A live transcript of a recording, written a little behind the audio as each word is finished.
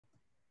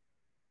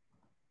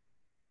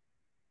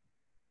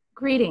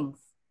Greetings.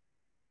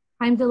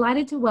 I'm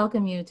delighted to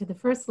welcome you to the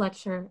first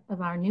lecture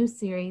of our new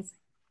series,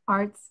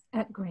 Arts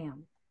at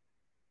Graham.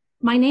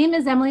 My name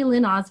is Emily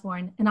Lynn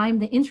Osborne, and I'm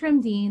the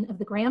Interim Dean of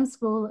the Graham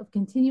School of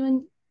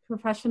Continuing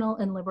Professional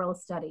and Liberal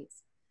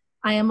Studies.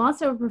 I am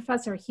also a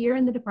professor here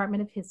in the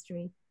Department of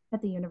History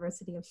at the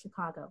University of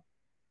Chicago.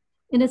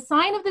 In a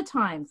sign of the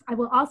times, I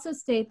will also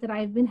state that I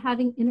have been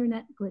having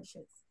internet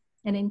glitches.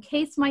 And in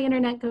case my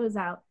internet goes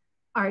out,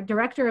 our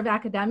Director of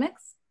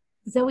Academics,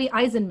 Zoe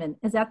Eisenman,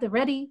 is at the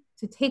ready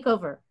to take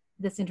over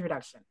this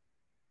introduction.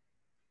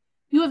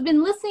 You have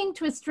been listening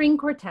to a string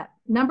quartet,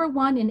 number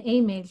 1 in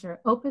A major,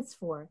 opus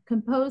 4,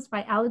 composed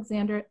by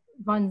Alexander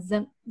von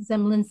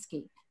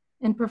Zemlinsky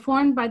and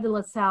performed by the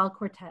LaSalle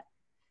Quartet.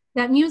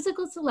 That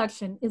musical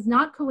selection is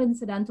not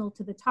coincidental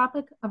to the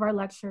topic of our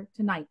lecture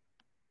tonight.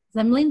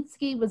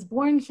 Zemlinsky was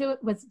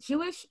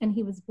Jewish, and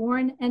he was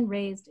born and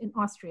raised in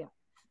Austria.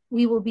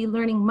 We will be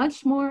learning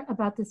much more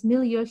about this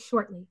milieu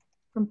shortly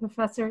from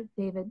Professor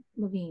David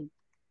Levine.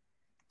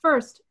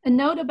 First, a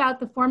note about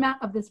the format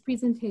of this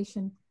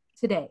presentation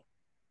today.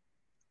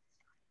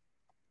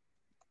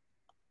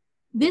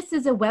 This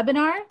is a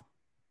webinar.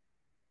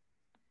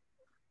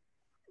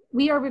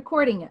 We are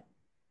recording it.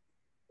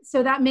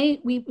 We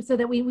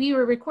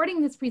are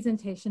recording this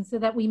presentation so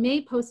that we may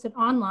post it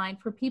online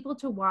for people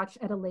to watch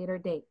at a later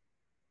date.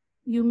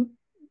 You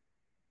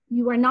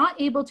are not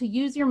able to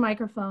use your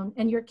microphone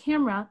and your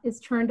camera is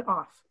turned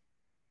off.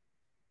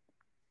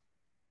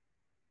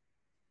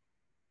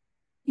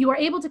 You are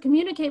able to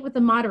communicate with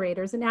the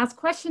moderators and ask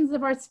questions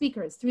of our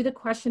speakers through the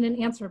question and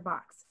answer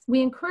box.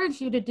 We encourage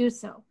you to do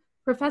so.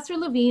 Professor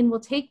Levine will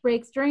take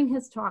breaks during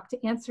his talk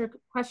to answer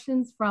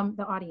questions from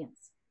the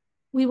audience.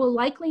 We will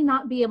likely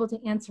not be able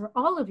to answer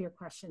all of your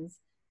questions,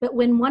 but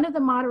when one of the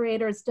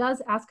moderators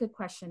does ask a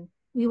question,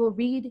 we will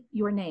read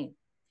your name.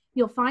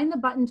 You'll find the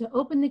button to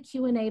open the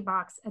Q&A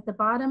box at the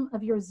bottom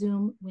of your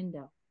Zoom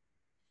window.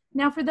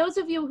 Now, for those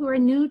of you who are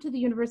new to the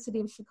University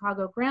of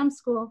Chicago Graham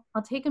School,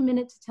 I'll take a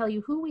minute to tell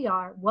you who we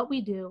are, what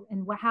we do,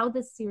 and how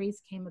this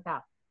series came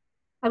about.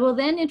 I will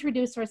then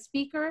introduce our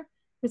speaker,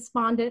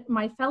 respondent,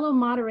 my fellow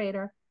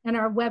moderator, and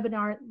our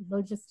webinar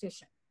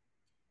logistician.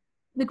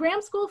 The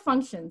Graham School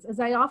functions, as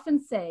I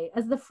often say,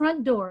 as the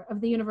front door of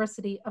the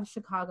University of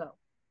Chicago.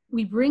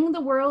 We bring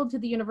the world to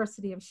the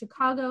University of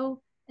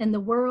Chicago and the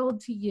world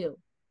to you.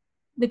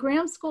 The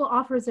Graham School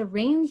offers a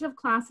range of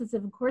classes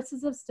and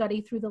courses of study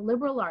through the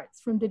liberal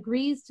arts, from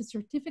degrees to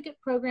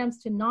certificate programs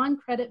to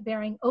non-credit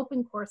bearing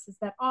open courses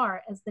that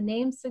are, as the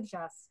name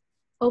suggests,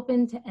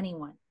 open to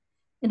anyone.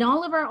 In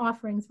all of our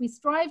offerings, we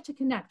strive to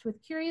connect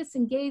with curious,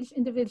 engaged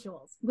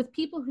individuals, with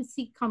people who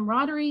seek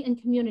camaraderie and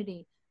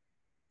community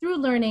through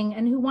learning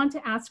and who want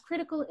to ask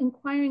critical,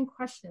 inquiring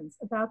questions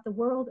about the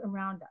world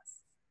around us.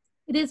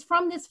 It is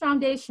from this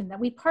foundation that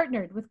we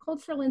partnered with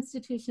cultural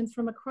institutions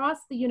from across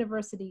the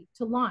university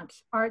to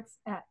launch Arts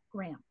at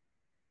Graham.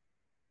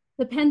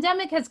 The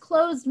pandemic has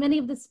closed many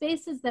of the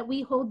spaces that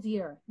we hold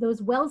dear,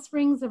 those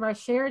wellsprings of our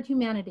shared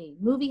humanity,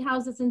 movie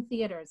houses and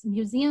theaters,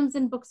 museums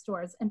and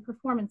bookstores, and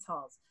performance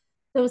halls,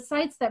 those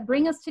sites that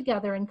bring us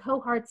together in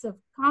cohorts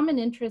of common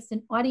interest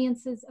and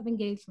audiences of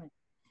engagement.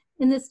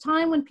 In this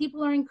time when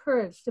people are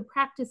encouraged to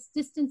practice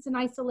distance and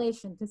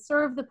isolation to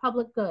serve the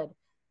public good,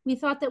 we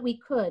thought that we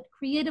could,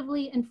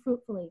 creatively and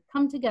fruitfully,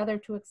 come together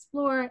to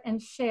explore and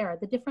share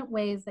the different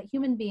ways that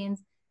human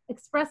beings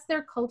express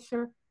their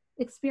culture,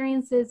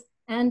 experiences,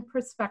 and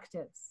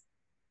perspectives.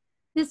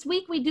 This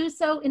week, we do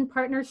so in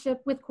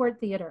partnership with Court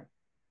Theater,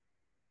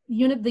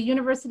 the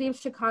University of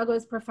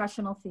Chicago's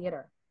professional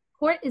theater.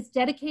 Court is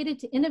dedicated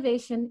to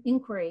innovation,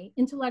 inquiry,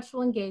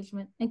 intellectual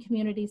engagement, and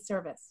community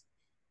service.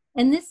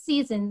 And this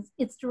season,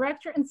 its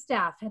director and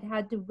staff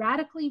had to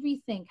radically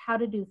rethink how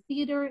to do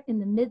theater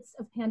in the midst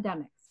of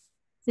pandemics.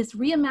 This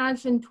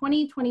reimagined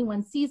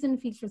 2021 season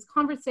features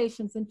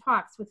conversations and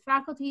talks with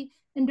faculty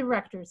and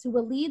directors who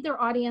will lead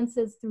their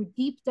audiences through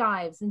deep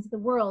dives into the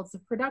worlds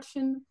of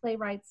production,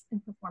 playwrights,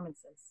 and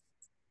performances.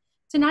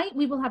 Tonight,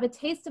 we will have a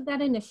taste of that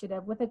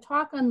initiative with a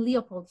talk on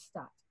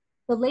Leopoldstadt,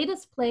 the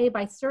latest play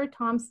by Sir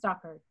Tom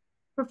Stoppard.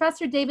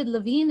 Professor David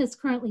Levine is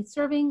currently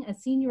serving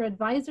as senior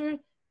advisor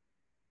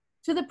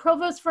to the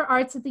Provost for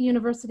Arts at the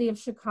University of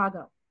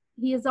Chicago.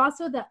 He is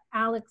also the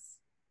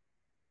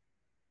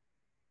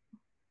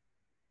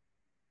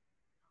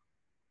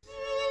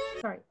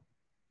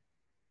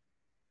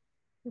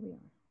Here we are.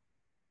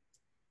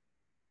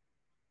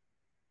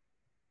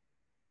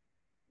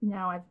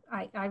 Now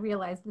I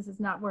realize this is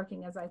not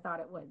working as I thought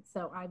it would,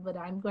 so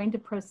I'm going to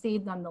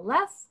proceed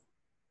nonetheless.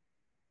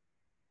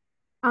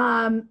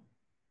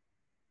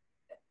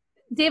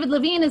 David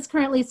Levine is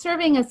currently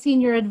serving as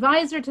senior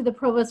advisor to the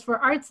Provost for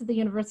Arts at the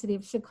University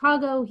of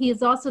Chicago. He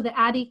is also the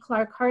Addie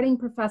Clark Harding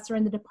Professor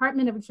in the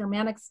Department of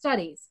Germanic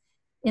Studies,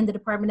 in the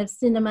Department of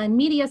Cinema and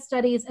Media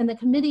Studies, and the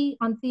Committee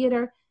on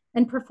Theater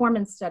and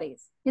Performance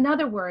Studies. In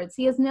other words,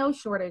 he has no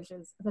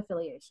shortages of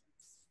affiliations.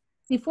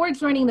 Before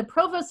joining the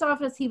Provost's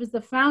office, he was the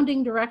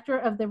founding director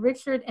of the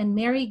Richard and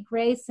Mary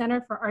Gray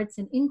Center for Arts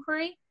and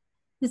Inquiry,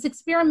 This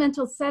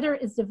experimental center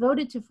is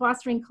devoted to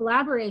fostering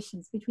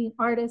collaborations between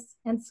artists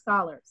and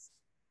scholars.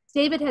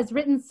 David has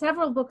written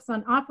several books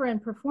on opera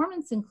and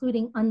performance,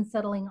 including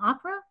Unsettling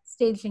Opera,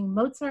 Staging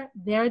Mozart,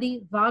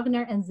 Verdi,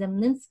 Wagner, and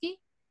Zemlinsky.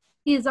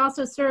 He has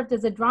also served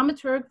as a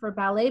dramaturg for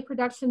ballet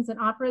productions and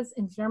operas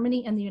in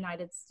Germany and the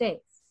United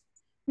States.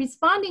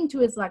 Responding to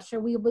his lecture,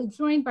 we will be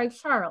joined by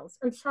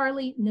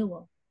Charlie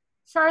Newell.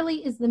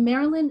 Charlie is the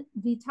Marilyn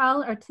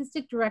Vital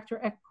Artistic Director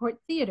at Court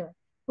Theater,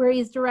 where he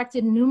has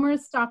directed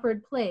numerous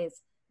Stoppard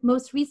plays,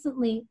 most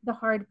recently, The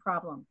Hard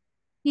Problem.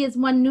 He has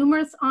won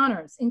numerous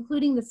honors,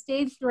 including the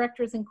Stage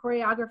Directors and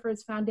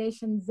Choreographers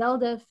Foundation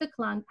Zelda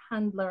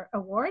Fickhandler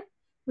Award,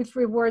 which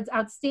rewards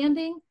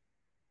outstanding,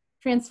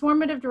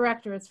 transformative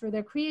directors for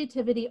their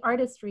creativity,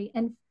 artistry,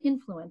 and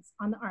influence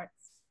on the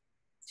arts.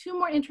 Two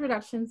more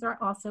introductions are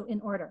also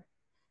in order.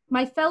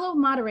 My fellow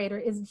moderator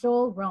is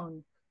Joel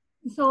Rohn.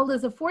 Joel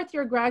is a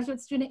fourth-year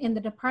graduate student in the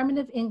Department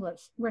of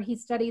English, where he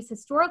studies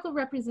historical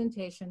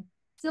representation,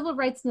 civil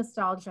rights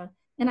nostalgia,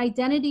 and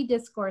identity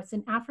discourse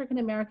in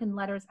African-American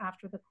letters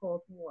after the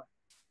Cold War.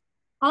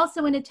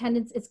 Also in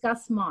attendance is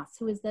Gus Moss,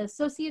 who is the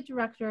Associate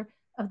Director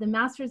of the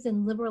Masters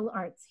in Liberal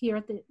Arts here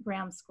at the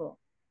Graham School.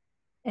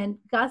 And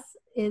Gus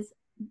is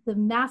the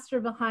master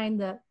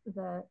behind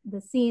the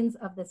scenes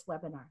of this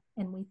webinar,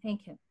 and we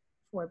thank him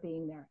for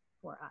being there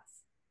for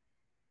us.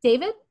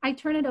 David, I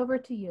turn it over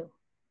to you.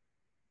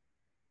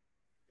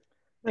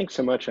 Thanks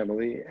so much,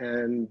 Emily,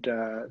 and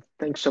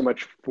thanks so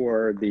much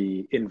for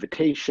the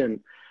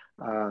invitation.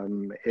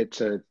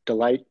 It's a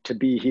delight to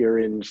be here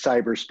in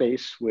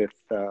cyberspace with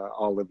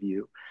all of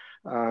you,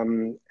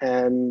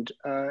 and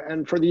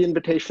for the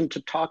invitation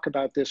to talk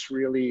about this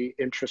really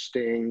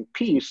interesting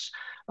piece,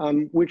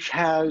 which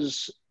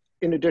has,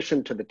 in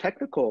addition to the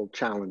technical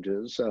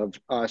challenges of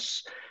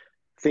us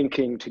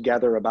thinking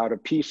together about a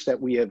piece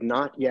that we have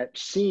not yet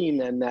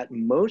seen and that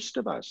most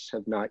of us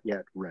have not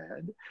yet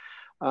read,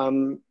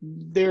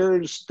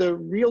 there's the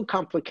real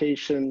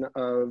complication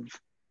of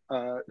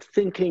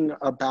thinking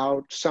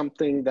about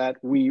something that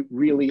we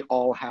really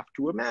all have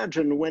to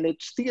imagine when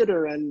it's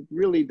theater, and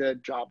really the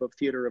job of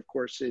theater, of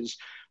course, is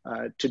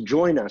to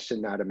join us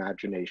in that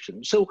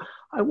imagination. So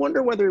I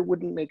wonder whether it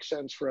wouldn't make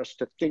sense for us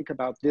to think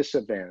about this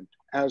event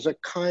as a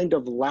kind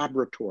of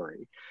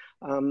laboratory,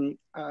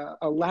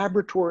 a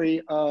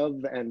laboratory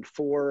of and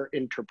for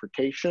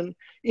interpretation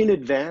in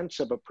advance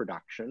of a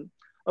production.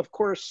 Of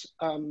course,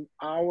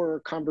 our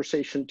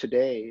conversation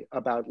today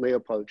about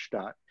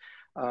Leopoldstadt,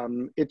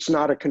 it's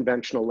not a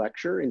conventional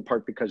lecture, in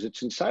part because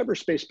it's in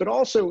cyberspace, but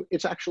also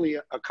it's actually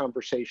a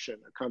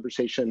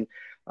conversation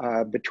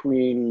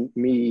between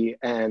me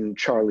and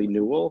Charlie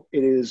Newell.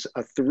 It is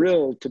a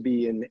thrill to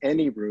be in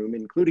any room,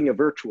 including a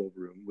virtual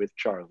room with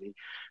Charlie,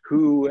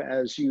 who,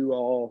 as you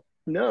all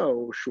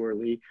know,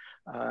 surely,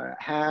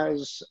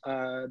 has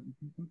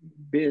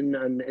been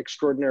an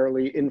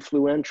extraordinarily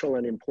influential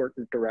and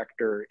important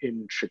director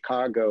in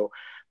Chicago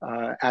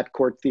at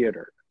Court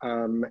Theater.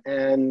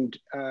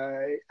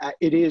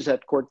 It is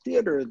at Court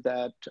Theater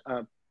that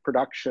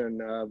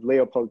production of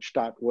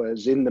Leopoldstadt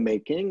was in the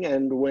making.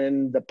 And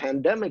when the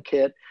pandemic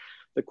hit,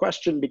 the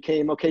question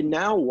became, okay,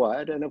 now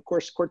what? And of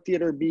course, Court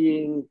Theater,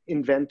 being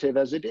inventive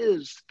as it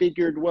is,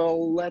 figured,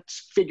 well,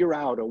 let's figure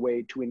out a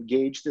way to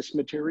engage this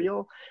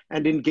material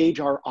and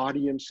engage our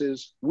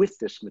audiences with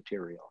this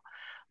material.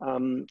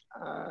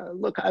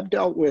 Look, I've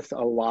dealt with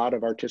a lot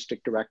of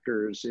artistic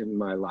directors in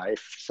my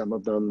life. Some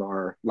of them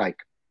are like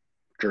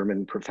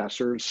German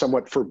professors,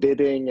 somewhat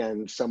forbidding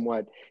and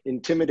somewhat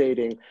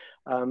intimidating.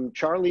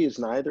 Charlie is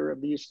neither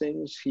of these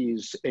things.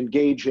 He's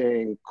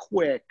engaging,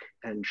 quick,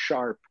 and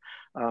sharp.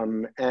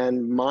 And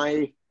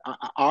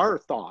our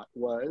thought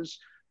was,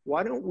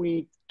 why don't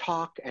we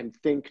talk and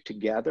think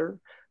together,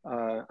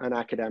 an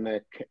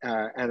academic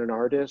and an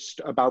artist,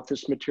 about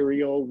this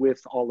material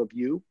with all of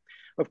you?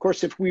 Of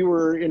course, if we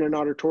were in an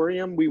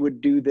auditorium, we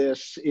would do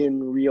this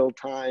in real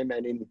time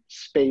and in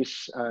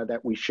space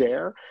that we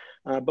share,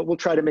 but we'll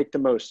try to make the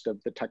most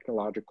of the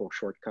technological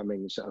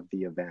shortcomings of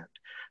the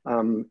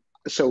event.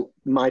 So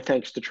my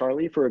thanks to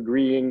Charlie for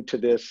agreeing to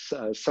this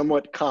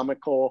somewhat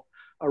comical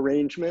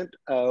arrangement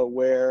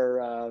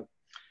where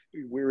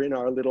we're in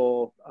our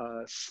little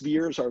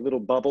spheres, our little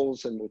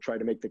bubbles, and we'll try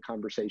to make the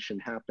conversation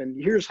happen.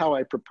 Here's how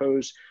I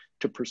propose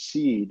to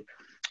proceed.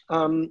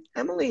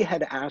 Emily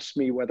had asked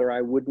me whether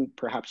I wouldn't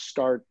perhaps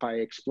start by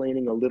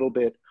explaining a little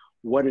bit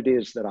what it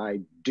is that I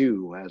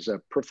do as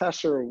a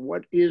professor,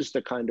 what is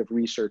the kind of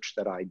research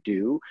that I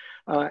do,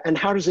 and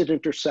how does it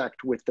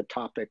intersect with the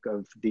topic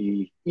of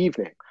the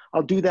evening.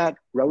 I'll do that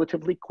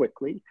relatively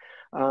quickly,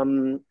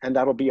 and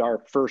that'll be our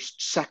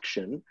first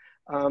section.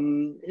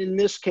 In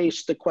this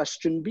case, the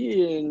question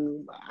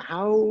being,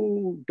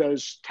 how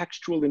does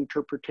textual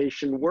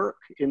interpretation work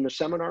in the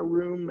seminar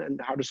room,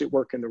 and how does it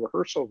work in the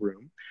rehearsal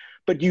room?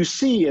 But you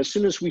see, as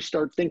soon as we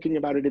start thinking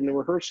about it in the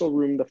rehearsal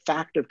room, the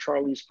fact of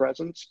Charlie's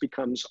presence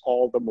becomes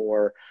all the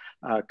more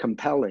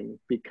compelling,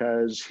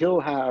 because he'll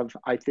have,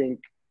 I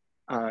think,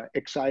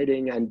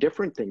 exciting and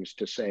different things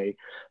to say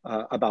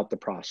about the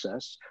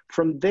process.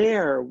 From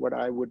there, what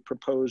I would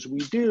propose we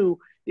do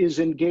is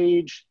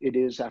engage, it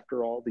is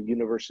after all the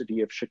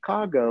University of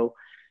Chicago,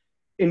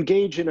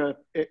 engage in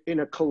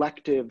a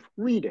collective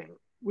reading,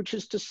 which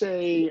is to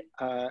say,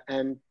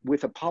 and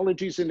with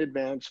apologies in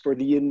advance for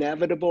the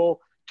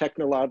inevitable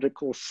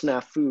technological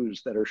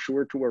snafus that are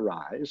sure to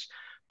arise,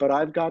 but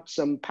I've got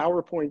some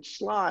PowerPoint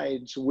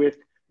slides with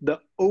the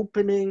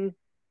opening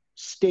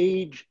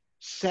stage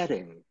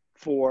setting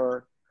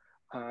for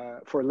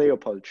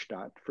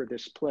Leopoldstadt, for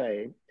this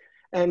play.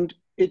 And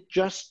it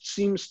just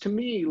seems to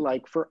me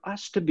like for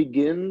us to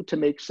begin to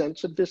make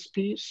sense of this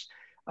piece,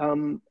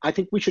 I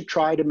think we should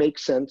try to make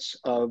sense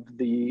of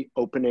the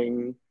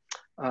opening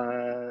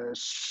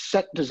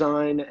set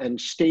design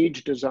and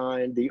stage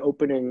design, the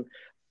opening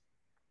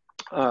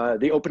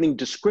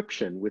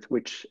description with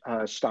which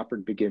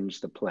Stoppard begins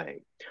the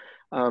play.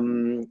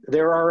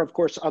 There are, of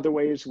course, other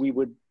ways we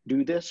would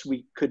do this.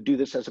 We could do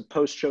this as a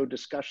post-show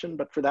discussion,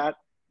 but for that,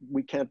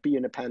 we can't be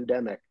in a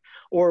pandemic.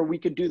 Or we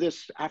could do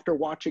this after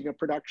watching a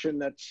production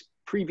that's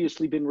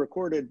previously been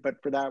recorded,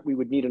 but for that, we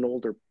would need an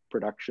older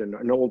production,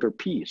 an older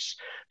piece.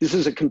 This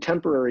is a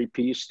contemporary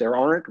piece. There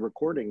aren't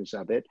recordings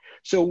of it.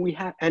 So we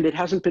have, and it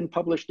hasn't been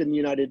published in the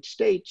United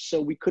States,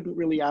 so we couldn't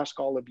really ask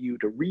all of you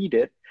to read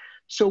it.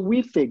 So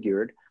we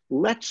figured,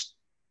 let's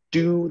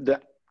do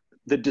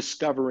the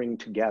discovering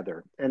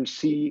together and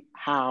see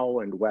how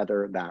and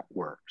whether that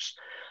works.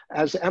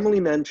 As Emily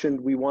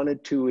mentioned, we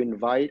wanted to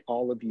invite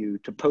all of you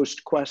to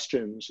post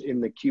questions in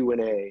the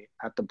Q&A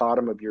at the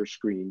bottom of your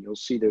screen. You'll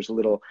see there's a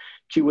little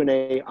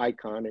Q&A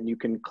icon, and you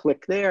can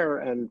click there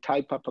and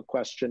type up a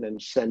question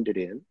and send it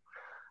in.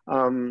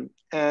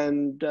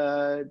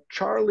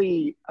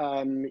 Charlie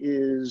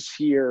is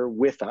here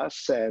with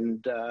us,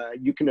 and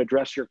you can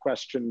address your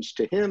questions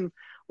to him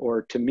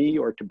or to me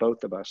or to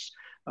both of us.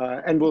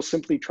 And we'll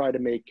simply try to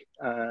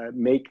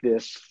make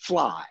this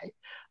fly.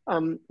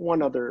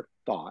 One other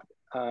thought.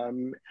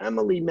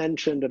 Emily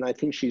mentioned, and I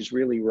think she's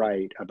really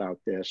right about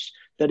this,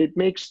 that it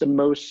makes the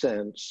most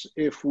sense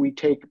if we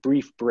take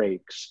brief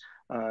breaks,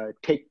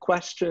 take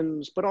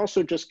questions, but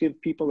also just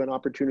give people an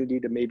opportunity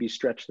to maybe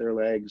stretch their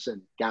legs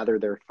and gather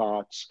their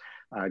thoughts,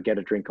 get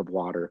a drink of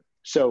water.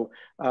 So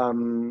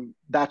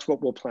that's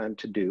what we'll plan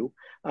to do.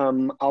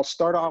 I'll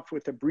start off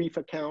with a brief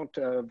account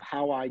of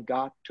how I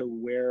got to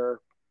where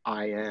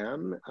I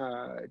am,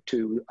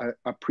 to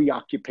a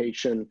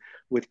preoccupation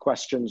with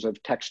questions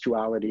of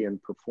textuality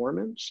and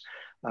performance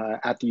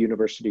at the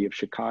University of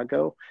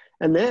Chicago.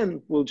 And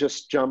then we'll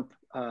just jump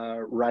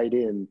right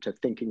into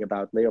thinking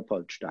about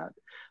Leopoldstadt.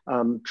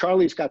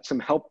 Charlie's got some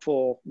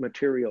helpful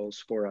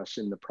materials for us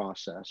in the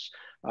process.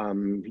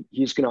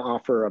 He's going to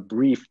offer a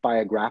brief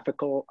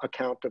biographical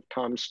account of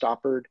Tom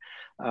Stoppard.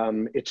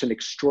 It's an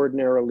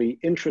extraordinarily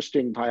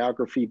interesting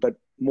biography, but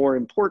more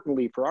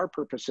importantly for our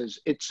purposes,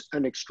 it's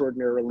an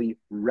extraordinarily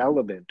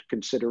relevant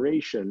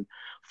consideration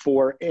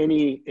for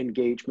any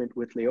engagement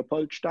with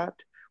Leopoldstadt,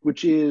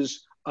 which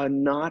is a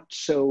not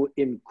so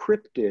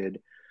encrypted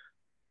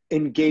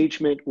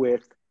engagement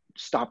with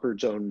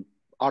Stoppard's own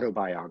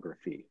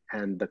autobiography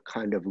and the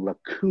kind of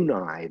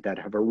lacunae that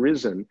have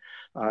arisen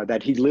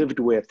that he lived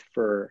with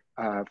for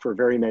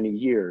very many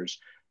years,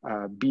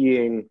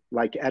 being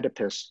like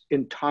Oedipus,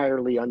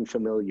 entirely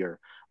unfamiliar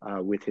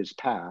with his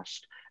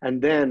past. And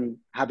then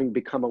having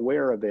become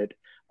aware of it,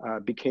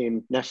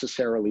 became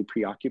necessarily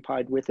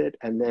preoccupied with it.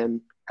 And then,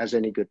 as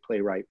any good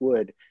playwright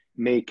would,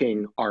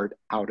 making art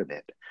out of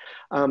it.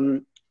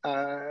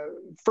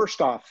 First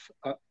off,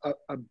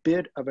 a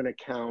bit of an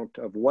account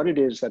of what it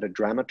is that a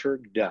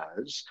dramaturg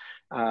does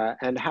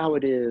and how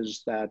it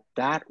is that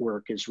that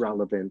work is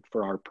relevant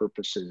for our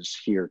purposes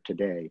here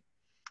today.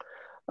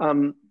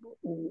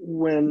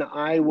 When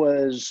I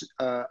was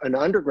an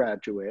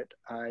undergraduate,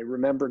 I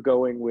remember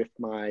going with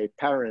my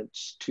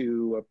parents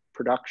to a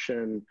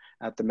production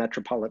at the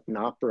Metropolitan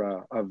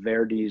Opera of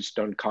Verdi's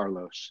Don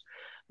Carlos.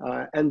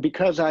 And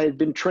because I had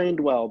been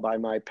trained well by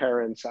my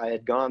parents, I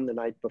had gone the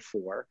night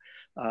before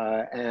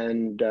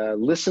and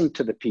listened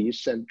to the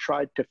piece and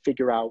tried to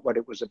figure out what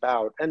it was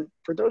about. And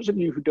for those of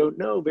you who don't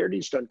know,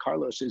 Verdi's Don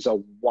Carlos is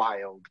a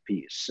wild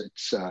piece. It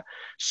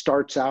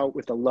starts out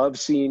with a love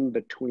scene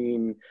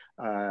between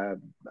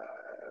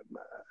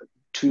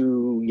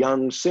two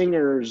young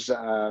singers,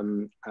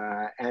 and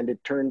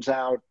it turns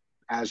out,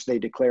 as they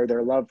declare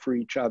their love for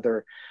each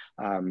other,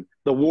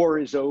 the war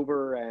is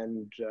over,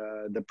 and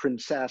the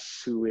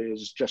princess, who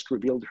is just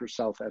revealed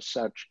herself as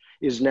such,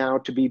 is now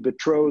to be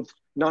betrothed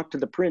not to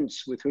the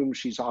prince with whom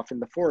she's off in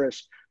the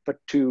forest, but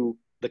to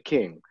the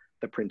king,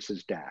 the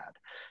prince's dad.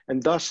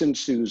 And thus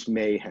ensues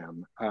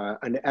mayhem,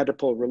 an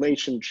Oedipal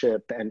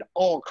relationship and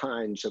all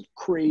kinds of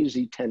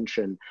crazy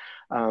tension.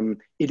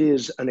 It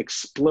is an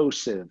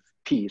explosive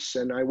piece.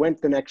 And I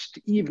went the next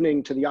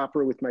evening to the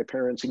opera with my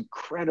parents,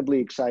 incredibly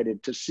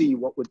excited to see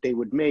what they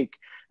would make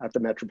at the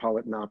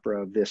Metropolitan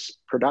Opera of this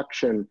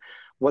production,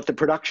 what the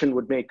production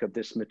would make of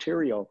this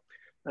material.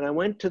 And I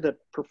went to the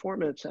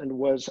performance and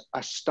was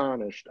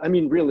astonished. I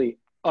mean, really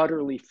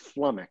utterly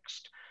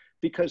flummoxed,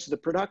 because the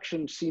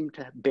production seemed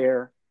to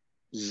bear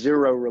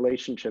zero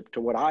relationship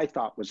to what I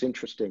thought was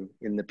interesting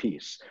in the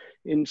piece.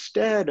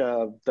 Instead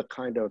of the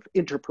kind of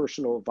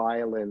interpersonal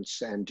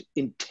violence and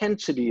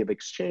intensity of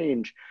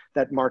exchange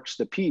that marks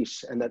the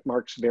piece and that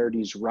marks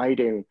Verdi's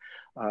writing,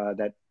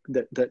 that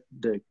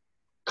the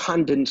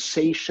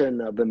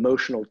condensation of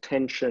emotional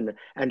tension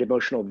and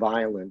emotional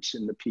violence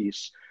in the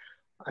piece,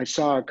 I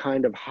saw a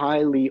kind of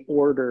highly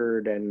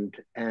ordered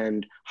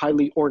and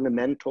highly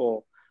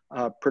ornamental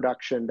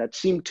production that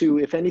seemed to,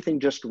 if anything,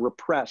 just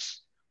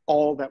repress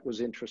all that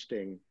was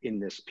interesting in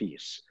this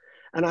piece.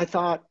 And I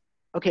thought,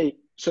 okay,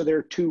 so there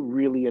are two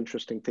really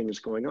interesting things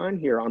going on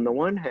here. On the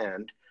one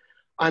hand,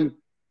 I'm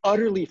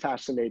utterly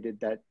fascinated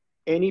that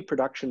any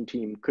production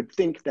team could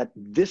think that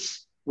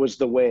this was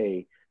the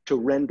way to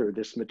render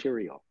this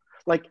material.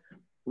 Like,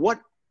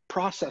 what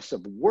process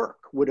of work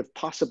would have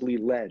possibly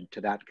led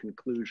to that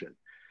conclusion?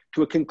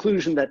 To a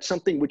conclusion that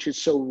something which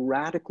is so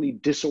radically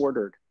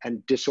disordered and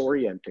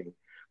disorienting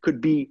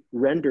could be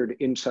rendered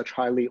in such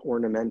highly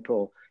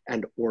ornamental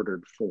and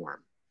ordered form.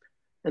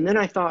 And then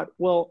I thought,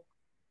 well,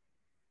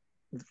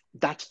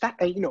 that's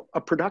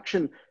a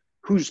production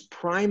whose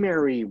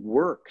primary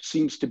work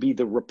seems to be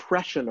the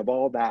repression of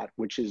all that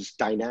which is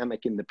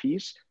dynamic in the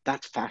piece.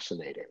 That's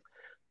fascinating.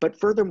 But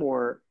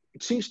furthermore,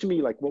 it seems to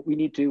me like what we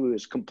need to do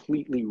is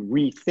completely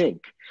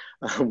rethink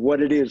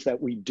what it is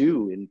that we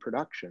do in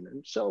production.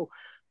 And so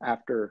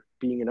after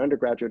being an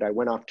undergraduate, I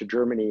went off to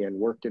Germany and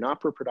worked in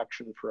opera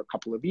production for a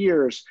couple of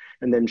years,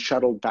 and then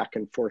shuttled back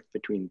and forth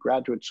between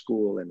graduate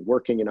school and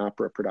working in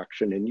opera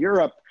production in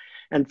Europe,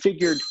 and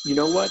figured, you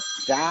know what,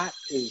 that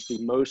is the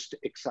most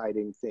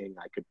exciting thing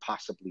I could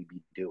possibly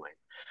be doing,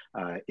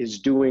 is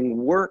doing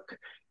work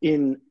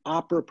in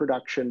opera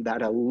production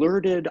that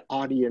alerted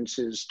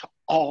audiences to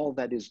all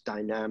that is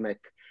dynamic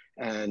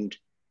and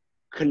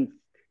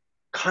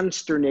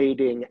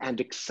consternating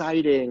and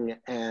exciting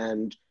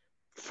and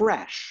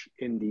fresh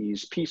in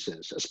these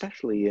pieces,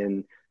 especially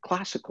in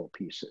classical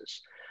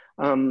pieces.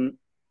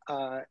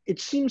 It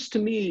seems to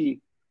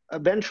me,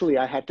 eventually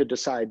I had to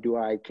decide, do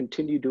I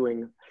continue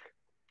doing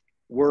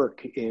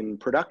work in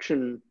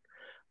production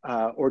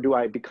or do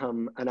I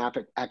become an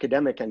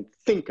academic and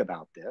think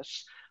about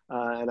this?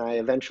 And I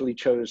eventually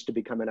chose to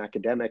become an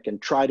academic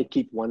and try to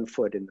keep one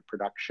foot in the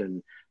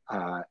production,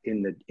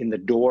 in the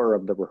door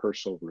of the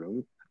rehearsal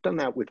room. Done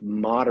that with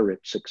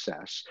moderate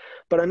success.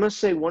 But I must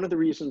say, one of the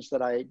reasons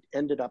that I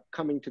ended up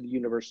coming to the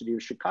University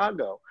of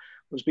Chicago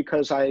was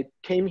because I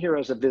came here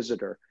as a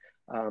visitor.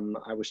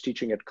 I was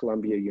teaching at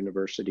Columbia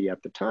University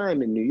at the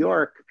time in New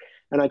York,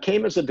 and I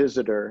came as a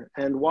visitor.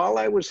 And while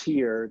I was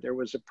here, there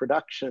was a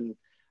production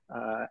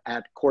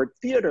at Court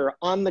Theater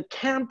on the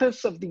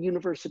campus of the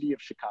University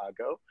of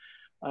Chicago,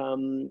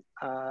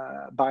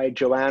 by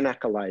Joanne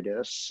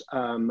Akalaitis,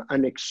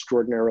 an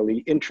extraordinarily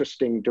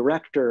interesting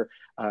director,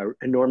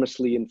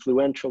 enormously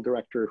influential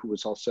director who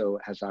was also,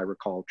 as I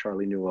recall,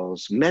 Charlie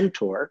Newell's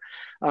mentor.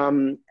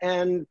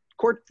 And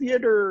Court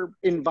Theater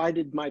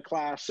invited my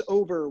class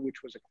over,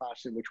 which was a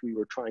class in which we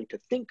were trying to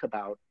think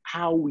about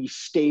how we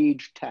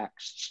stage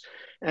texts.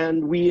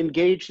 And we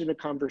engaged in a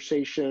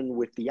conversation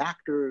with the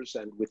actors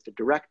and with the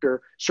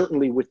director,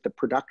 certainly with the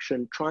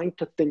production, trying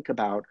to think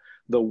about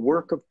the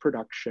work of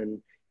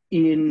production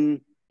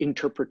in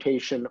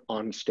interpretation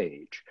on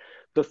stage.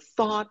 The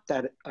thought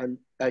that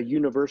a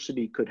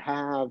university could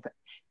have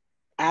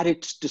at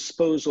its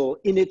disposal,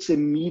 in its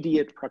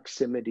immediate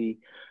proximity,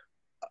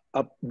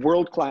 a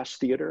world-class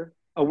theater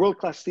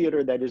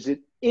that is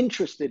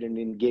interested in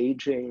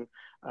engaging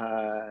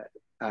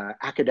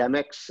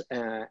academics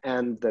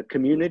and the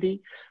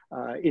community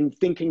in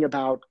thinking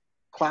about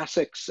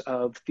classics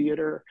of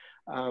theater,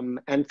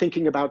 and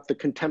thinking about the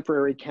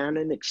contemporary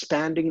canon,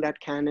 expanding that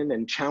canon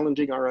and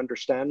challenging our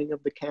understanding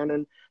of the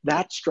canon.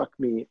 That struck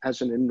me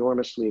as an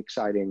enormously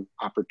exciting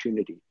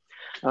opportunity.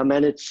 And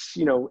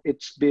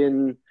it's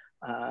been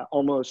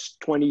almost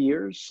 20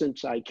 years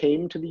since I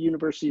came to the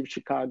University of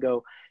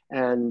Chicago,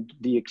 and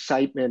the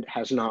excitement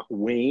has not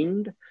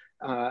waned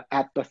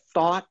at the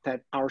thought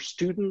that our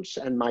students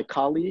and my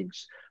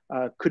colleagues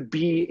could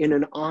be in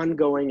an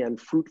ongoing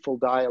and fruitful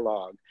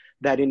dialogue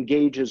that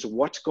engages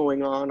what's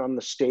going on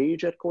the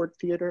stage at Court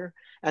Theater,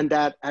 and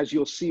that, as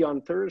you'll see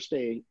on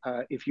Thursday,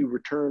 if you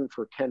return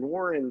for Ken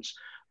Warren's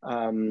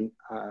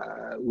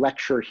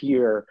lecture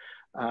here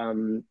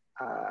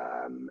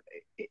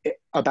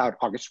about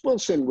August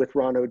Wilson with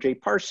Ron O.J.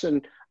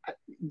 Parson,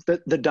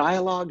 the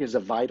dialogue is a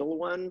vital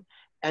one,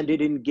 and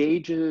it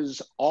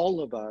engages all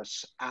of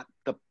us at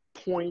the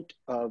point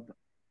of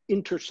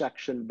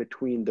intersection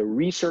between the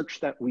research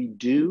that we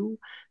do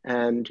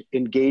and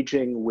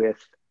engaging with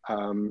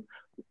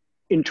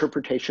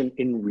interpretation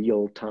in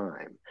real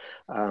time.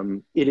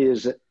 It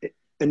is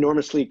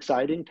enormously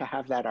exciting to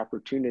have that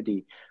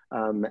opportunity.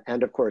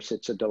 And of course,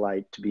 it's a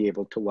delight to be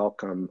able to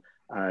welcome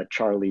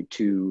Charlie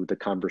to the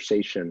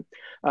conversation.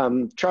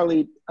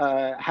 Charlie,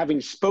 having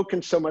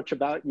spoken so much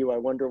about you, I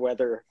wonder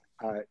whether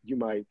you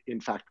might, in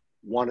fact,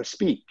 want to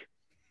speak.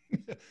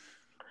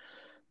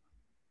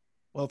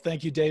 Well,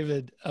 thank you,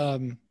 David.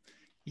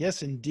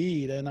 Yes,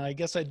 indeed. And I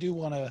guess I do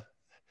want to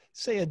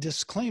say a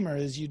disclaimer.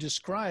 As you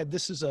described,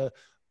 this is a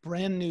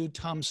brand new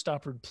Tom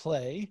Stoppard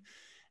play.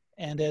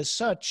 And as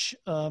such,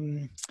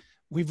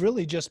 we've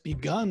really just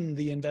begun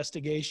the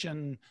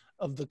investigation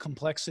of the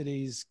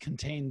complexities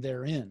contained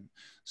therein.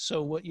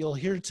 So what you'll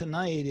hear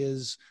tonight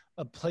is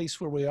a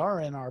place where we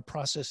are in our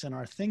process and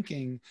our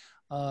thinking.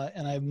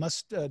 And I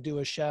must do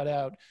a shout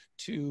out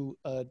to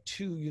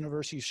two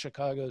University of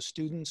Chicago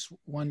students.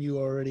 One you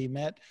already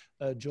met,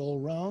 Joel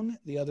Rohn.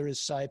 The other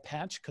is Cy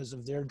Patch, because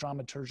of their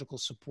dramaturgical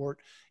support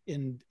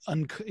in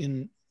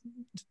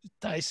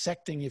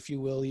dissecting, if you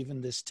will,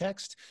 even this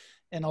text.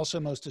 And also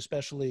most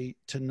especially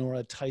to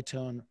Nora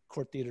Titone,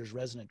 Court Theater's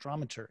resident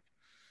dramaturg.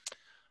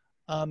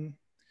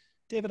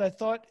 David, I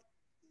thought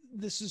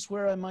this is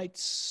where I might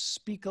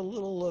speak a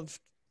little of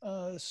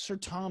Sir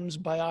Tom's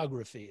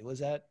biography. Is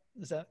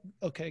that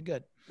okay?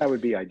 Good. That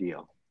would be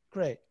ideal.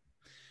 Great.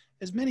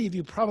 As many of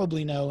you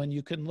probably know, and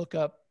you can look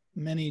up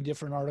many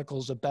different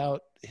articles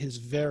about his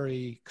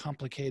very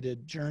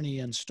complicated journey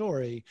and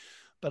story,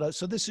 but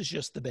so this is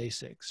just the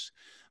basics.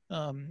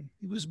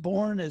 He was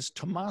born as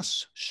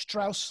Tomas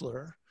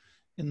Straussler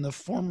in the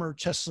former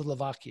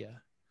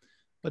Czechoslovakia,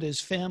 but his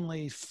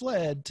family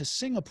fled to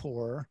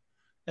Singapore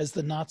as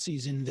the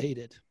Nazis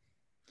invaded.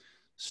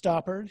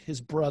 Stoppard,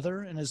 his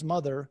brother, and his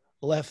mother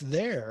left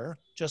there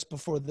just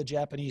before the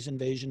Japanese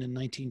invasion in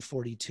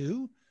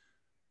 1942,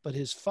 but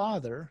his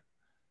father,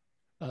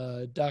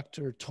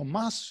 Dr.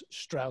 Tomas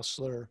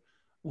Straussler,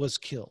 was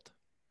killed.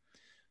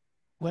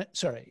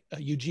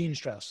 Eugene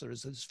Straussler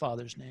is his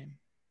father's name.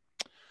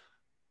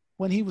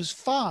 When he was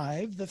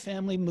 5, the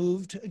family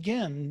moved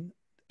again,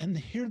 and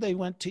here they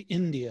went to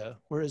India,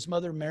 where his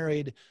mother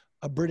married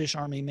a British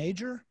Army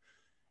major,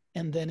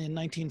 and then in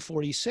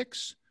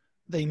 1946,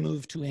 they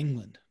moved to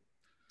England.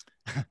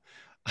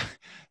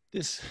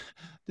 This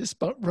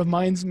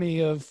reminds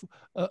me of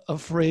a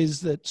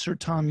phrase that Sir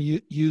Tom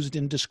used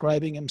in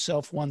describing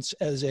himself once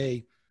as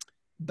a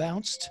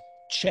bounced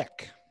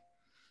check.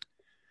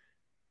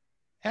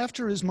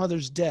 After his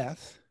mother's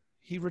death,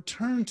 he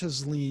returned to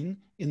Zlín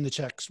in the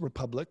Czech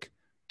Republic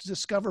to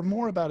discover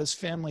more about his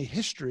family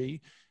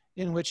history,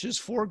 in which his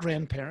 4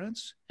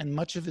 grandparents and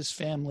much of his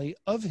family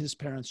of his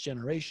parents'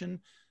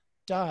 generation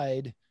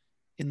died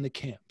in the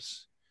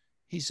camps.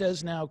 He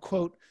says now,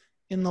 quote,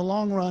 "In the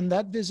long run,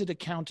 that visit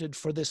accounted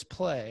for this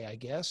play, I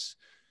guess.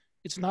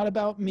 It's not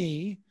about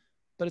me,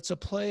 but it's a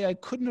play I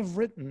couldn't have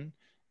written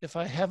if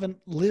I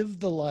haven't lived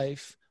the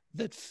life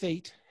that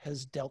fate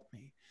has dealt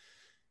me."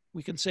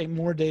 We can say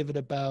more, David,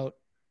 about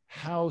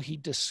how he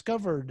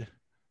discovered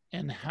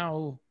and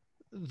how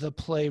the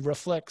play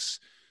reflects,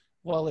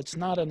 while it's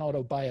not an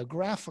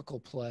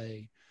autobiographical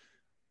play,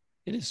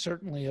 it is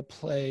certainly a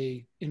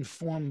play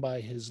informed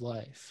by his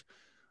life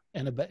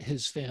and about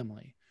his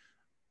family.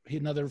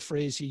 Another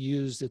phrase he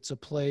used, it's a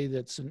play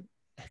that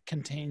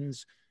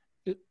contains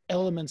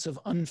elements of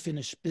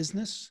unfinished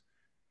business.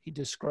 He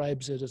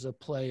describes it as a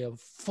play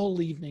of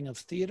full evening of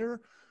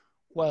theater,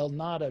 while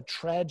not a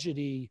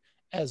tragedy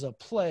as a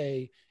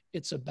play,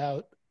 it's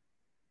about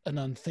an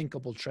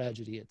unthinkable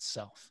tragedy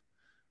itself.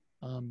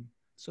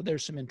 So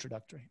there's some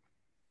introductory.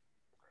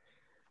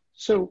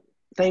 So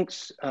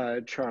thanks,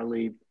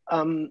 Charlie.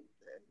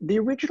 The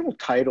original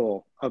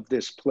title of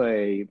this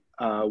play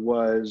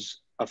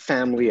was A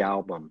Family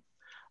Album.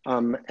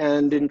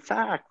 And in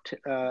fact,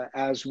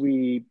 as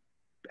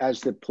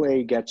the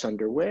play gets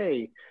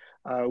underway,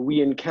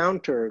 we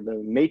encounter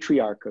the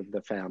matriarch of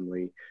the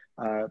family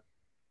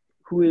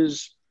who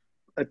is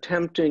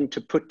attempting to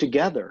put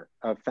together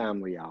a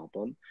family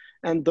album.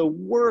 And the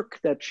work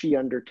that she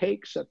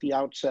undertakes at the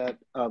outset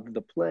of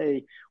the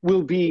play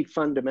will be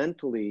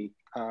fundamentally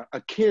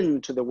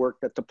akin to the work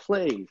that the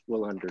play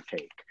will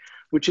undertake,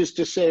 which is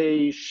to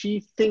say,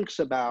 she thinks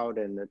about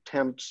and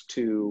attempts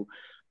to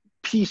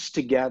piece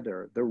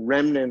together the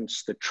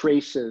remnants, the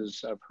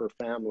traces of her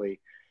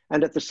family.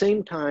 And at the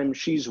same time,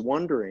 she's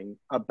wondering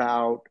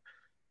about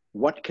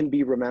what can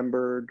be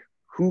remembered,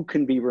 who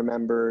can be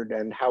remembered,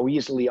 and how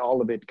easily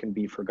all of it can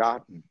be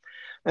forgotten.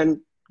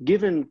 And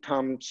given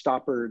Tom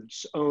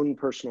Stoppard's own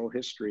personal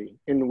history,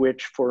 in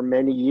which for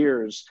many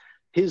years,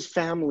 his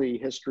family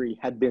history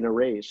had been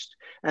erased,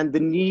 and the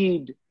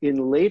need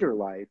in late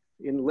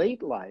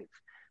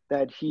life,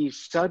 that he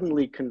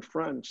suddenly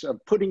confronts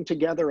of putting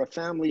together a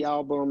family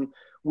album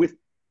with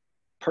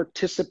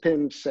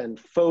participants and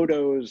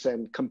photos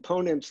and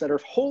components that are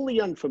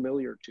wholly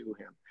unfamiliar to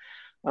him.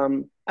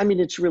 I mean,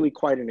 it's really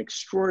quite an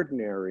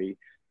extraordinary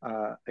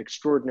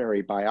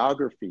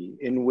biography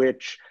in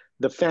which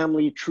the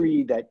family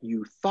tree that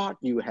you thought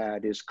you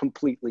had is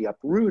completely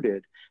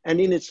uprooted. And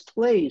in its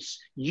place,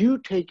 you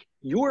take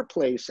your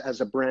place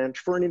as a branch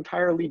for an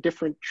entirely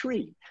different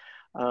tree.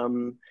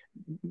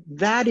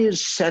 That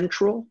is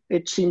central,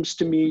 it seems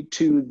to me,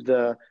 to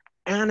the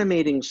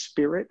animating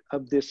spirit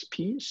of this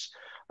piece,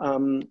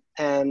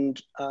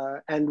 and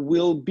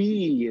will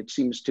be, it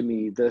seems to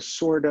me, the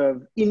sort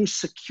of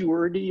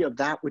insecurity of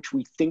that which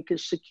we think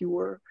is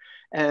secure,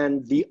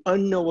 and the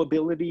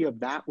unknowability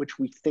of that which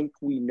we think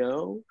we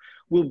know,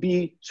 will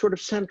be sort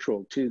of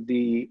central to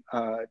the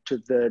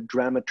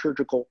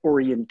dramaturgical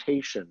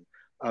orientation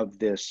of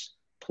this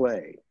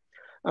play.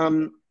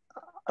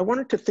 I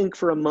wanted to think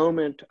for a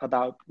moment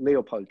about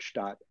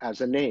Leopoldstadt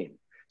as a name.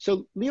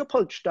 So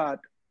Leopoldstadt,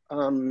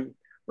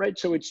 right,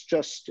 so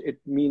it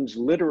means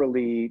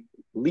literally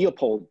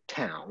Leopold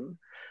town.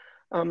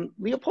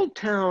 Leopold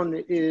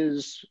town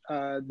is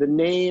the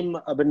name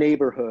of a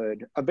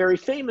neighborhood, a very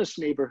famous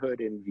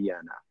neighborhood in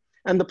Vienna.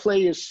 And the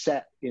play is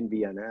set in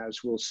Vienna,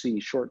 as we'll see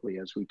shortly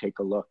as we take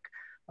a look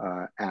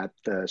at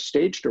the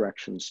stage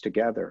directions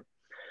together.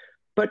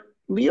 But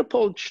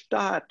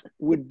Leopoldstadt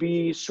would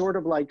be sort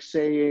of like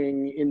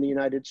saying in the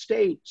United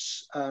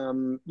States,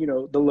 you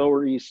know, the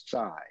Lower East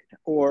Side,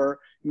 or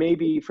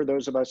maybe for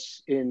those of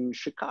us in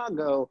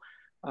Chicago,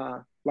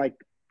 like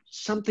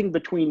something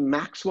between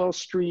Maxwell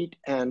Street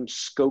and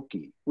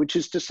Skokie, which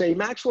is to say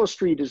Maxwell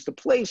Street is the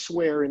place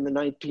where in the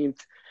 19th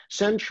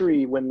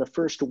century, when the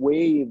first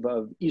wave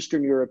of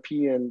Eastern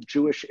European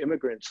Jewish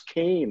immigrants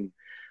came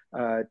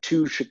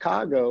to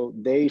Chicago,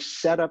 they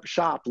set up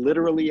shop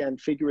literally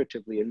and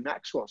figuratively in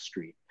Maxwell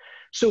Street.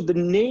 So the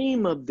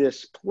name of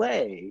this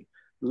play,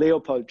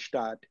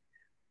 Leopoldstadt,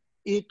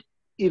 it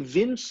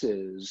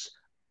evinces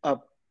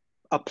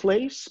a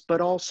place,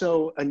 but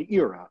also an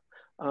era.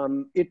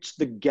 It's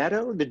the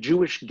ghetto, the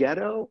Jewish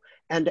ghetto,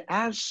 and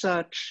as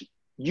such,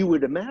 you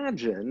would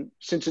imagine,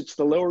 since it's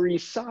the Lower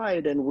East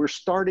Side and we're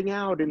starting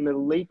out in the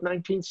late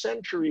 19th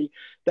century,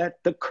 that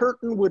the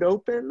curtain would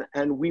open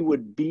and we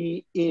would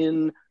be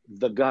in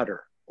the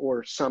gutter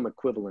or some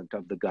equivalent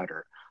of the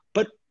gutter,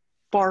 but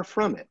far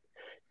from it.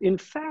 In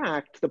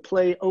fact, the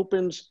play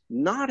opens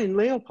not in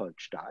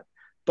Leopoldstadt,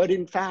 but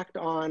in fact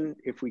on,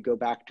 if we go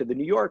back to the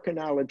New York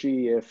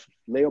analogy, if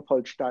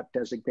Leopoldstadt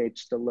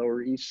designates the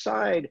Lower East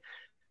Side,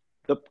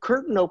 the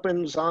curtain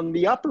opens on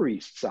the Upper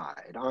East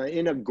Side,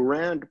 in a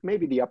grand,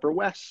 maybe the Upper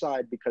West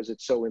Side because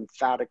it's so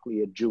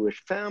emphatically a Jewish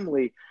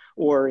family,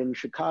 or in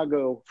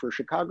Chicago, for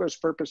Chicago's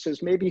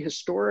purposes, maybe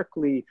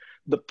historically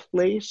the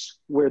place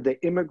where the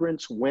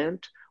immigrants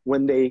went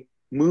when they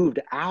moved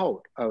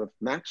out of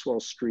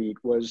Maxwell Street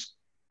was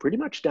pretty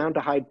much down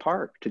to Hyde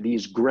Park, to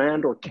these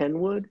grand, or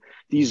Kenwood,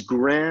 these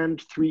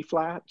grand 3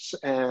 flats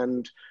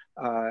and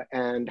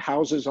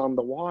houses on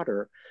the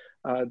water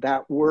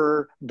that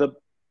were the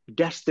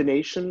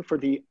destination for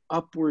the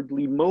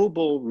upwardly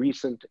mobile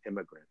recent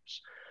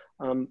immigrants.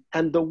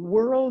 And the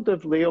world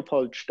of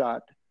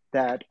Leopoldstadt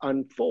that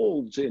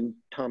unfolds in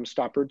Tom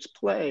Stoppard's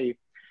play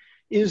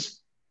is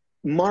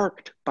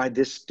marked by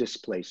this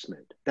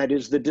displacement. That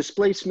is the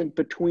displacement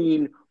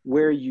between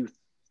where you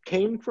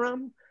came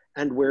from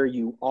and where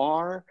you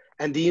are,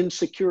 and the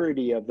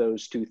insecurity of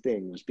those two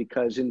things.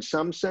 Because in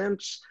some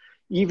sense,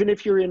 even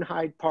if you're in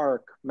Hyde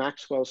Park,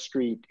 Maxwell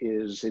Street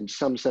is in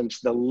some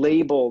sense the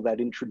label that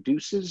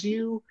introduces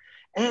you.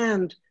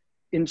 And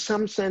in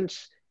some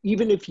sense,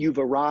 even if you've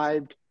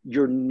arrived,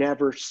 you're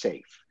never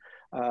safe.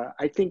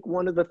 I think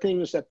one of the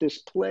things that this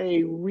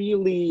play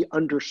really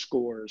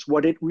underscores,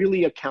 what it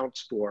really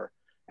accounts for,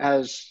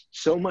 as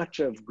so much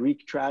of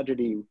Greek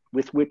tragedy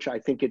with which I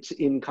think it's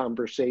in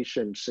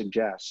conversation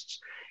suggests,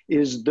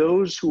 is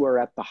those who are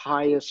at the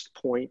highest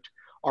point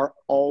are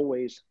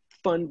always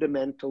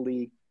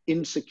fundamentally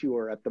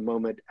insecure at the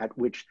moment at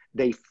which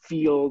they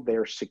feel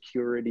their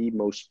security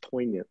most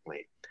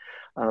poignantly.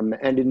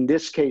 And in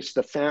this case,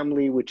 the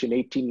family, which in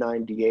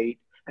 1898,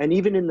 and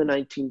even in the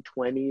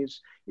 1920s,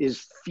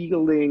 is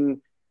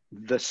feeling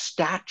the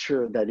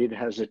stature that it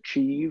has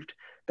achieved.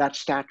 That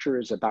stature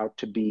is about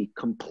to be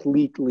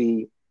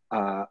completely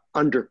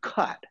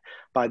undercut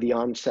by the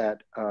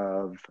onset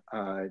of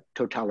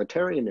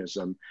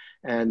totalitarianism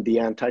and the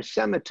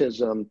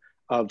anti-Semitism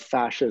of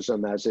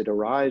fascism as it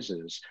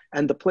arises.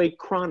 And the play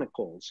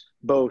chronicles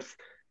both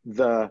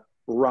the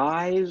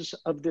rise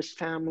of this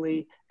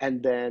family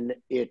and then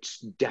its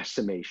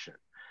decimation.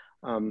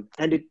 And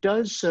it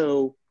does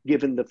so,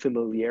 given the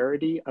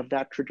familiarity of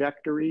that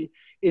trajectory,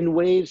 in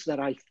ways that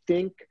I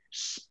think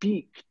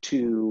speak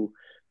to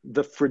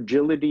the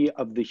fragility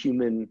of the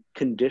human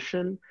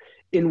condition,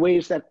 in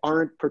ways that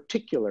aren't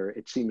particular,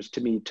 it seems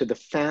to me, to the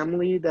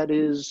family that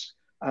is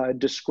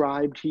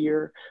described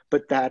here,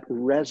 but that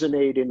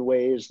resonate in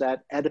ways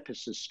that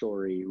Oedipus's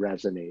story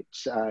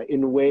resonates,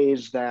 in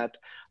ways that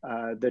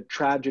the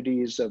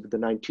tragedies of the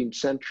 19th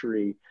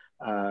century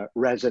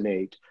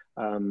resonate.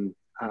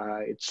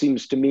 It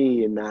seems to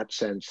me, in that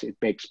sense, it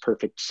makes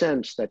perfect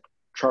sense that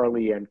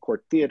Charlie and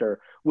Court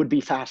Theater would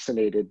be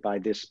fascinated by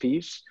this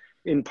piece,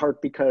 in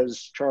part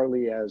because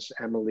Charlie, as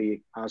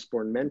Emily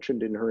Osborne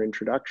mentioned in her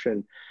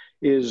introduction,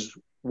 is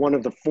one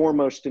of the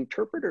foremost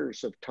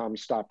interpreters of Tom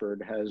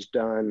Stoppard, has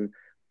done,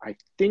 I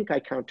think I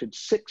counted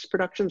 6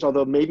 productions,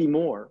 although maybe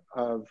more,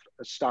 of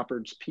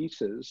Stoppard's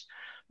pieces.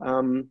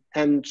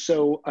 And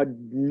so a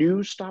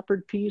new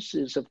Stoppard piece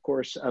is, of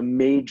course, a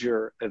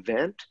major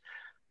event,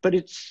 but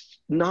it's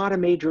not a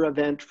major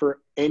event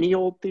for any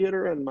old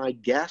theater. And my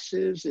guess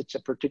is it's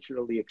a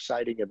particularly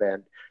exciting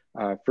event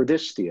for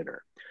this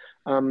theater.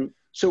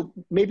 So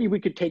maybe we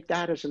could take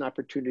that as an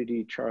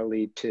opportunity,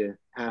 Charlie, to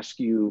ask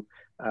you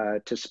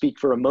to speak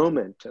for a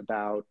moment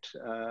about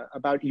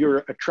your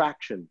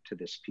attraction to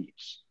this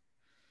piece.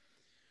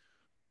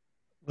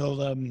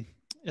 Well,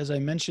 as I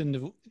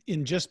mentioned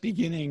in just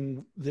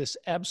beginning, this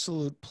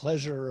absolute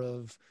pleasure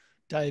of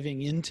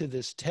diving into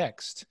this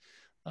text,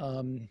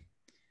 and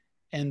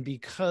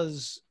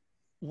because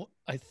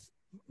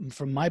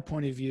from my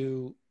point of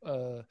view,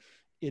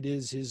 it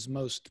is his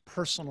most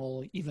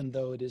personal, even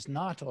though it is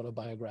not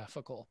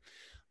autobiographical.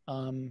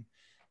 Every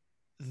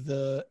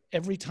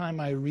time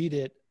I read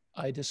it,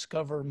 I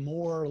discover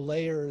more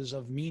layers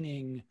of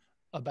meaning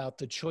about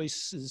the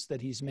choices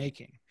that he's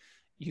making.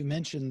 You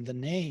mentioned the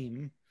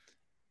name.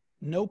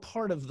 No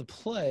part of the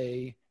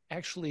play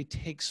actually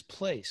takes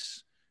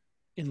place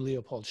in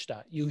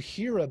Leopoldstadt. You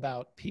hear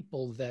about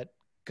people that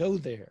go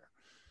there,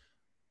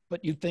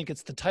 but you'd think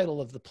it's the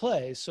title of the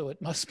play, so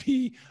it must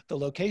be the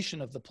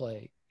location of the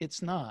play.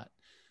 It's not.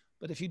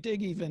 But if you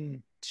dig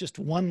even just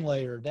one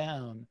layer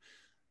down,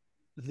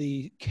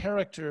 the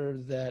character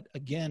that,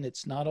 again,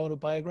 it's not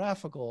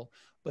autobiographical,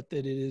 but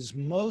that it is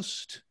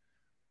most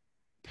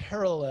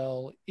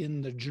parallel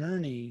in the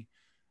journey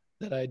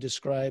that I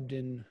described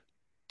in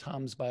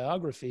Tom's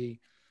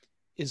biography,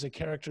 is a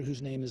character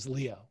whose name is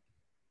Leo.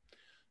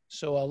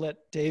 So I'll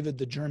let David,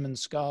 the German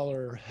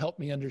scholar, help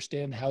me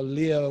understand how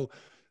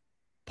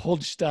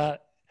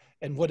Leopoldstadt,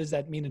 and what does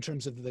that mean in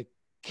terms of the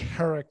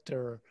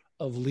character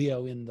of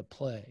Leo in the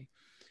play.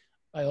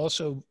 I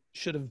also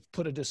should have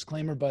put a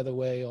disclaimer, by the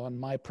way, on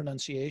my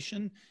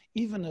pronunciation,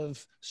 even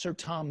of Sir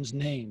Tom's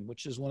name,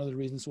 which is one of the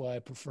reasons why I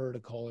prefer to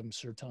call him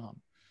Sir Tom.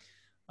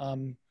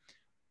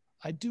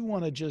 I do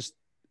want to just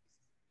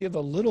give a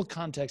little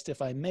context,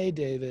 if I may,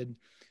 David.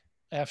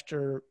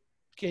 After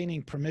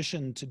gaining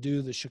permission to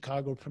do the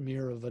Chicago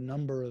premiere of a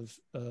number of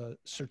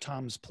Sir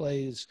Tom's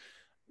plays,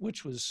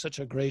 which was such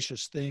a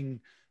gracious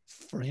thing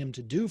for him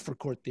to do for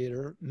Court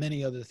Theatre,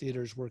 many other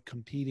theaters were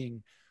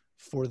competing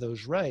for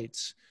those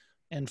rights.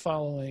 And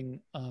following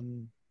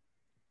when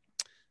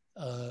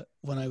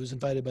I was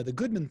invited by the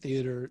Goodman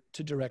Theater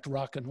to direct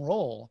Rock and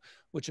Roll,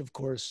 which of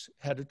course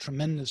had a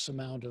tremendous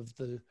amount of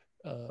the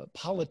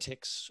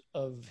politics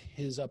of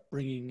his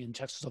upbringing in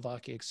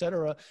Czechoslovakia, et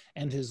cetera,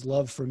 and his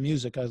love for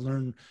music. I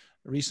learned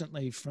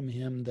recently from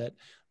him that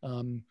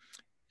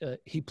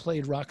he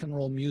played rock and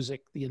roll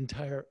music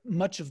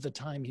much of the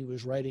time he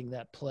was writing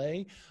that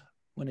play.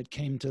 When it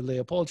came to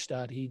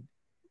Leopoldstadt, he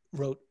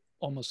wrote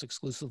almost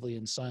exclusively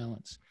in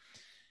silence.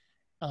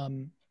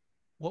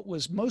 What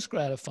was most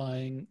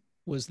gratifying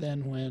was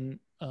then when,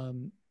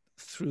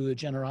 through the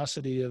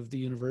generosity of the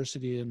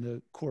university and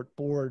the court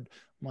board,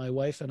 my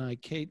wife and I,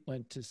 Kate,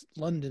 went to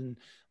London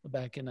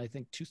back in, I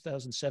think,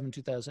 2007,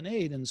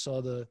 2008, and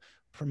saw the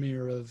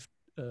premiere of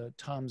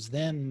Tom's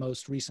then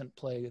most recent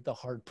play, The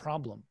Hard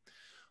Problem.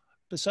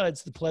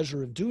 Besides the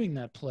pleasure of doing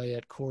that play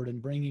at court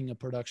and bringing a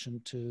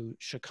production to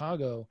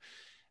Chicago,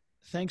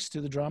 thanks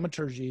to the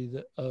dramaturgy,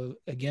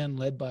 again,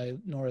 led by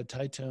Nora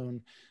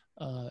Titone,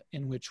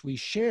 in which we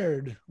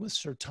shared with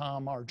Sir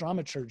Tom our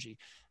dramaturgy.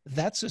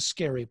 That's a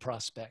scary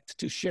prospect,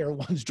 to share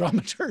one's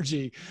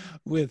dramaturgy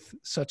with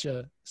such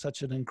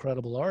an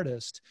incredible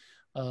artist.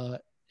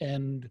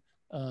 And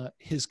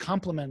his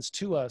compliments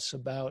to us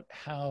about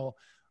how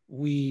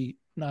we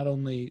not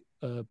only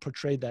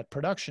portrayed that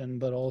production,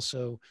 but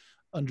also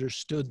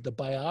understood the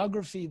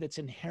biography that's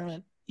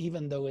inherent,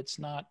 even though it's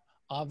not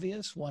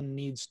obvious. One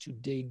needs to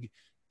dig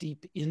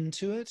deep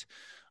into it.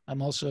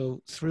 I'm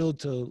also thrilled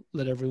to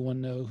let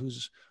everyone know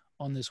who's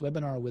on this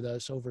webinar with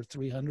us, over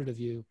 300 of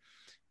you.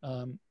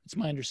 It's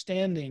my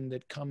understanding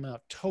that come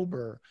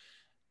October,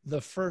 the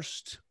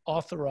first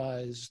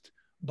authorized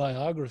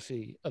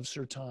biography of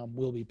Sir Tom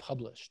will be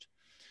published.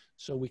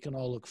 So we can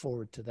all look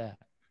forward to that.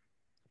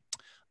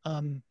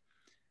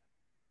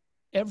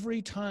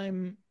 Every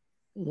time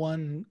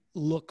one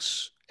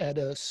looks at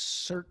a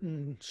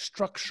certain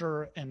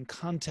structure and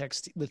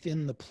context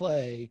within the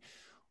play,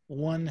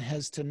 one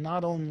has to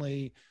not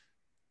only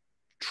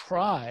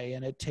try,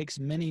 and it takes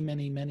many,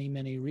 many, many,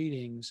 many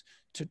readings,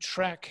 to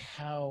track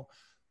how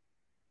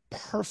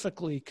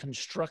perfectly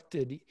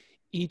constructed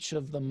each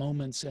of the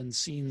moments and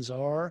scenes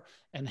are,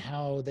 and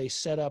how they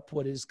set up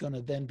what is going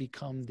to then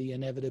become the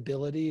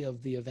inevitability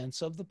of the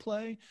events of the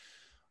play.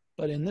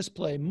 But in this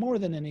play, more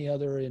than any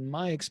other, in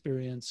my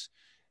experience,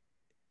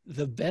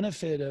 the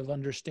benefit of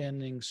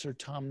understanding Sir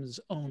Tom's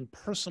own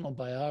personal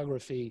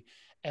biography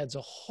adds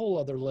a whole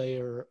other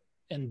layer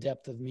and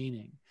depth of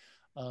meaning.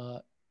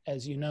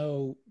 As you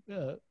know,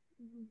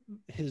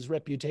 his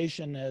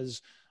reputation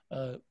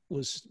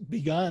was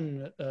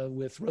begun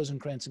with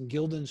Rosencrantz and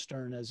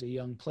Guildenstern as a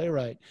young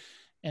playwright,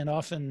 and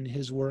often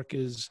his work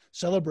is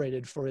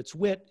celebrated for its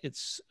wit,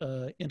 its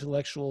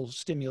intellectual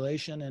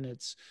stimulation, and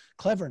its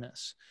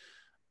cleverness.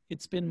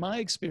 It's been my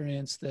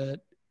experience that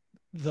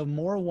the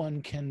more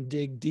one can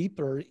dig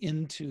deeper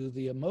into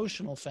the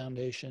emotional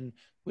foundation,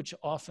 which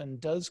often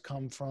does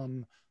come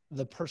from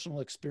the personal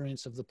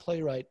experience of the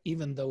playwright,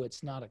 even though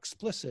it's not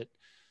explicit,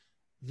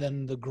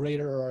 then the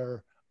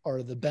greater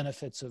are the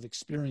benefits of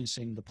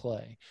experiencing the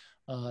play.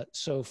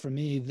 So for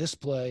me, this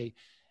play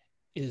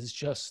is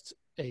just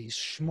a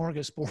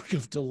smorgasbord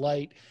of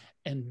delight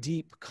and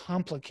deep,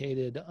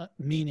 complicated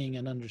meaning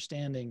and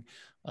understanding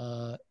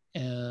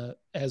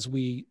as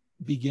we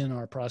begin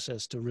our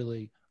process to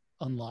really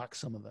unlock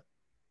some of it.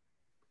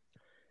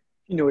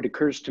 You know, it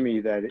occurs to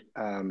me that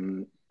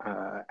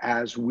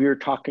as we're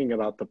talking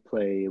about the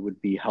play, it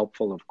would be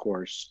helpful, of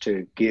course,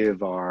 to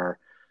give our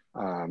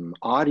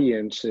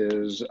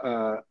audiences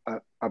a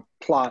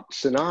plot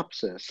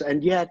synopsis.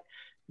 And yet,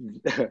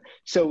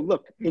 so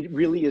look, it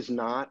really is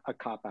not a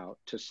cop-out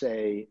to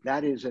say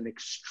that is an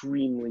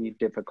extremely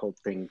difficult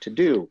thing to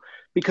do,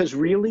 because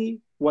really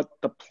what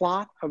the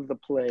plot of the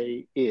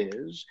play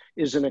is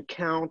an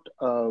account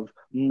of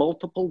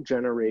multiple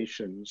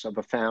generations of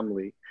a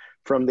family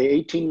from the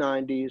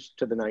 1890s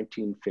to the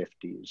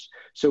 1950s.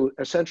 So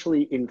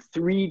essentially in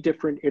 3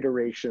 different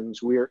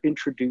iterations, we are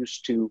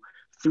introduced to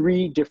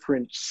 3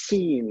 different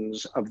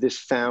scenes of this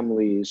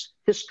family's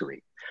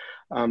history.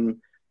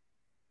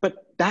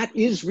 But that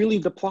is really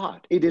the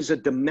plot. It is a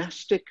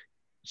domestic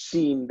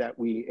scene that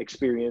we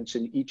experience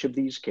in each of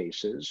these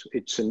cases.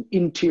 It's an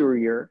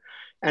interior,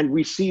 and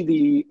we see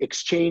the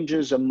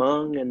exchanges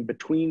among and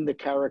between the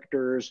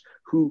characters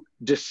who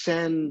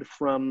descend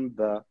from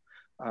the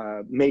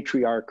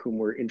matriarch whom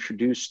we're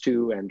introduced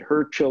to and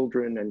her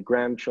children and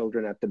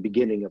grandchildren at the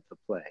beginning of the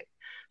play.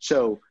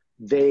 So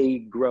they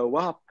grow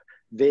up,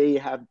 they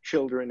have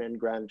children and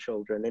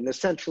grandchildren, and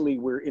essentially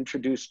we're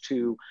introduced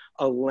to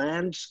a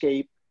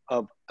landscape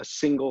of a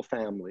single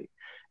family.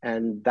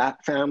 And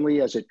that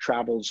family, as it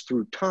travels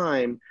through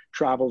time,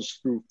 travels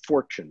through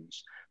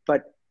fortunes.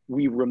 But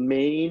we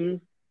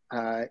remain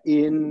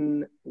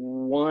in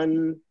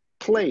one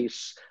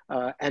place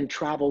and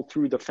travel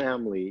through the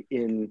family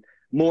in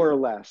more or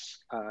less,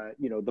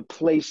 the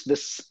place, the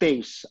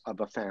space of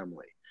a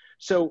family.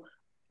 So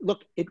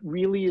look, it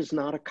really is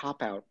not a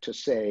cop-out to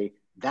say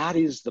that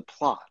is the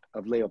plot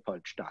of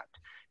Leopoldstadt.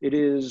 It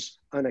is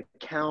an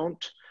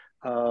account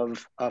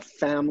of a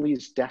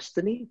family's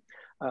destiny.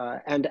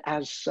 And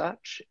as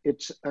such,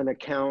 it's an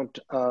account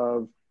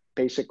of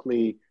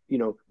basically,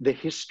 the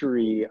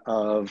history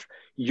of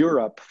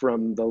Europe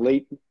from the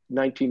late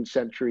 19th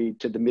century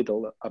to the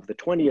middle of the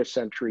 20th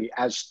century,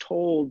 as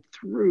told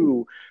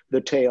through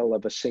the tale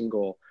of a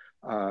single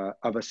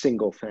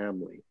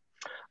family.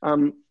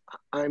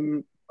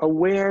 I'm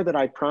aware that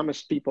I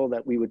promised people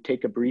that we would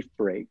take a brief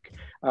break,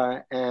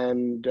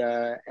 and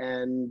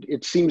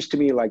it seems to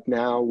me like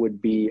now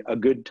would be a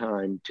good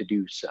time to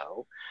do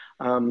so.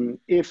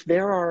 If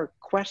there are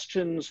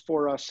questions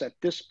for us at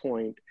this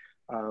point,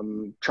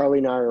 Charlie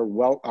and I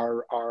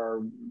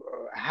are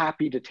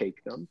happy to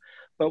take them.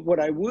 But what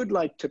I would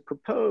like to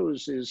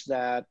propose is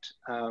that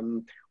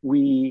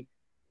we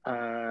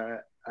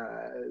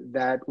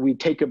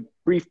take a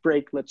brief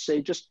break, let's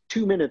say just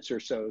 2 minutes or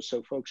so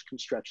folks can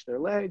stretch their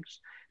legs.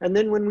 And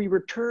then when we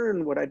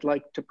return, what I'd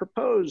like to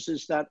propose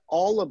is that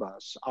all of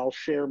us, I'll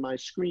share my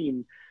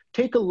screen,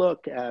 take a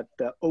look at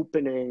the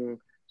opening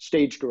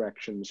stage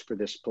directions for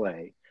this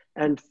play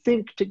and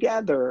think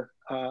together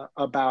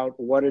about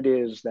what it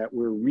is that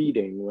we're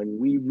reading when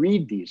we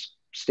read these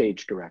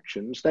stage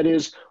directions. That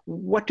is,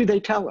 what do they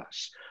tell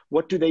us?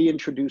 What do they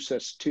introduce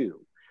us to?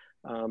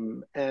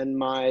 And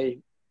my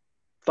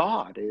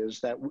thought is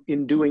that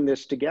in doing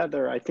this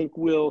together, I think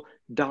we'll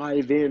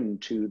dive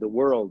into the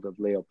world of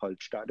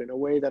Leopoldstadt in a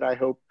way that I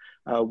hope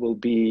will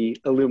be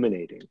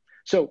illuminating.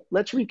 So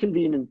let's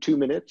reconvene in 2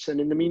 minutes. And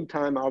in the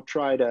meantime, I'll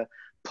try to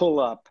pull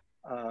up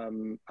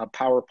a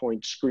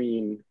PowerPoint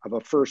screen of a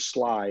first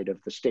slide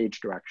of the stage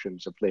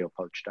directions of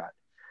Leopoldstadt.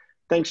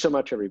 Thanks so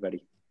much,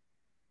 everybody.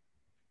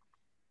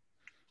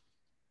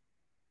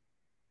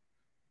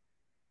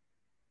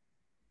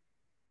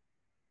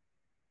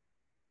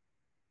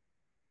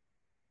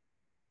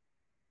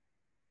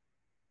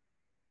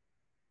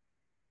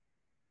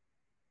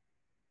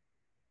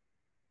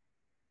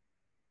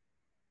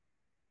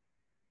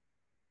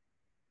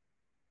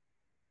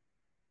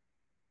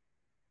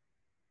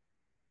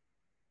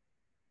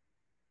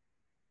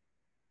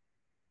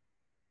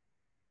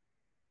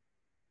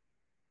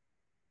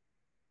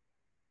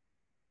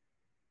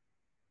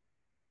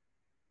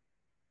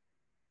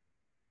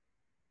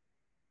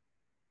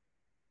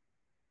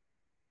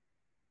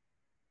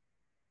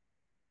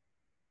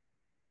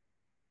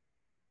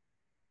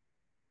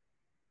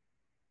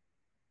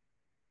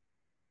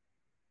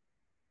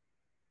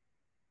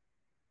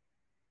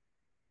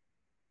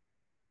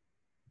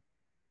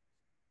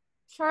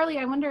 Charlie,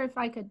 I wonder if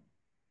I could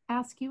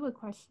ask you a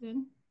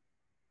question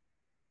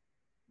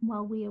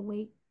while we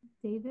await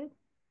David.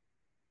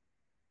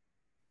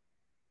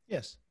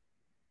 Yes.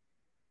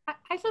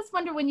 I just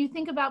wonder, when you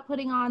think about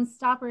putting on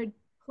Stoppard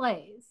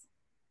plays,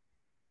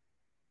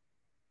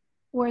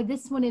 or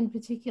this one in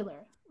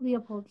particular,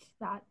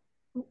 Leopoldstadt,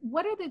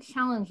 what are the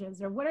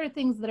challenges, or what are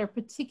things that are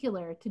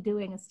particular to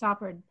doing a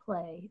Stoppard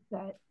play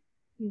that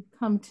you've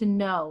come to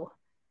know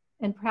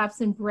and perhaps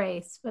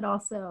embrace, but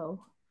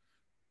also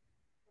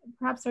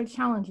perhaps are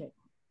challenging?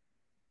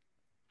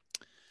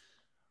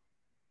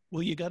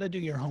 Well, you got to do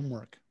your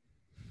homework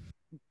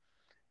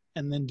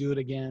and then do it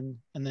again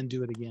and then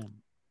do it again.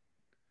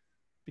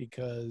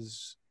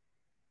 because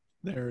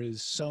there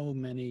is so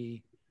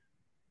many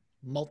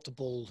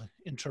multiple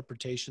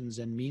interpretations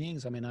and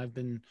meanings. I mean, I've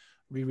been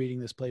rereading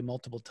this play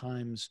multiple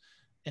times,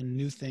 and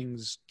new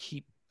things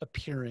keep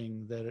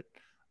appearing that,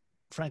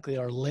 frankly,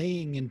 are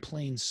laying in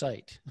plain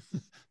sight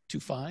to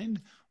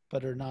find,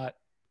 but are not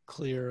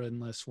clear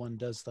unless one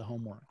does the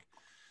homework.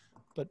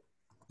 But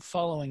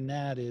following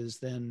that is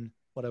then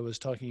what I was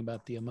talking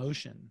about, the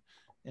emotion.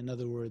 In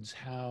other words,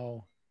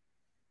 how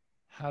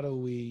do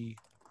we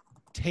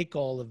take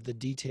all of the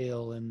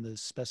detail and the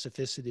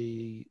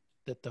specificity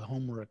that the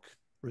homework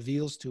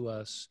reveals to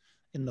us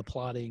in the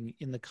plotting,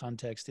 in the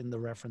context, in the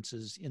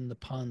references, in the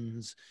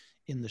puns,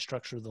 in the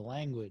structure of the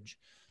language.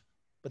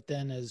 But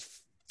then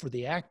as for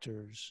the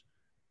actors,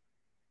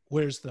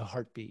 where's the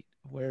heartbeat?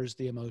 Where's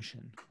the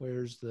emotion?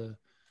 Where's the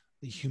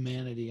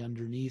humanity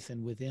underneath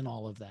and within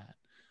all of that?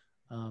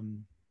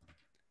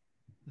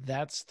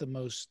 That's the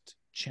most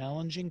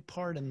challenging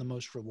part and the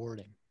most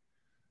rewarding.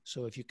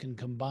 So if you can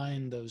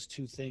combine those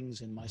two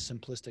things in my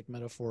simplistic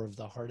metaphor of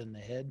the heart and the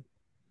head,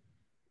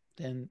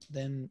 then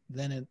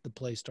the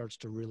play starts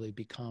to really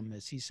become,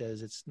 as he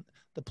says,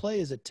 the play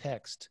is a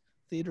text,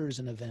 theater is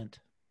an event.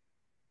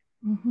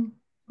 Mm-hmm.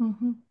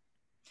 Mm-hmm.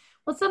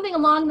 Well, something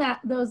along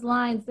those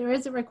lines, there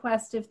is a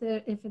request if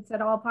it's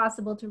at all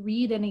possible to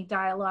read any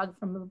dialogue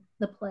from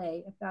the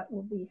play, if that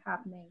will be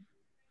happening.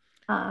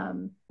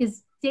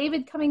 Is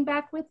David coming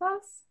back with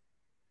us?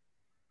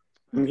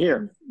 I'm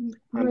here.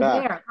 You're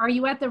there. Are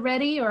you at the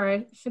ready,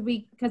 or should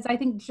we? Because I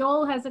think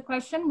Joel has a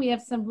question. We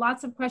have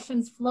lots of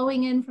questions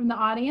flowing in from the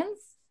audience.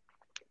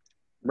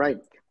 Right.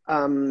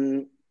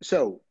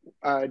 So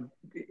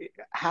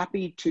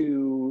happy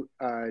to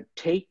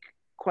take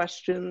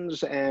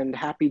questions, and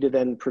happy to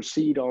then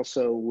proceed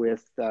also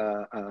with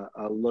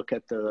a look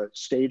at the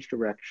stage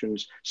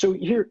directions. So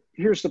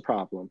here's the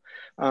problem.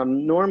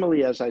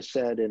 Normally, as I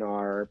said in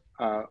our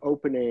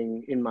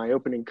in my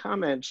opening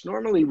comments,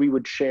 normally we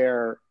would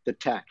share the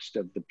text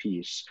of the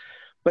piece,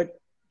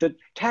 but the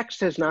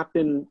text has not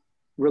been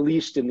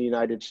released in the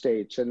United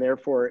States, and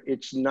therefore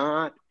it's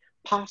not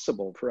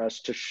possible for us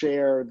to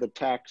share the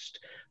text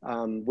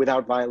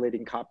without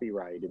violating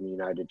copyright in the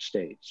United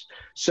States.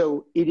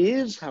 So it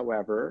is,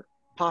 however,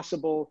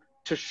 possible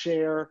to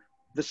share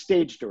the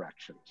stage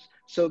directions.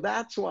 So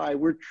that's why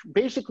we're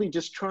basically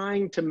just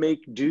trying to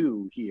make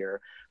do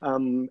here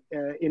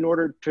in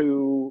order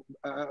to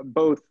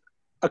both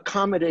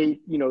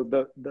accommodate,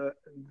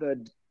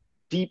 the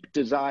deep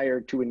desire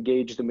to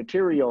engage the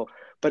material,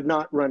 but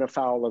not run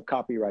afoul of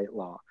copyright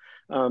law.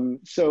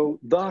 So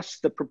thus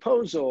the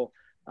proposal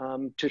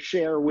to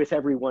share with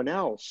everyone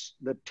else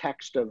the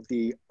text of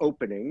the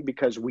opening,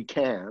 because we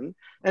can,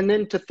 and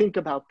then to think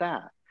about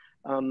that.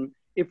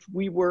 If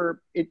we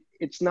were,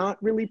 it's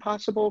not really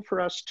possible for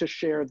us to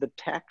share the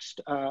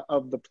text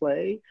of the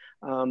play,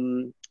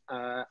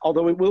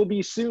 although it will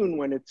be soon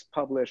when it's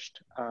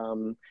published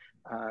in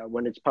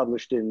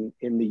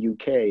the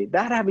UK.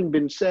 That having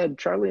been said,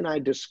 Charlie and I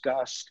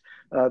discussed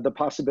the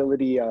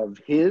possibility of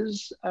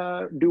his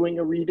doing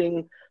a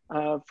reading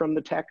from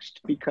the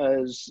text,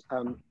 because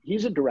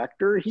he's a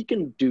director, he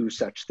can do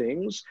such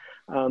things.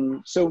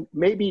 So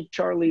maybe,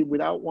 Charlie,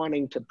 without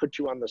wanting to put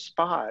you on the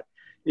spot,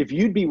 if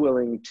you'd be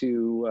willing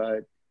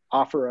to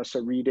offer us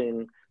a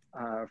reading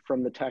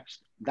from the text,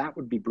 that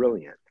would be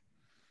brilliant.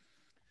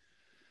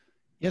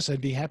 Yes,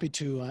 I'd be happy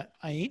to.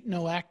 I ain't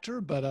no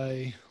actor, but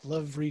I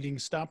love reading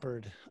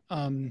Stoppard.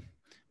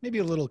 Maybe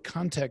a little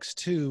context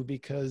too,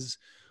 because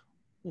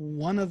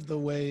one of the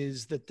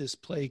ways that this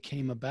play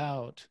came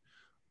about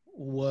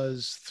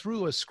was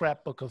through a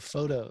scrapbook of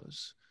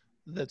photos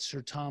that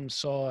Sir Tom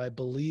saw, I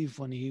believe,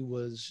 when he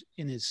was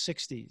in his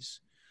 60s,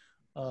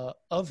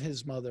 of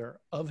his mother,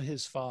 of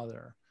his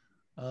father,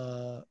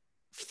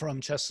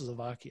 from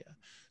Czechoslovakia.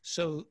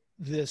 So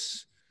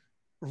this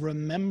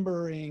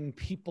remembering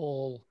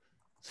people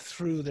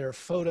through their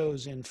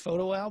photos in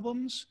photo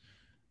albums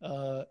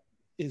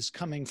is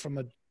coming from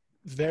a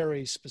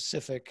very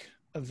specific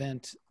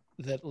event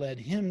that led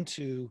him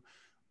to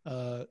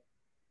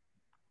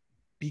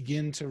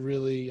begin to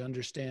really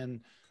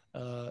understand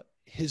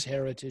his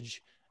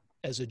heritage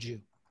as a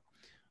Jew.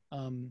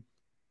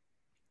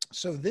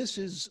 So this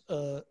is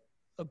a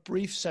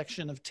brief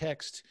section of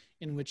text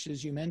in which,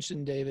 as you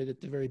mentioned, David,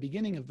 at the very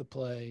beginning of the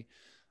play,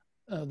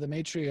 the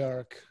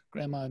matriarch,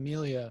 Grandma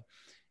Amelia,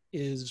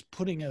 is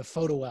putting a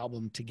photo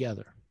album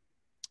together.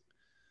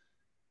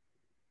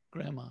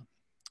 Grandma,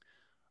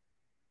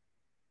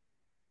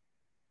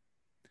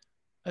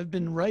 I've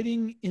been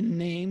writing in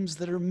names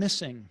that are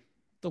missing,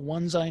 the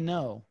ones I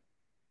know,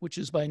 which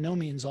is by no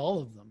means all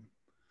of them.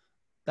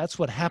 That's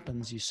what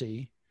happens, you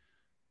see.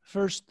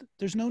 First,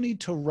 there's no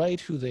need to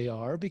write who they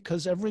are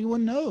because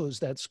everyone knows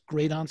that's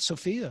Great Aunt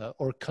Sophia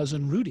or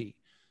Cousin Rudy.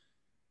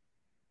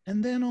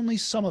 And then only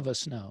some of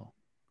us know.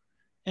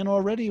 And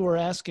already we're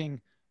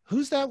asking,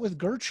 who's that with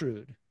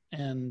Gertrude?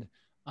 And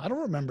I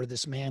don't remember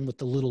this man with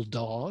the little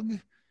dog.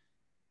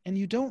 And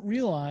you don't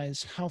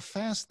realize how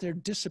fast they're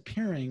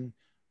disappearing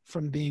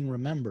from being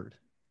remembered.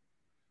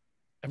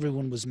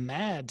 Everyone was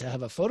mad to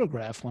have a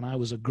photograph when I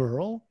was a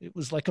girl. It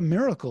was like a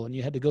miracle, and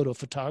you had to go to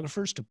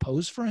photographers to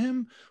pose for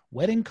him.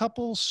 Wedding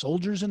couples,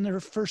 soldiers in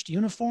their first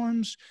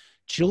uniforms,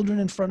 children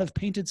in front of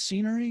painted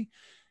scenery,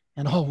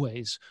 and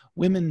always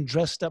women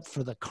dressed up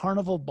for the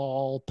carnival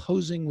ball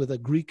posing with a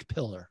Greek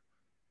pillar.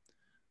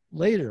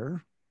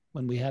 Later,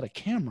 when we had a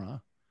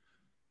camera,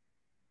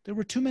 there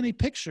were too many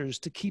pictures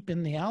to keep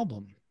in the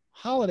album.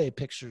 Holiday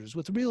pictures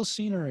with real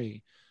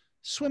scenery,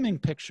 swimming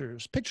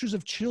pictures, pictures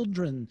of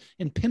children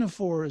in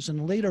pinafores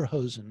and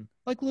lederhosen,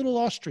 like little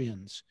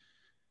Austrians.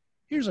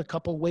 Here's a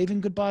couple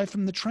waving goodbye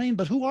from the train,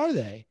 but who are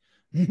they?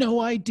 No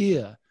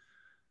idea.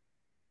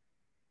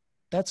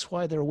 That's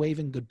why they're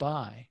waving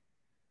goodbye.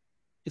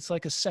 It's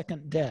like a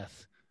second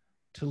death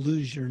to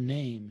lose your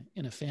name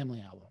in a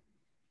family album.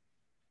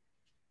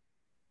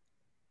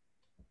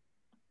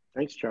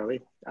 Thanks,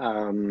 Charlie.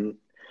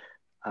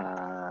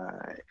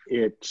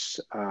 It's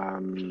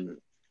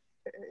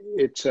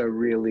a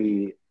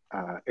really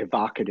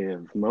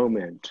evocative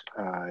moment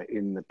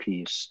in the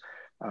piece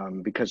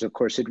because, of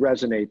course, it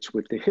resonates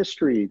with the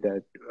history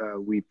that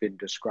we've been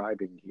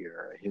describing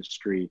here, a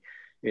history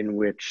in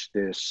which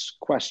this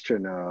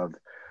question of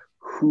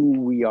who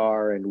we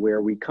are and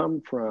where we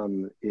come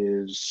from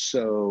is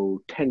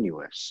so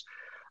tenuous.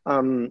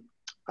 I'm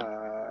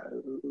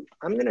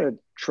going to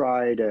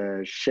try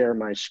to share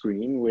my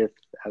screen with,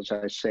 as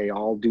I say,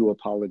 all due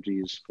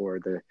apologies for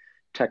the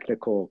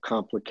technical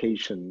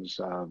complications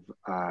of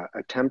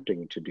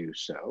attempting to do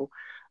so.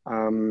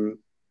 And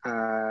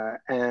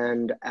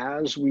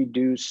as we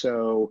do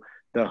so,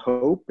 the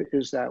hope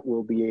is that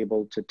we'll be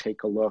able to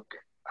take a look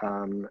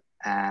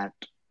at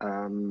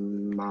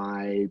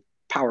my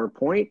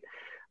PowerPoint.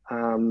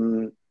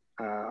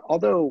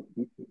 Although,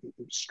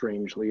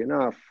 strangely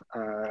enough,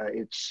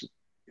 it's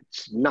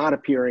not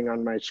appearing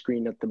on my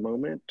screen at the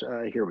moment.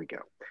 Here we go.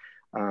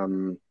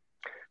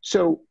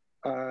 So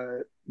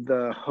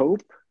the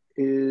hope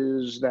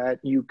is that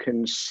you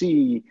can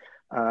see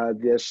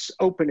this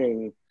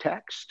opening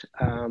text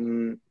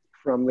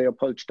from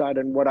Leopoldstadt.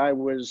 And what I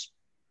was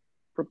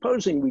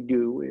proposing we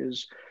do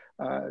is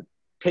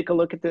take a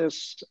look at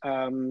this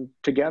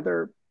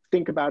together,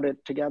 think about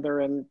it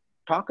together, and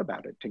talk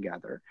about it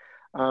together.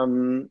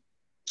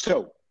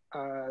 So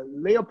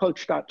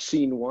Leopoldstadt,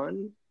 Scene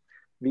 1,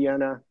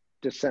 Vienna,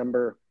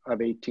 December of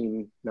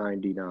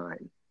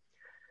 1899.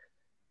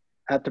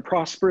 At the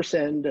prosperous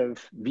end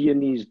of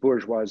Viennese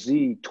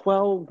bourgeoisie,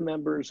 12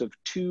 members of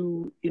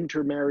 2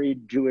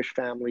 intermarried Jewish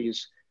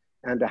families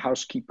and a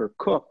housekeeper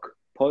cook,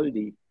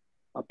 Poldi,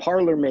 a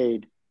parlor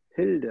maid,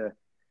 Hilde,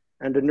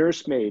 and a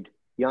nursemaid,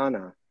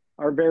 Jana,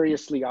 are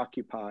variously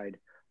occupied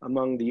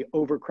among the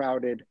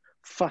overcrowded,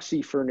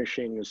 fussy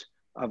furnishings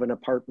of an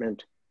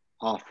apartment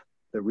off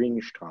the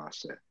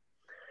Ringstrasse.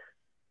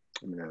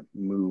 I'm going to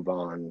move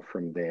on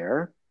from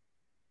there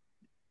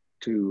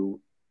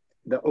to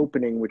the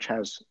opening, which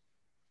has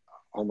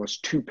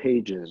almost 2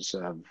 pages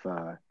of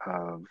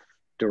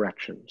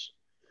directions.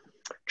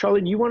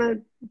 Charlie, do you want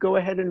to go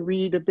ahead and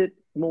read a bit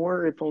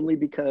more, if only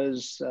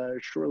because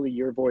surely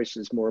your voice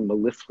is more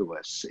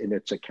mellifluous in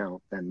its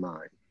account than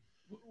mine?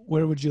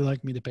 Where would you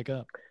like me to pick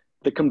up?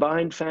 The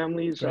combined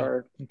families Right.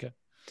 are... Okay.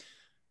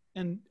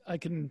 And I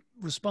can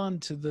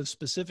respond to the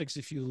specifics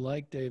if you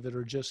like, David,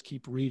 or just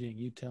keep reading.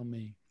 You tell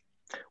me.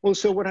 Well,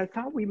 so what I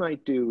thought we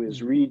might do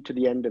is read to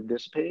the end of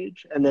this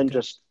page and then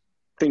just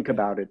think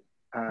about it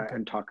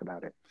and talk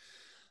about it.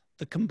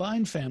 The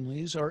combined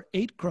families are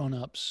 8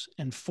 grown-ups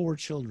and 4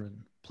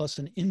 children, plus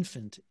an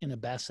infant in a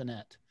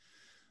bassinet.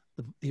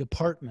 The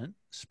apartment,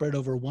 spread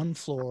over 1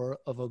 floor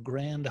of a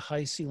grand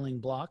high-ceiling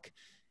block,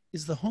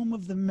 is the home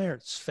of the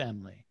Merz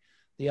family.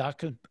 The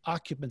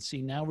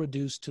occupancy now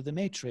reduced to the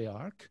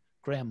matriarch,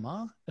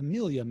 Grandma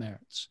Amelia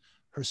Merz,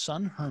 her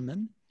son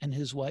Herman, and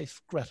his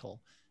wife Gretel,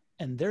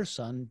 and their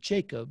son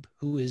Jacob,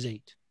 who is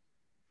 8.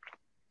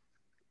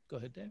 Go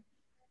ahead, Dave.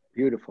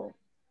 Beautiful.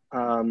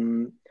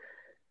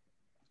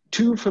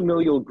 2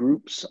 familial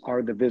groups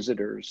are the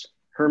visitors: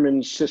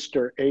 Herman's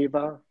sister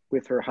Eva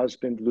with her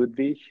husband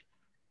Ludwig,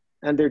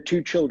 and their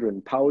 2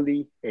 children,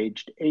 Pauli,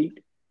 aged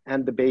 8,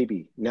 and the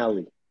baby,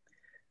 Nelly.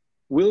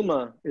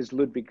 Wilma is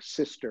Ludwig's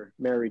sister,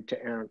 married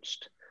to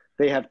Ernst.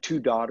 They have 2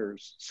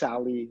 daughters,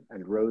 Sally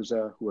and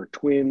Rosa, who are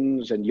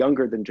twins and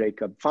younger than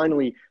Jacob.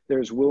 Finally,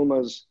 there's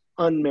Wilma's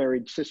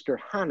unmarried sister,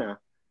 Hannah,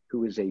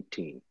 who is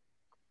 18.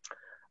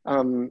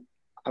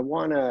 I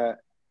want to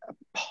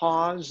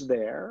pause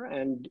there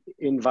and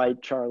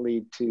invite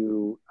Charlie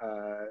to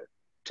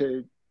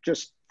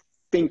just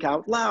think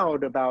out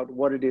loud about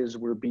what it is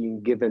we're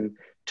being given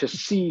to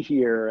see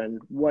here and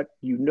what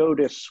you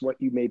notice,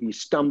 what you maybe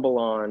stumble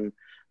on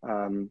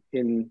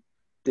in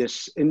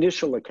this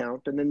initial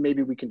account, and then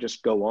maybe we can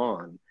just go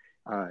on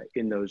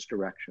in those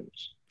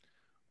directions.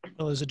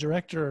 Well, as a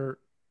director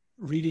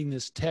reading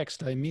this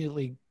text, I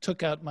immediately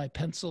took out my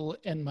pencil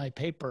and my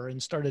paper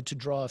and started to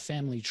draw a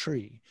family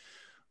tree,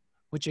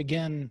 which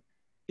again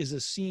is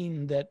a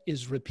scene that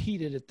is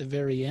repeated at the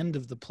very end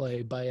of the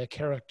play by a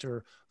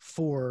character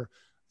for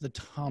the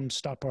Tom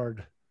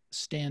Stoppard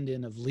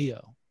stand-in of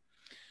Leo.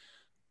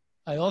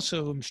 I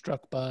also am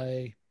struck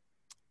by,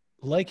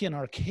 like in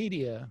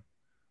Arcadia,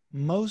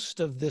 most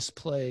of this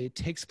play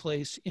takes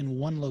place in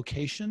one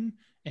location,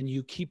 and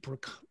you keep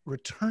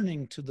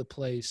returning to the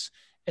place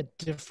at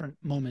different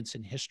moments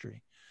in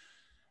history.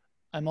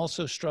 I'm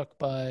also struck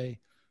by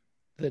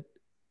that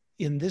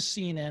in this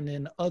scene and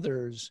in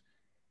others,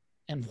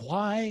 and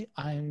why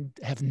I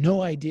have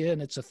no idea,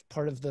 and it's a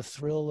part of the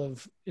thrill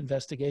of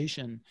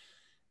investigation,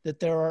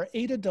 that there are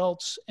 8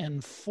 adults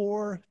and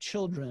 4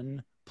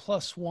 children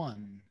plus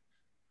 1.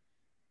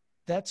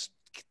 That's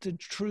the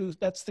truth.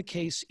 That's the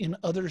case in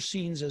other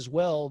scenes as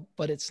well,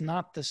 but it's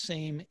not the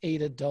same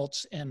 8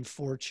 adults and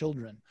 4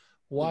 children.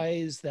 Why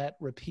is that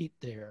repeat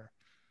there?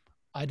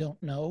 I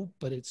don't know,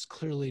 but it's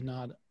clearly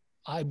not,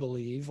 I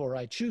believe, or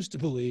I choose to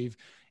believe,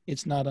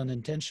 it's not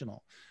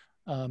unintentional.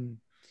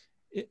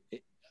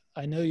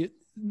 I know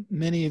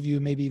many of you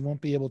maybe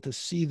won't be able to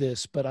see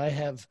this, but I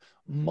have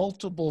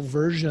multiple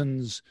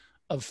versions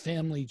of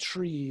family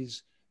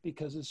trees,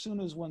 because as soon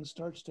as one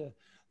starts to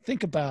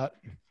think about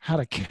how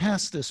to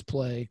cast this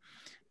play,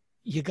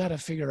 you got to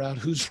figure out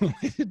who's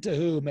related to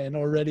whom. And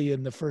already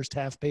in the first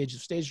half page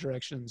of stage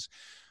directions,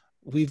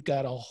 we've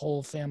got a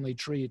whole family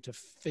tree to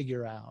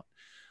figure out.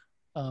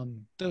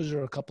 Those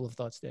are a couple of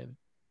thoughts, David.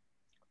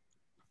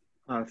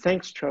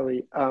 Thanks,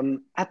 Charlie.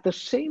 At the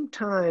same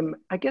time,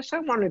 I guess I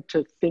wanted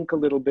to think a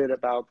little bit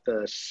about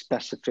the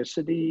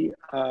specificity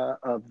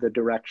of the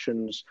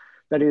directions.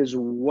 That is,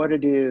 what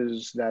it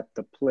is that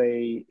the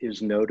play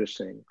is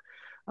noticing.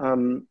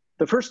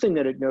 The first thing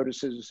that it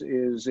notices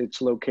is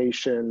its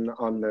location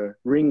on the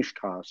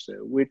Ringstrasse,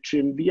 which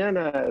in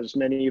Vienna, as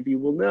many of you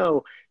will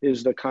know,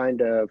 is the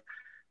kind of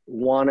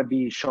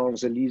wannabe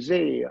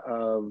Champs-Élysées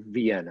of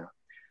Vienna.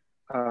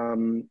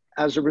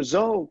 As a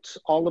result,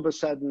 all of a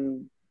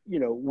sudden,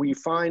 we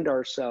find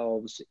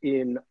ourselves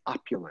in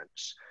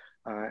opulence.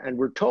 And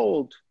we're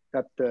told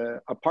that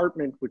the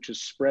apartment, which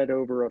is spread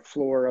over a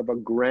floor of a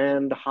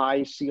grand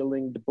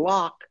high-ceilinged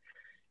block,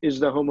 is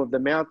the home of the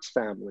Merz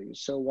family.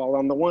 So while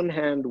on the one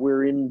hand,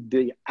 we're in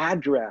the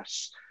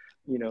address,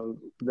 we're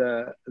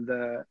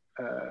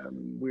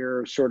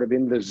sort of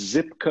in the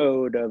zip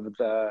code of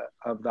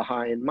the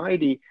high and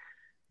mighty,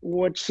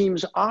 what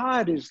seems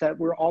odd is that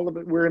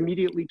we're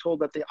immediately told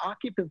that the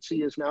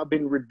occupancy has now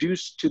been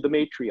reduced to the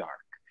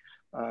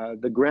matriarch,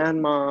 the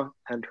grandma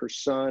and her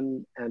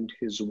son and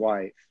his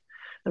wife.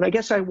 And I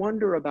guess I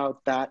wonder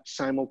about that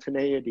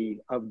simultaneity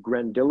of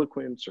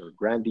grandiloquence or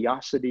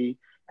grandiosity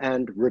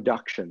and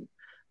reduction,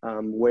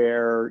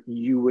 where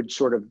you would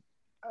sort of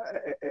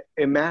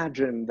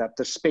imagine that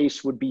the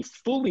space would be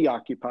fully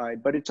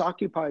occupied, but it's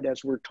occupied,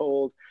 as we're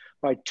told,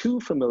 by 2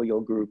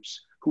 familial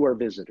groups who are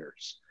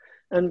visitors.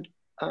 And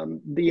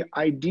the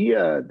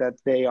idea that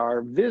they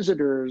are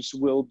visitors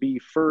will be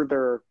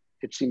further,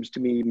 it seems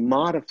to me,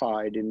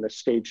 modified in the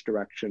stage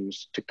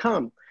directions to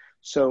come.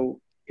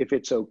 So if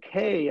it's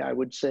okay, I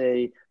would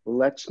say,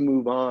 let's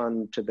move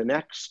on to the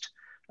next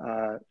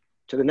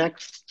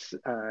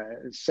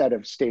set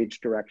of stage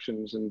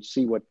directions and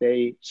see what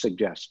they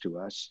suggest to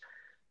us.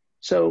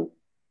 So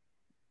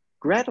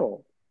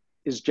Gretel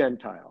is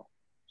Gentile,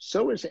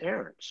 so is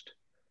Ernst.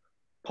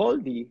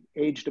 Poldi,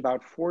 aged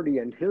about 40,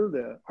 and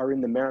Hilde are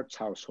in the Merz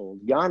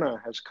household.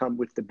 Jana has come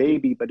with the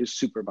baby, but is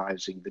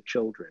supervising the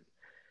children.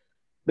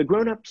 The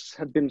grown-ups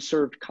have been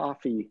served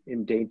coffee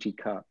in dainty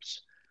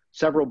cups.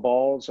 Several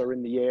balls are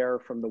in the air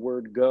from the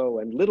word go,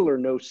 and little or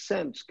no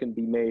sense can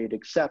be made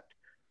except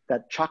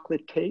that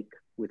chocolate cake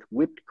with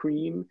whipped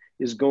cream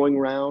is going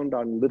round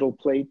on little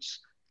plates,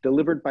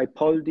 delivered by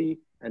Poldi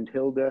and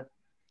Hilde,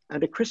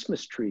 and a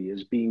Christmas tree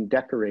is being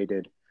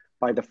decorated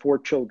by the 4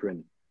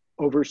 children,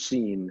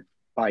 overseen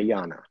by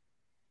Jana.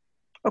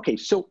 Okay,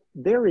 so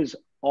there is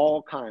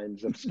all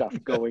kinds of stuff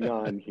going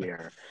on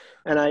here.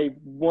 And I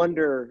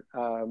wonder,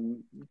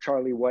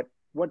 Charlie, what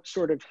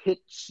sort of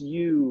hits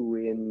you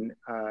in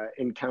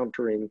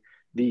encountering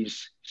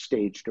these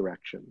stage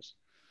directions?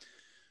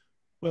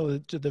 Well,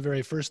 to the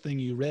very first thing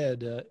you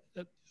read,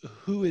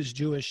 who is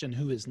Jewish and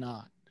who is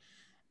not?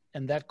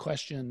 And that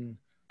question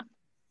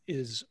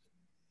is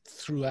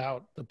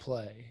throughout the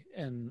play,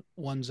 and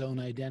one's own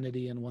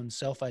identity and one's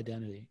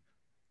self-identity.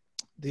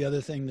 The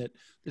other thing that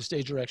the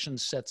stage direction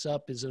sets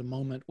up is a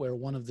moment where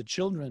one of the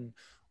children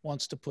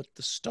wants to put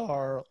the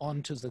star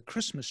onto the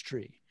Christmas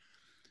tree,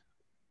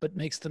 but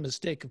makes the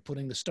mistake of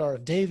putting the Star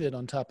of David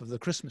on top of the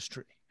Christmas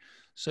tree.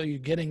 So you're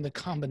getting the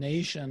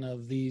combination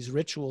of these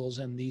rituals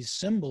and these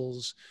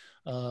symbols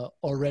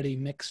already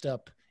mixed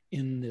up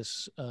in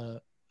this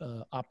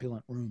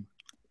opulent room.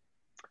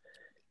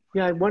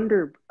 Yeah, I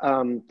wonder,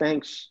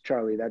 thanks,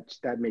 Charlie,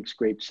 that makes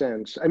great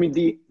sense. I mean,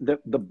 the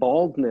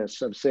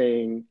baldness of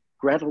saying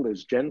Gretel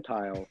is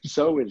Gentile,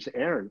 so is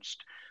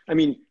Ernst. I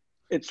mean,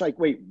 it's like,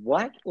 wait,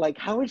 what? Like,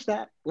 how is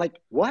that? Like,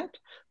 what?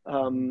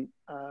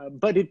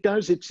 But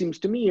it seems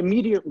to me,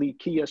 immediately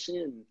key us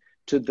in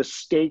to the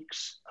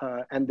stakes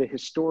and the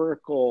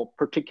historical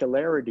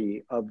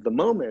particularity of the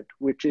moment,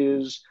 which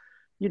is,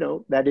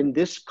 that in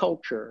this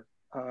culture,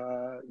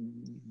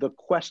 the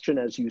question,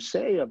 as you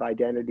say, of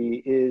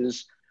identity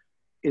is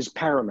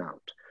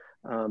paramount.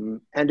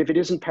 And if it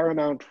isn't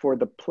paramount for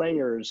the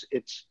players,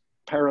 it's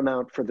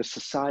paramount for the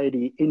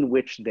society in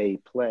which they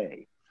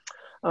play.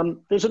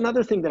 There's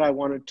another thing that I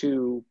wanted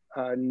to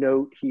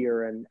note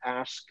here and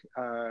ask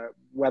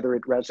whether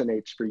it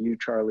resonates for you,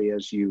 Charlie,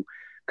 as you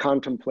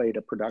contemplate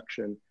a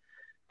production.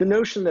 The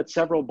notion that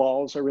several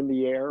balls are in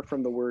the air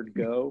from the word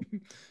go,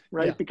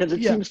 right? Yeah. Because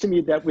it seems to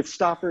me that with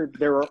Stoppard,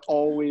 there are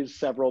always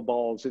several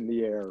balls in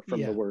the air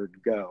from the word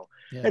go.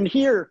 Yeah. And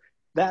here,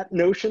 that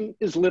notion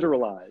is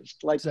literalized.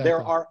 Like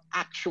there are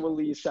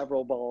actually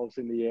several balls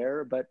in the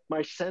air, but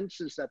my sense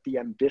is that the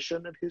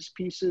ambition of his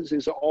pieces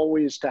is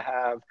always to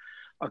have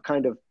a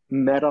kind of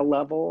meta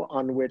level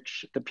on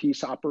which the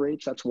piece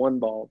operates. That's one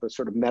ball, the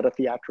sort of meta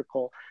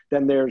theatrical.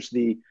 Then there's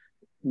the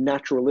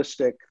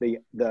naturalistic, the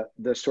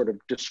sort of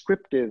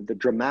descriptive, the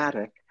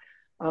dramatic.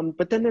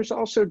 But then there's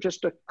also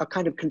just a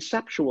kind of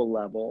conceptual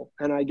level.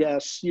 And I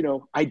guess, you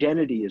know,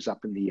 identity is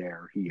up in the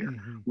air here.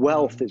 Mm-hmm.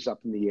 Wealth is up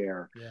in the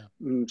air. Yeah.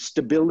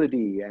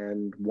 Stability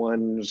and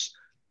one's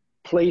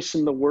place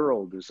in the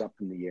world is up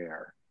in the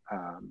air.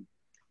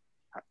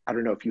 I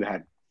don't know if you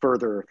had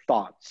further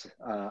thoughts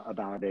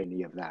about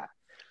any of that.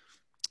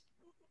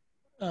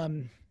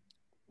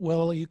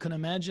 Well, you can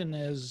imagine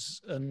as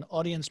an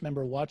audience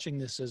member watching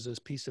this as a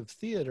piece of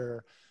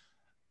theater,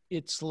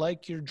 it's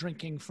like you're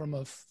drinking from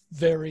a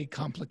very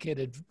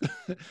complicated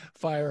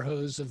fire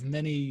hose of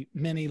many,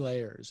 many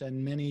layers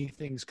and many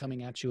things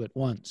coming at you at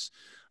once.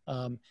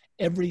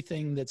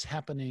 Everything that's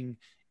happening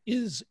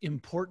is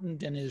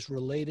important and is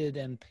related,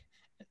 and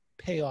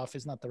payoff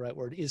is not the right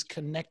word, is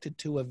connected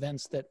to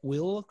events that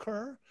will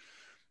occur.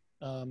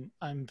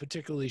 I'm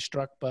particularly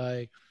struck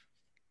by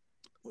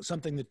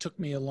something that took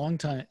me a long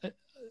time.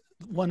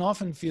 One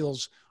often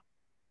feels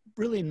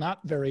really not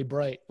very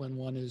bright when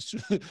one is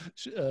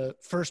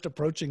first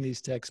approaching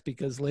these texts,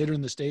 because later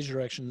in the stage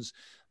directions,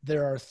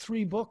 there are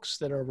 3 books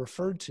that are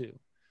referred to.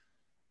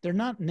 They're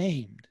not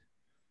named,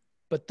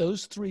 but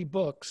those 3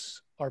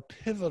 books are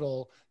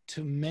pivotal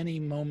to many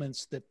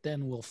moments that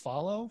then will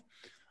follow.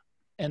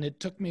 And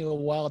it took me a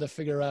while to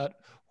figure out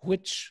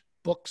which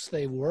books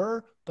they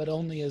were, but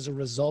only as a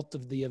result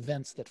of the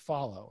events that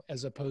follow,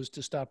 as opposed to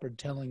Stoppard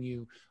telling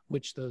you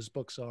which those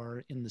books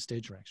are in the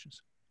stage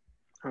directions.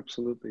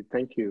 Absolutely,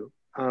 thank you.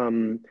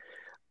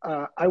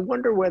 I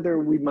wonder whether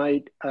we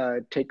might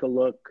take a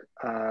look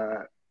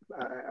or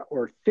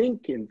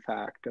think, in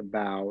fact,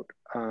 about,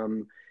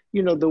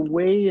 you know, the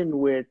way in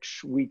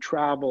which we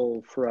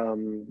travel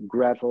from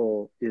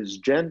Gretel is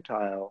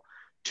Gentile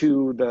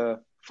to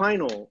the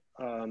final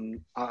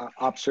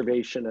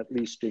observation, at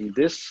least in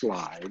this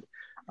slide,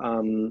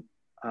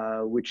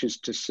 which is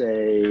to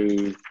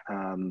say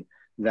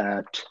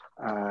that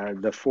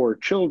the 4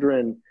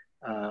 children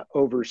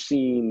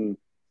overseen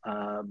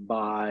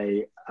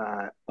by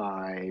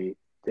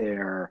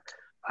their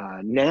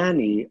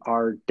nanny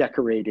are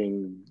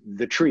decorating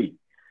the tree.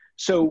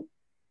 So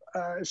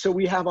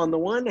we have, on the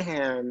one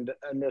hand,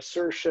 an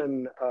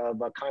assertion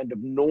of a kind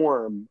of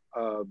norm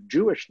of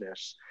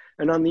Jewishness,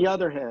 and on the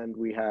other hand,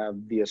 we have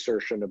the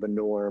assertion of a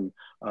norm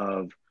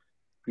of,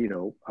 you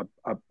know,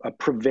 a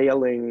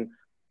prevailing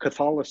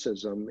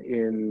Catholicism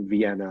in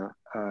Vienna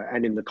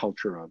and in the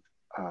culture of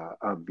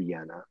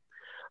Vienna.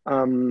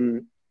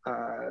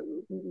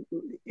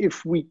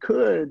 If we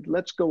could,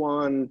 let's go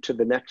on to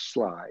the next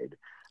slide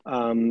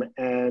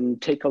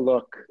and take a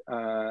look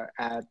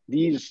at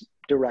these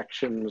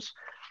directions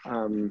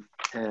and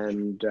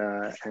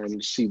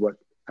see what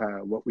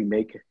we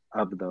make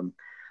of them.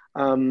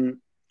 I'm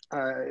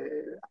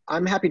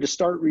happy to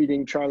start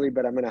reading, Charlie,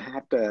 but I'm going to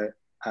have to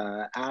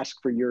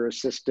ask for your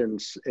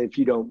assistance, if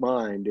you don't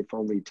mind, if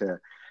only to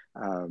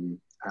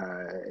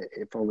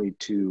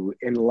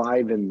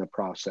enliven the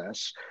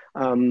process.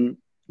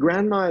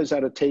 Grandma is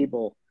at a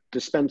table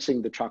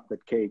dispensing the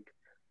chocolate cake,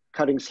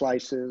 cutting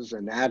slices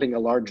and adding a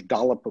large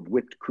dollop of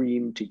whipped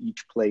cream to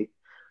each plate.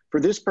 For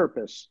this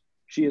purpose,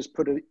 she has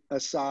put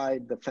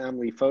aside the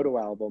family photo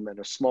album and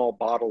a small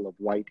bottle of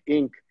white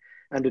ink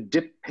and a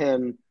dip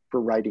pen for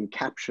writing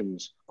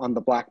captions on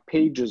the black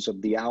pages of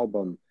the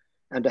album,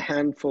 and a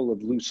handful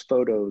of loose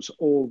photos,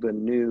 old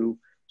and new,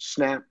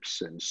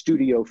 snaps and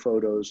studio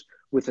photos,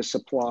 with a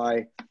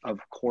supply of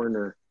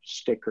corner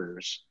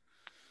stickers.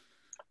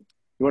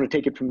 You want to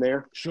take it from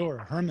there? Sure.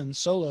 Herman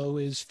Solo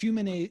is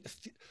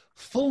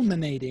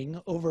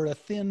fulminating over a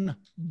thin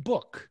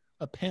book,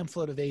 a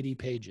pamphlet of 80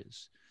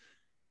 pages.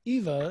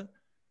 Eva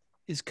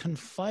is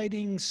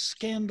confiding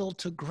scandal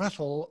to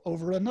Gretel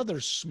over another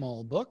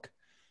small book.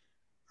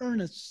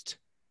 Ernest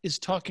is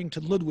talking to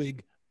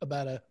Ludwig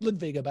about a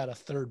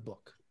third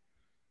book.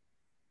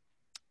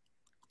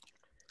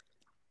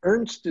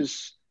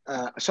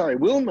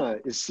 Wilma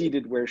is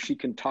seated where she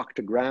can talk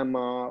to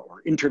Grandma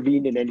or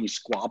intervene in any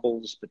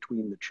squabbles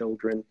between the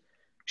children.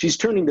 She's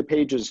turning the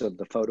pages of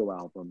the photo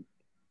album.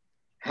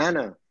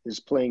 Hannah is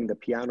playing the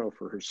piano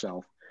for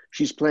herself.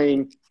 She's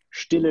playing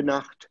Stille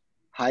Nacht,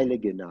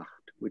 Heilige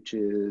Nacht, which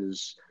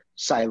is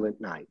Silent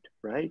Night,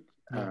 right?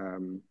 Yeah.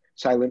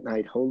 Silent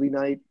Night, Holy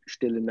Night,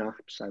 Stille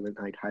Nacht, Silent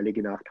Night,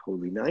 Heilige Nacht,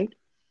 Holy Night.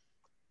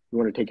 You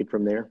want to take it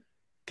from there?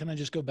 Can I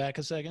just go back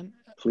a second?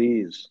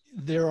 Please.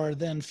 There are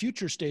then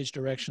future stage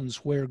directions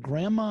where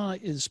grandma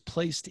is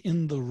placed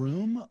in the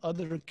room.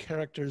 Other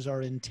characters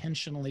are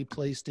intentionally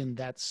placed in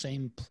that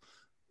same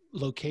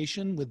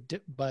location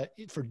but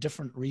for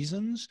different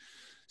reasons.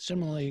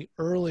 Similarly,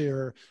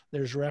 earlier,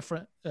 there's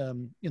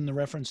in the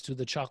reference to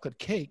the chocolate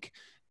cake.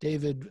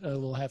 David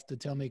will have to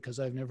tell me, because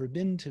I've never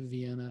been to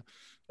Vienna,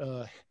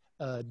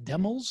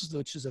 Demels,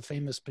 which is a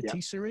famous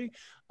patisserie.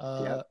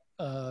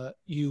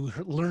 You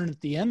learn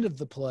at the end of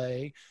the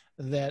play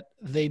that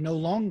they no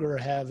longer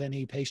have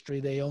any pastry,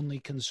 they only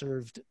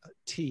conserved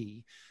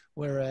tea.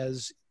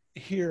 Whereas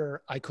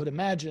here, I could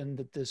imagine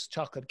that this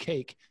chocolate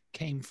cake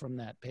came from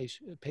that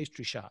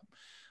pastry shop.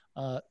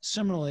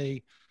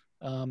 Similarly,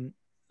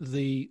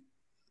 the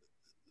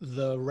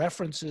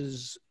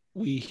references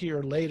we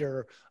hear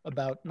later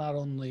about not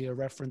only a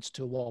reference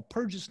to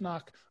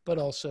Walpurgisnacht, but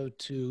also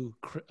to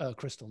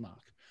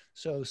Kristallnacht.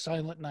 So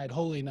Silent Night,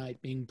 Holy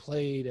Night being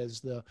played as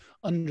the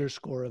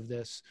underscore of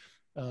this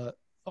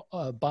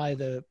by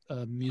the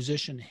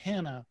musician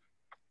Hannah.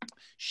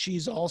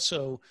 She's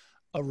also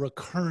a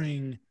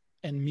recurring,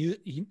 and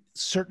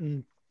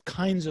certain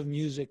kinds of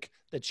music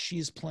that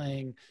she's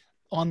playing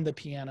on the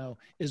piano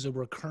is a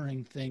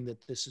recurring thing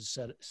that this is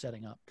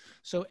setting up.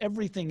 So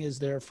everything is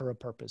there for a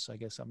purpose, I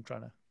guess I'm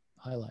trying to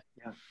highlight.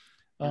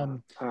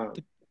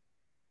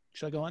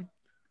 Should I go on?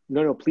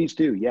 No, please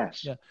do.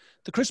 Yes. Yeah.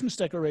 The Christmas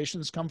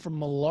decorations come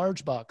from a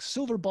large box: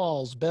 silver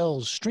balls,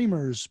 bells,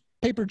 streamers,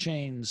 paper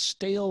chains,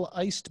 stale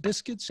iced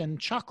biscuits, and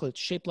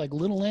chocolates shaped like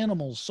little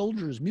animals,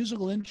 soldiers,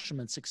 musical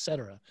instruments,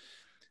 etc.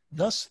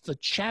 Thus, the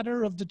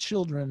chatter of the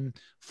children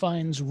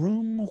finds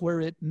room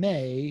where it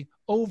may,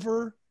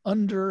 over,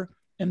 under,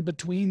 and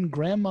between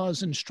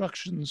grandma's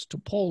instructions to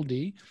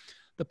Poldi,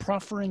 the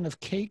proffering of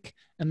cake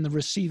and the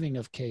receiving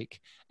of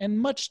cake, and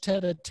much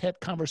tete-a-tete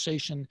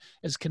conversation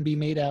as can be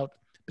made out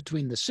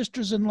between the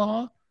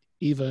sisters-in-law,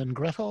 Eva and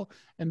Gretel,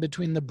 and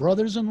between the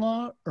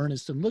brothers-in-law,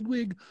 Ernest and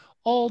Ludwig,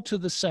 all to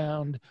the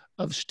sound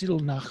of Stille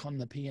Nacht on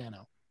the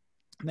piano.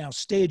 Now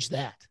stage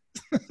that.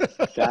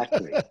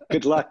 Exactly.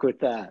 Good luck with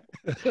that.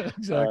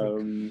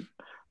 Exactly.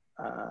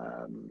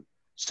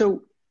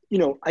 So,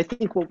 I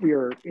think what we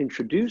are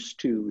introduced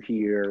to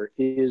here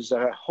is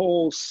a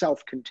whole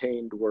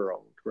self-contained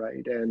world,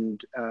 right? And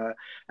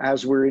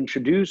as we're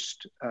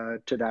introduced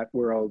to that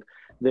world,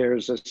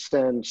 there's a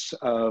sense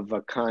of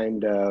a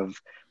kind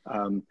of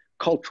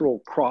cultural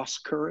cross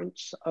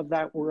currents of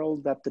that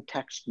world that the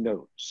text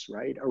notes,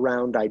 right?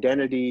 Around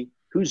identity,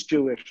 who's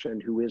Jewish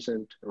and who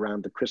isn't,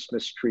 around the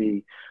Christmas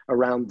tree,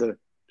 around the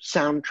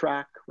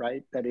soundtrack,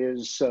 right? That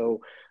is,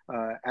 so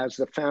as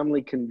the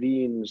family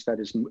convenes, that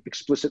is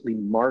explicitly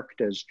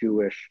marked as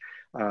Jewish.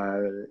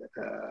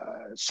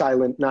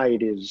 Silent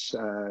Night is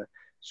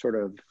sort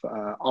of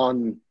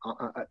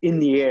in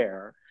the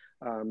air,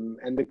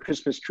 and the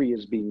Christmas tree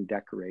is being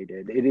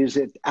decorated. It is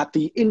at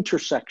the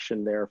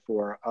intersection,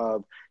 therefore,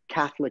 of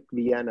Catholic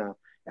Vienna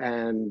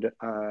and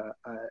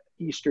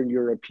Eastern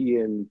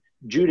European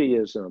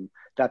Judaism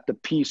that the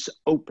piece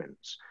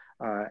opens.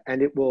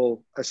 And it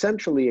will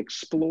essentially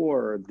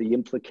explore the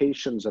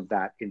implications of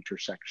that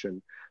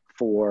intersection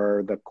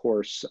for the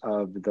course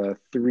of the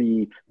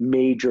three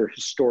major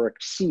historic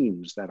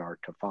scenes that are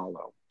to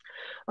follow.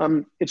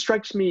 It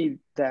strikes me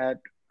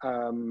that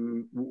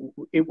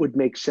it would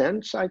make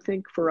sense, I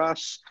think, for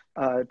us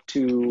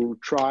to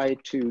try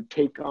to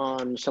take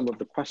on some of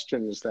the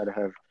questions that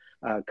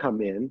have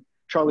come in.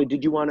 Charlie,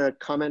 did you want to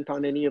comment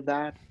on any of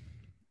that?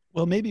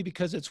 Well, maybe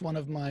because it's one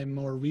of my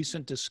more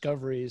recent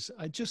discoveries,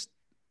 I just,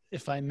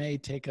 if I may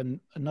take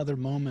another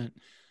moment,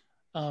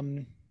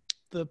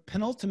 the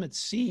penultimate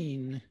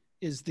scene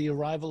is the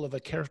arrival of a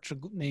character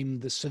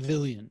named the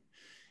Civilian,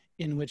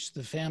 in which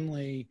the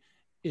family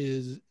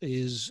is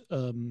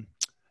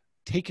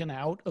taken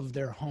out of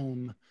their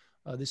home.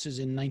 This is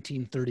in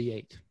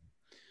 1938.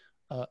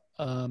 I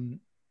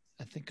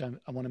think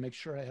I want to make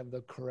sure I have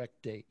the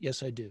correct date.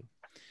 Yes, I do.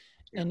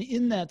 And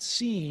in that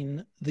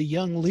scene, the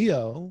young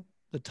Leo,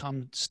 the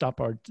Tom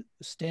Stoppard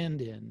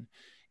stand-in,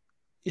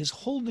 is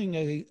holding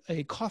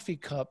a coffee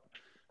cup.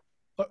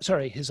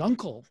 Sorry, his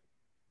uncle,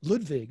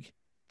 Ludwig,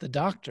 the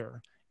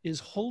doctor, is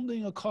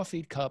holding a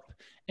coffee cup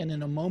and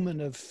in a moment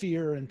of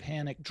fear and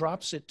panic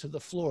drops it to the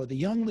floor. The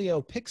young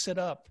Leo picks it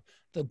up,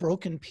 the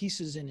broken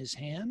pieces in his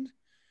hand,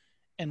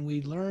 and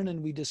we learn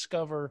and we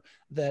discover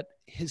that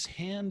his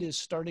hand is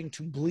starting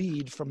to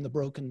bleed from the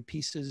broken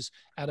pieces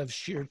out of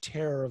sheer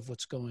terror of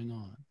what's going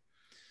on.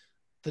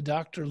 The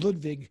doctor,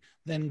 Ludwig,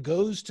 then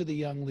goes to the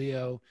young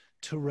Leo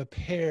to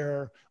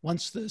repair,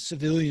 once the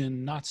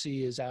civilian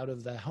Nazi is out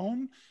of the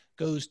home,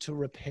 goes to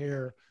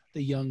repair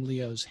the young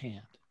Leo's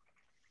hand.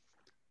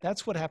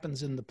 That's what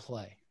happens in the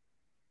play.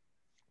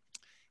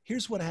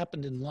 Here's what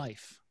happened in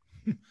life.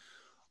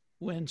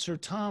 When Sir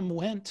Tom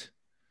went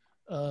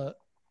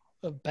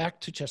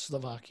back to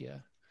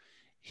Czechoslovakia,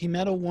 he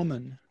met a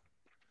woman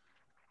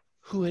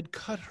who had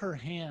cut her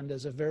hand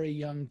as a very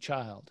young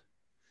child,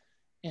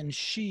 and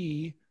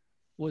she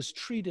was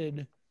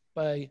treated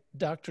by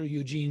Dr.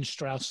 Eugene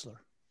Straussler.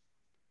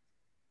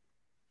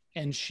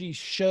 And she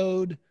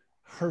showed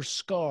her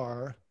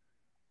scar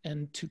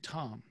and to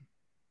Tom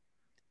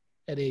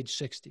at age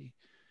 60.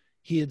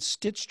 He had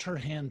stitched her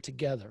hand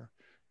together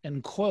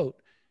and,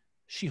 quote,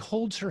 "She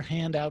holds her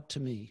hand out to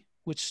me,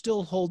 which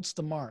still holds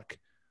the mark.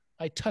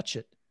 I touch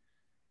it.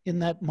 In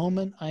that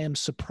moment, I am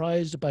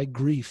surprised by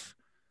grief,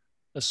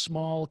 a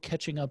small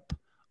catching up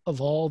of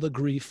all the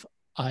grief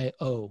I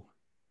owe.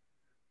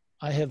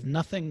 I have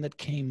nothing that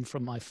came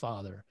from my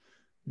father,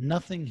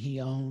 nothing he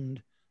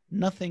owned,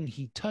 nothing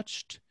he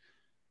touched,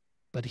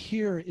 but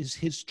here is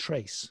his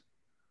trace,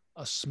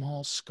 a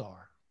small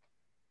scar."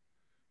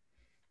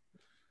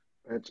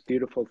 That's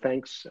beautiful.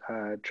 Thanks,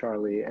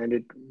 Charlie. And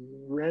it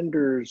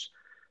renders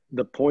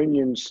the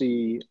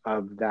poignancy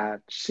of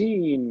that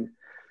scene,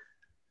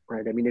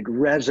 right? I mean, it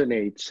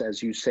resonates,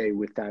 as you say,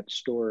 with that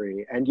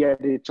story. And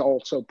yet it's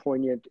also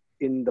poignant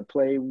in the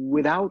play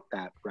without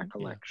that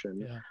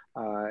recollection.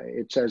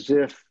 It's as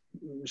if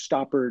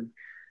Stoppard,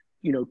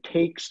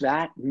 takes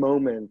that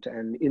moment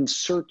and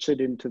inserts it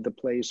into the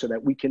play so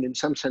that we can, in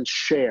some sense,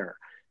 share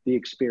the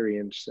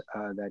experience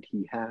that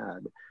he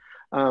had.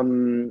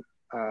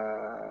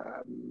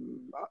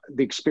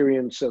 The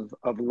experience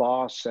of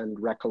loss and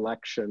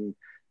recollection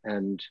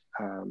and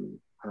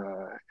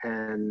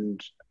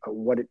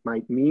what it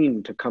might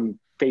mean to come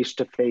face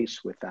to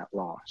face with that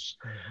loss.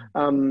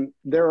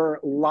 There are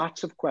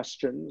lots of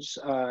questions,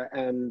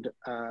 and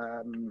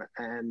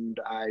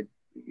I,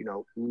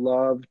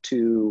 love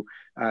to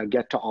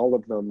get to all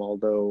of them.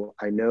 Although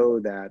I know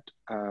that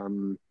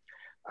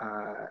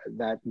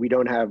that we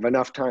don't have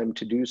enough time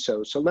to do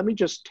so. So let me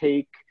just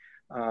take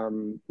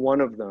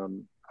one of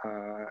them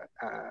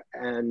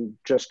and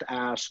just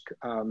ask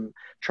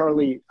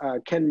Charlie.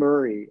 Ken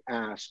Murray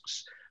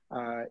asks,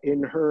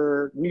 in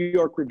her New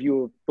York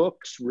Review of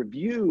Books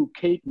review,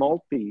 Kate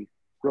Maltby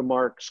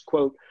remarks,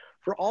 quote,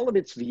 "For all of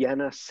its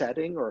Viennese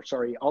setting,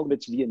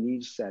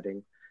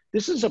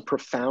 this is a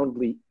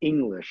profoundly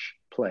English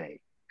play,"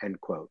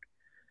 end quote.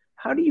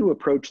 How do you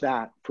approach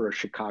that for a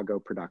Chicago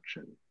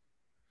production?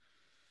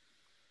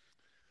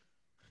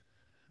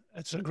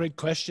 That's a great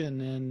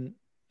question,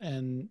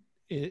 and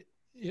it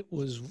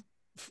was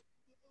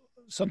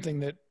something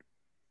that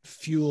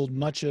fueled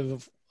much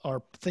of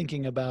our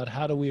thinking about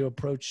how do we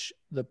approach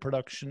the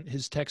production,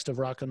 his text of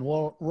Rock and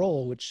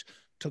Roll, which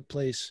took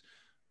place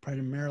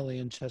primarily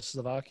in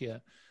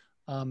Czechoslovakia.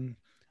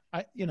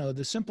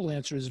 The simple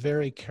answer is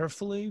very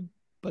carefully,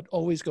 but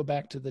always go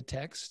back to the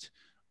text,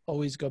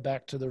 always go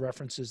back to the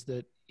references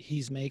that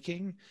he's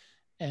making,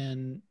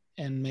 and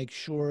make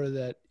sure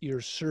that you're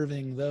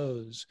serving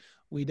those.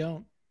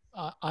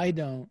 I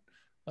don't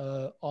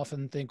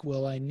often think,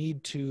 well, I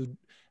need to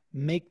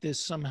make this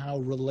somehow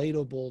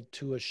relatable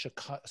to a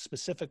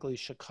specifically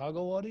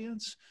Chicago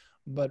audience,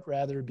 but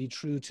rather be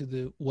true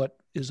to what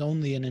is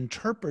only an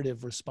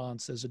interpretive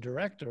response as a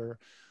director,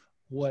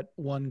 what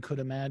one could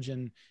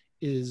imagine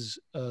is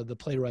the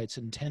playwright's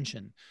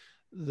intention.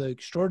 The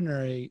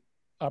extraordinary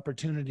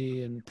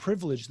opportunity and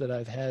privilege that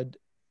I've had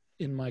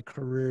in my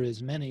career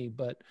is many,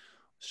 but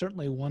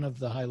certainly one of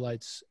the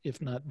highlights,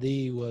 if not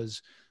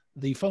was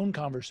the phone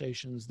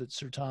conversations that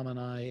Sir Tom and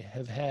I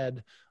have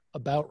had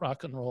about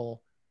rock and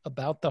roll,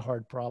 about the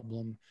hard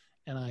problem,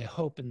 and I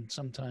hope in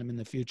sometime in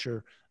the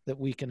future that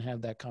we can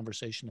have that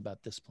conversation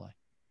about this play.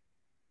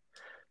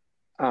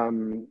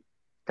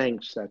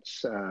 Thanks.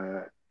 That's,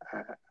 I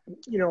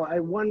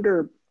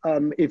wonder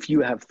if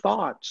you have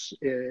thoughts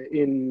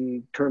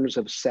in terms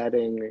of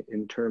setting,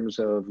 in terms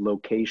of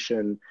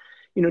location.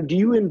 Do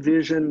you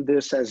envision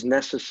this as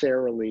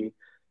necessarily,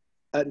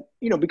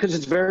 because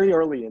it's very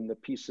early in the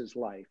piece's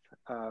life,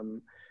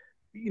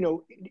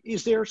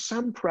 is there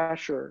some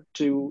pressure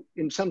to,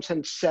 in some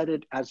sense, set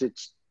it as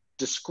it's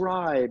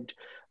described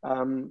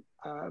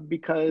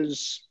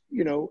because,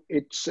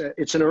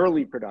 it's an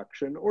early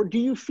production? Or do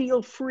you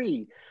feel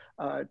free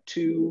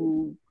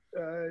to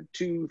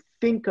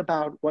think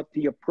about what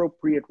the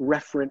appropriate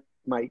referent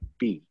might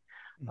be?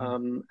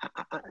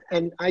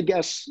 And I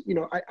guess,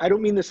 I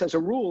don't mean this as a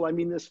rule, I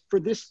mean this for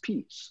this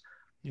piece.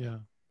 Yeah.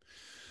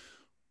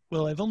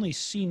 Well, I've only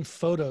seen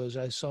photos.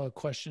 I saw a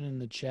question in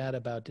the chat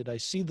about, did I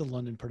see the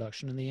London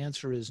production? And the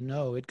answer is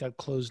no. It got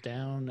closed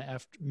down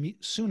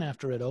soon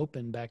after it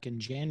opened back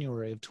in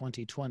January of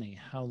 2020.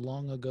 How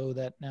long ago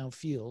that now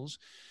feels.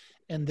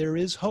 And there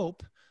is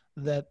hope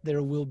that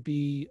there will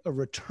be a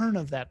return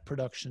of that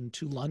production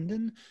to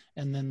London,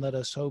 and then let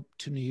us hope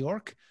to New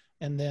York.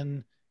 And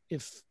then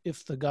if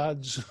the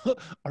gods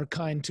are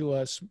kind to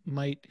us,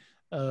 might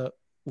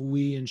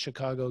we in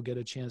Chicago get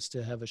a chance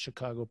to have a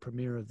Chicago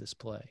premiere of this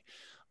play.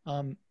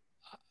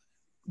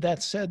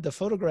 That said, the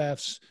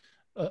photographs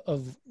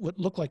of what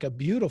looked like a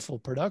beautiful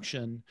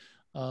production,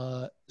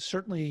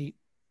 certainly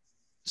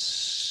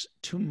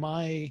to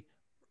my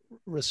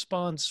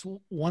response,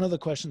 one of the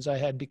questions I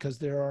had, because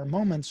there are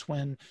moments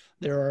when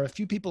there are a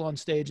few people on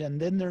stage and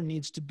then there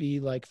needs to be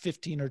like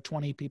 15 or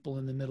 20 people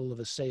in the middle of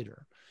a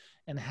Seder.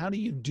 And how do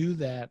you do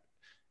that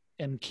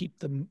and keep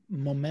the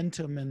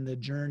momentum and the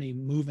journey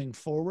moving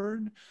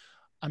forward?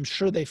 I'm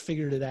sure they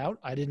figured it out.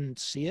 I didn't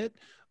see it.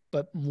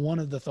 But one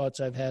of the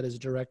thoughts I've had as a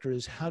director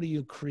is, how do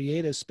you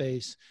create a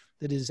space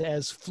that is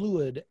as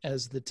fluid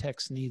as the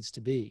text needs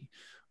to be,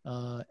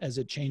 as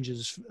it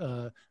changes,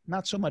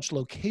 not so much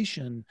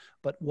location,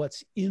 but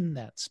what's in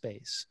that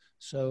space.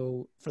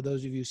 So for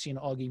those of you who've seen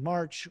Augie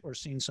March or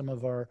seen some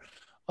of our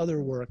other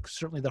work,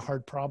 certainly The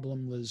Hard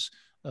Problem was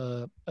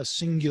a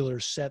singular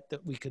set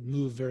that we could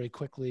move very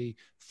quickly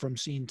from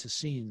scene to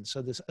scene.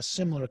 So there's a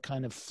similar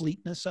kind of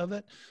fleetness of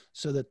it,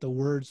 so that the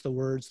words,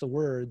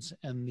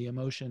 and the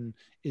emotion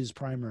is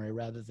primary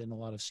rather than a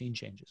lot of scene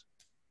changes.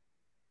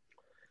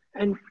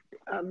 And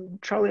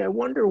Charlie, I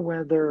wonder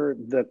whether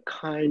the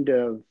kind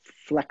of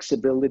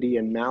flexibility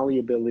and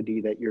malleability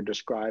that you're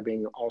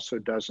describing also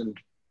doesn't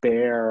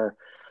bear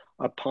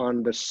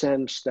upon the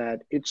sense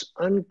that it's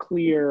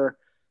unclear,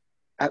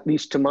 at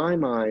least to my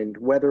mind,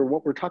 whether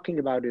what we're talking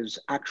about is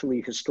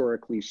actually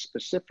historically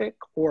specific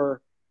or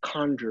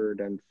conjured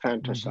and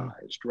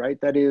fantasized,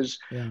 right? That is,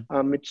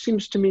 it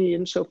seems to me,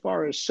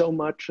 insofar as so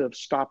much of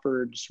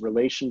Stoppard's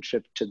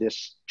relationship to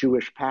this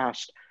Jewish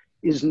past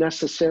is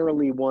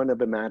necessarily one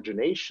of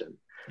imagination,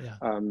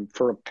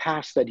 for a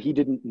past that he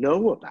didn't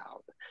know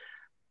about,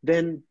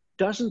 then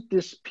doesn't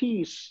this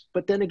piece,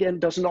 but then again,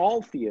 doesn't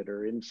all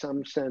theater in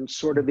some sense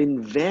sort of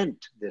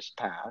invent this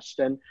past?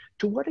 And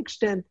to what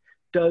extent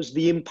does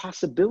the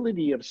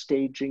impossibility of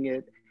staging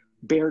it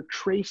bear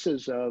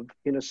traces of,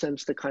 in a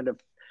sense, the kind of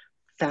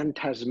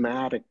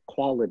phantasmatic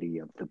quality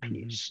of the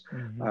piece?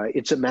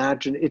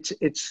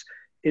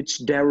 It's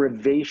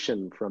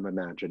derivation from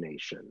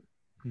imagination.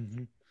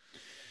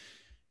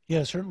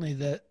 Yeah, certainly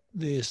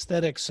the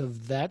aesthetics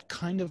of that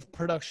kind of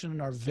production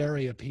are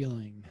very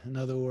appealing. In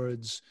other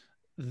words,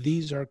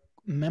 these are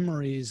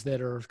memories that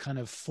are kind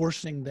of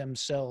forcing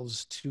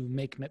themselves to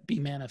be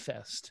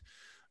manifest.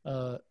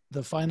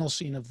 The final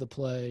scene of the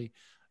play,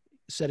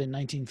 set in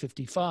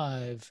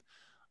 1955,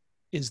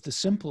 is the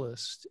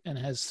simplest and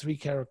has 3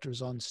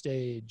 characters on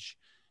stage,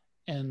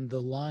 and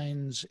the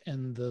lines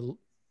and the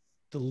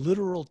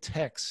literal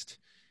text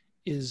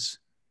is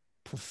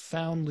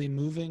profoundly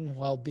moving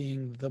while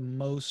being the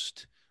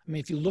most, I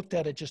mean, if you looked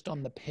at it just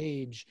on the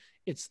page,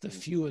 it's the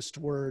fewest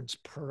words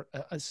per,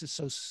 this is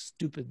so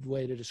stupid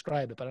way to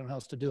describe it, but I don't know how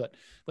else to do it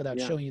without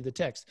showing you the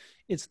text.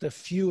 It's the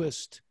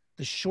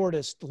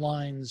shortest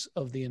lines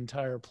of the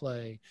entire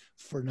play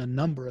for a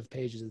number of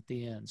pages at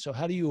the end. So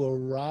how do you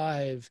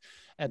arrive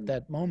at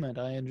that moment?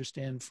 I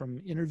understand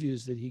from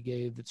interviews that he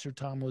gave that Sir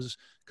Tom was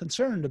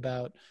concerned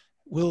about,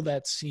 will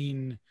that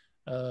scene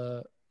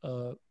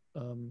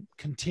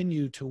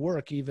continue to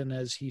work even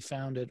as he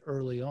found it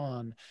early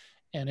on?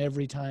 And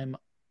every time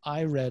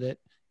I read it,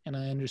 and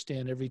I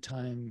understand every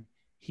time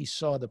he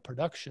saw the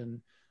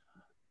production,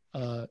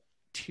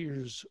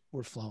 tears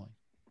were flowing.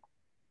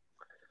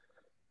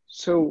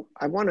 So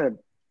I want to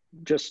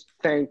just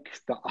thank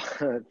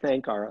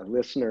our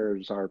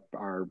listeners,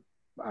 our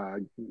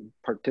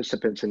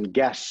participants and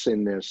guests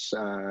in this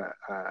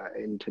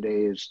in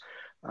today's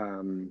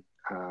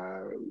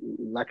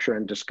lecture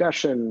and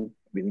discussion.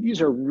 I mean,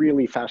 these are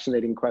really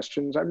fascinating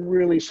questions. I'm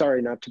really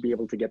sorry not to be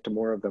able to get to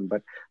more of them,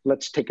 but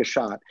let's take a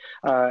shot.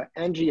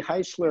 Angie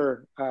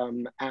Heisler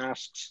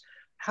asks,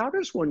 how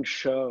does one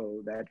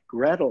show that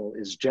Gretel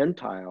is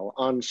Gentile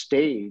on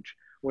stage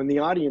when the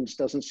audience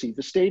doesn't see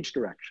the stage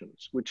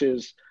directions? Which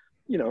is,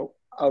 you know,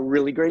 a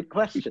really great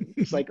question.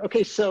 It's like,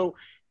 okay, so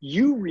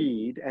you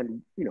read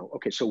and, you know,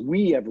 okay, so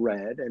we have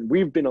read and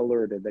we've been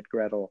alerted that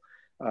Gretel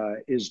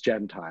is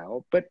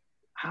Gentile, but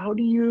how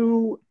do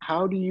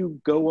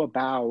you go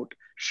about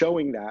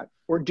showing that,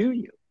 or do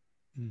you?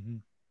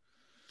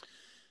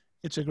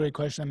 It's a great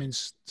question. I mean,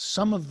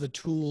 some of the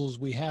tools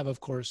we have, of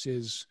course,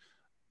 is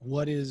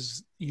what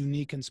is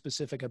unique and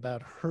specific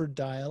about her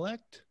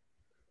dialect,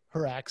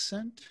 her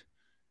accent.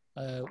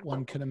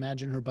 One could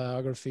imagine her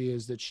biography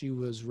is that she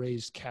was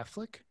raised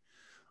Catholic.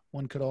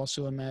 One could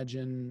also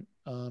imagine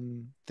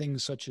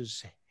things such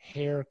as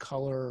hair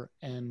color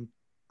and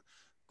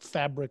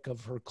fabric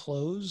of her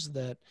clothes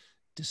that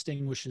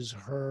distinguishes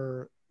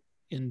her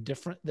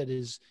that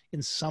is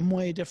in some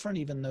way different,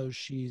 even though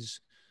she's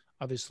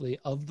obviously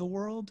of the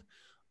world.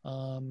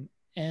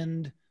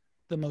 And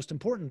the most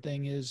important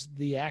thing is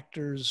the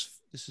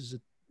actors, this is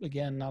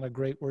again, not a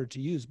great word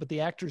to use, but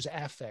the actor's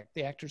affect,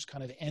 the actor's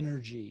kind of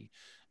energy,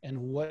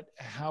 and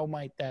how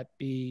might that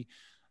be,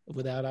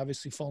 without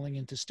obviously falling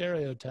into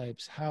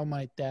stereotypes, how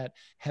might that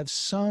have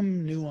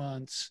some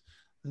nuance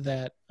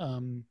that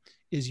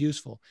is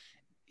useful?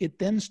 It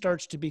then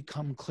starts to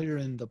become clear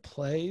in the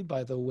play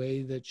by the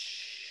way that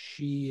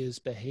she is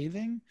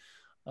behaving.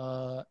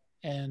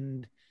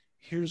 And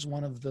here's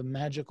one of the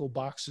magical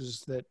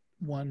boxes that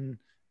when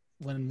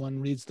one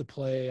reads the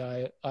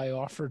play, I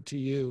offered to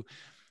you.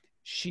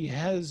 She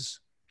has,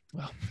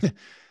 well,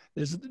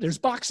 there's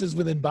boxes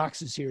within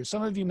boxes here.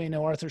 Some of you may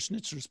know Arthur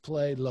Schnitzer's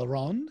play La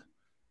Ronde,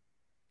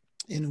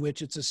 in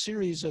which it's a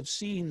series of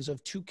scenes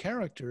of 2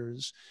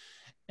 characters.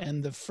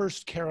 And the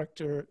first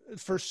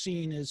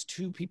scene is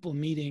 2 people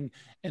meeting,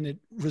 and it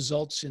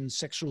results in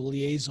sexual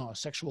liaison,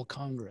 sexual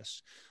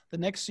congress. The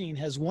next scene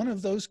has one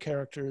of those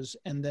characters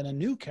and then a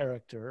new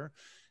character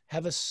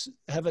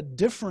have a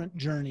different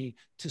journey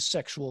to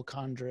sexual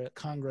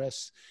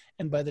congress.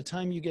 And by the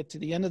time you get to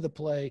the end of the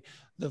play,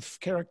 the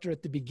character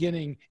at the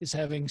beginning is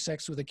having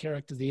sex with a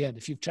character at the end,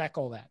 if you track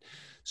all that.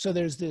 So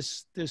there's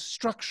this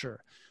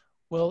structure.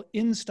 Well,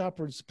 in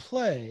Stoppard's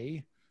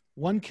play,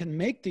 one can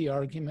make the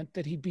argument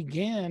that he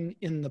began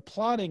in the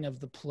plotting of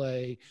the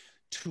play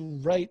to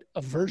write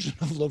a version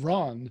of La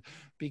Ronde,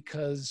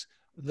 because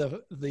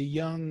the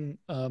young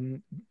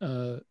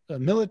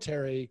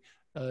military,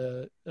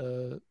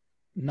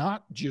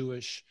 not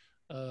Jewish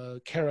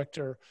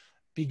character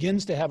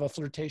begins to have a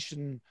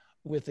flirtation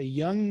with a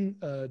young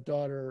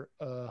daughter,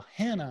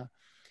 Hannah,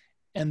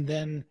 and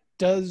then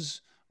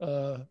does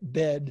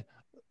bed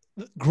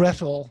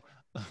Gretel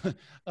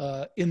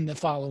in the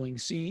following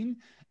scene,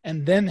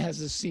 and then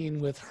has a scene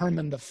with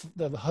Herman,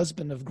 the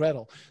husband of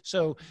Gretel.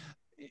 So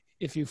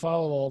if you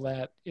follow all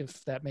that,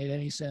 if that made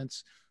any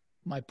sense,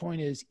 my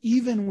point is,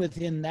 even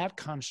within that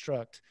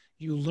construct,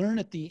 you learn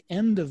at the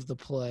end of the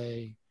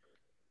play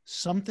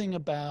something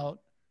about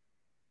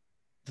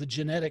the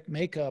genetic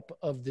makeup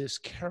of this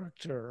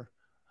character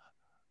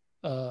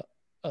that,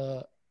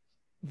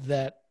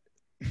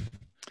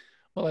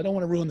 well, I don't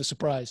want to ruin the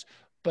surprise,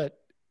 but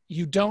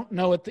you don't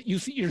know it, that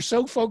you're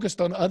so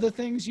focused on other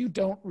things, you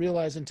don't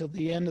realize until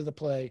the end of the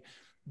play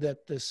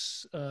that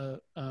this, the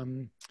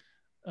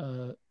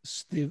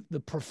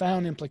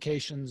profound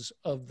implications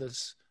of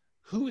this,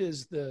 what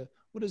is the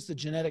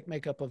genetic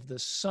makeup of the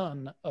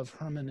son of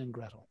Herman and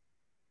Gretel?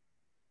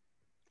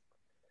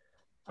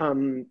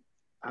 I'm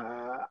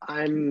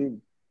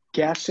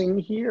guessing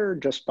here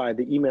just by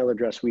the email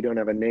address. We don't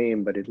have a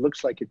name, but it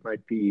looks like it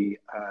might be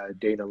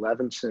Dana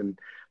Levinson,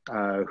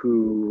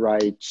 who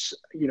writes,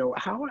 you know,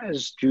 how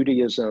has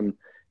Judaism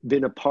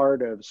been a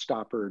part of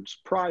Stoppard's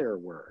prior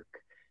work?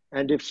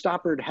 And if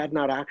Stoppard had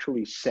not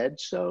actually said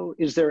so,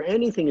 is there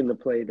anything in the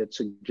play that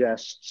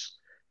suggests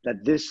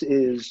that this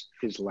is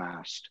his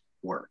last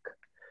work?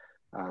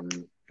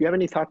 Do you have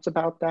any thoughts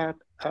about that,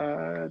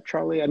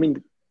 Charlie? I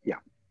mean, yeah.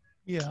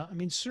 Yeah, I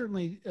mean,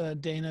 certainly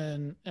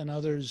Dana and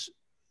others,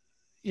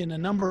 in a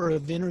number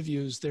of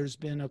interviews, there's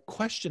been a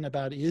question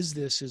about, is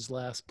this his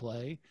last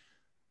play?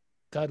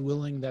 God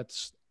willing,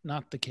 that's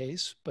not the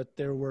case, but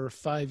there were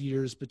 5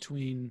 years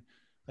between,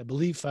 I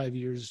believe 5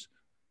 years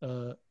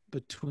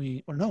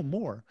between, or no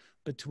more,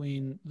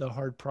 between The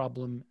Hard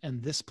Problem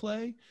and this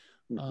play.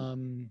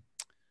 Mm-hmm.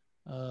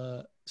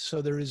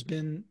 So there has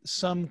been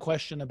some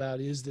question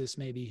about, is this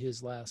maybe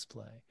his last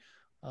play?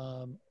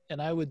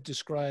 And I would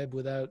describe,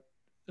 without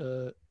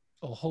a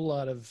whole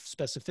lot of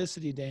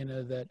specificity,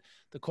 Dana, that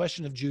the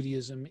question of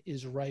Judaism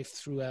is rife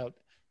throughout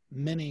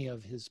many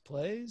of his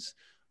plays.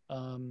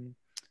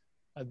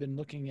 I've been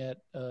looking at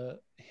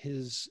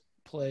his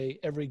play,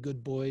 Every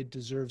Good Boy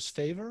Deserves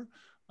Favor,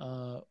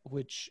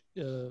 which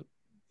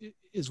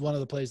is one of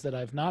the plays that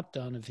I've not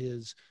done of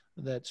his,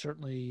 that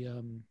certainly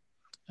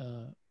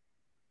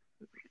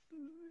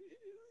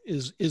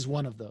is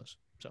one of those.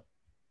 So,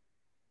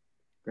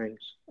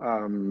 thanks.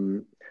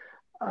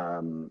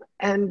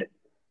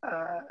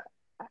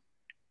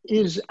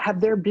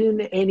 Have there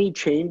been any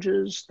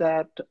changes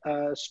that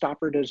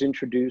Stoppard has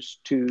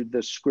introduced to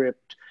the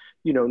script?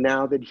 You know,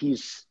 now that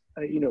he's,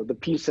 you know, the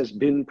piece has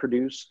been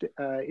produced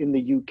in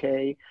the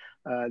UK.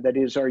 That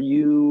is, are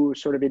you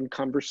sort of in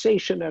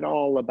conversation at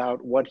all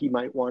about what he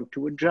might want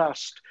to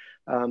adjust?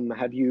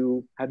 Have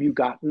you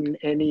gotten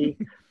any?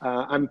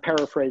 I'm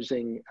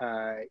paraphrasing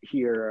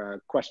here a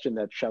question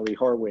that Shelley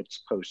Horwitz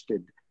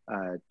posted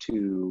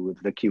to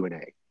the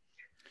Q&A.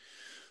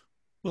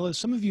 Well, as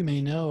some of you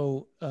may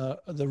know,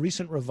 the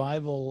recent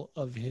revival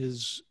of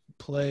his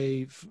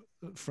play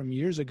from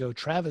years ago,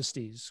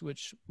 Travesties,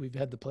 which we've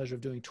had the pleasure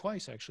of doing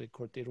twice, actually, at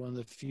Court Theatre, one of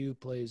the few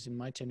plays in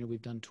my tenure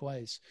we've done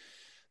twice.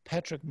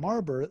 Patrick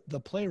Marber, the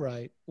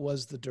playwright,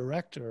 was the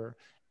director,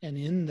 and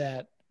in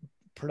that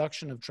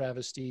production of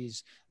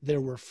Travesties,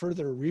 there were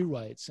further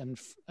rewrites, and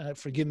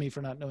forgive me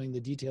for not knowing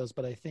the details,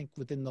 but I think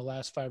within the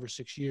last 5 or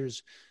 6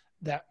 years,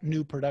 that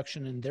new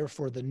production, and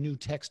therefore the new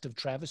text of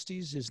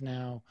Travesties, is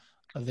now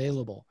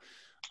available.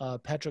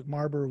 Patrick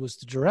Marber was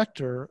the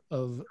director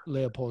of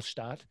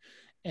Leopoldstadt,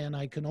 and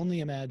I can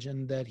only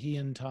imagine that he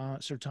and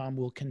Sir Tom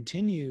will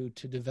continue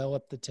to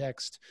develop the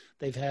text.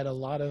 They've had a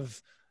lot of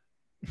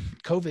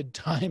COVID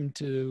time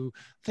to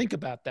think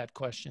about that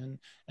question,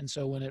 and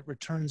so when it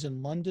returns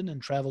in London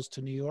and travels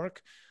to New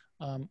York,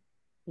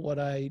 what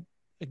I,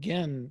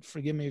 again,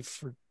 forgive me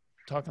for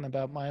talking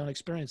about my own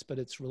experience, but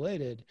it's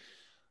related.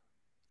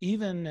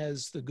 Even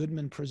as the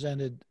Goodman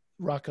presented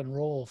Rock and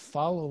Roll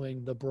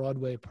following the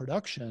Broadway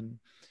production,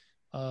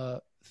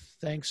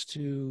 thanks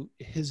to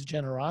his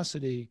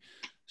generosity,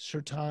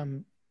 Sir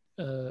Tom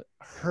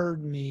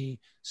heard me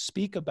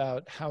speak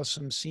about how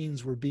some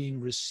scenes were being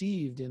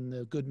received in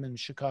the Goodman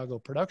Chicago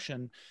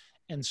production.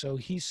 And so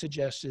he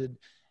suggested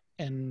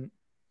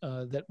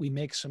that we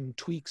make some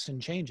tweaks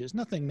and changes,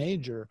 nothing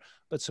major,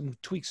 but some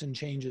tweaks and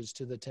changes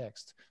to the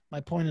text.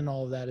 My point in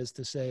all of that is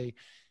to say,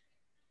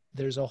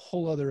 there's a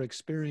whole other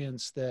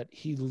experience that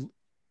he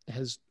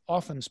has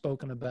often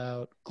spoken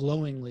about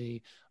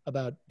glowingly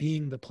about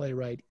being the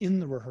playwright in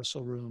the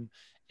rehearsal room,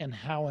 and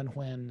how and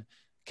when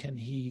can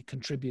he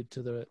contribute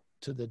to the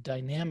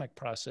dynamic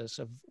process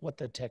of what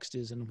the text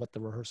is and what the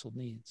rehearsal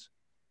needs.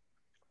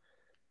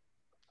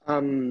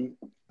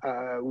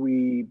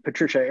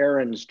 Patricia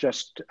Ahrens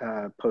just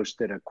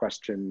posted a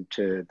question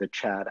to the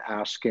chat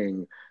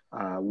asking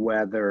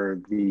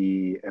whether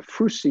the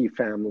Frusci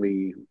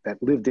family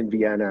that lived in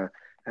Vienna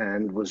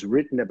and was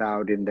written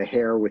about in The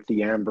Hare with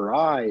the Amber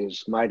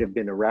Eyes might have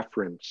been a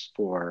reference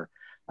for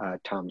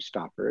Tom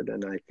Stoppard.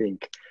 And I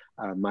think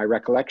my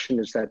recollection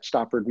is that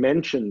Stoppard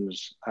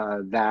mentions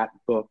that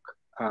book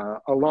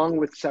along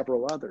with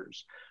several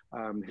others,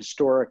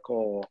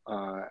 historical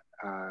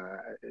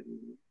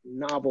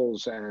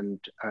novels and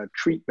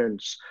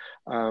treatments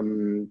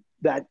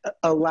that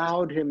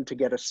allowed him to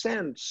get a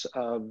sense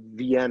of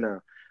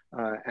Vienna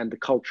and the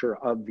culture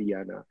of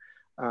Vienna.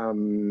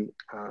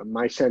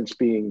 My sense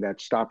being that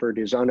Stoppard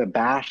is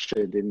unabashed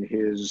in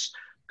his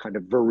kind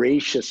of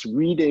voracious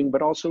reading,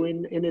 but also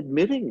in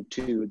admitting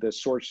to the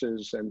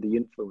sources and the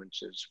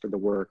influences for the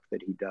work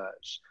that he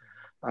does.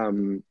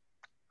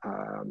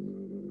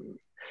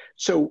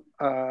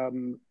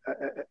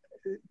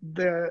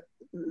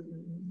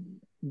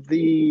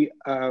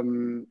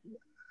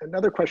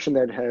 Another question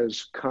that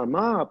has come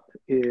up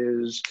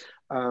is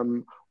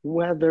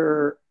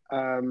whether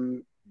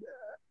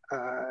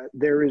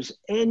there is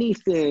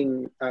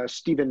anything,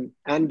 Stephen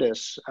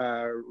Andis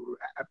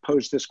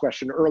posed this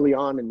question early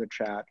on in the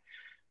chat.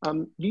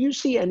 Do you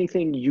see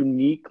anything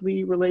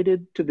uniquely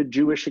related to the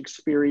Jewish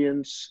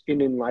experience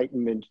in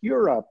Enlightenment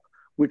Europe,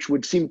 which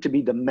would seem to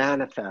be the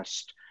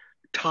manifest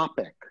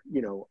topic,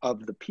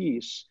 of the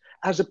piece,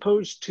 as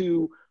opposed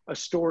to a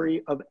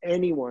story of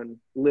anyone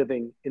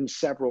living in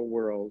several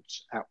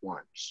worlds at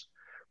once?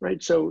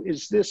 Right, so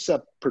is this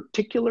a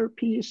particular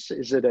piece?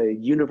 Is it a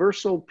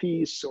universal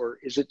piece, or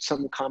is it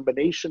some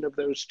combination of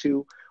those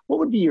two? What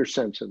would be your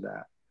sense of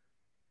that?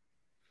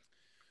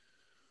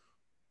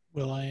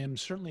 Well, I am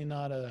certainly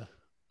not a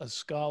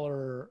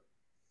scholar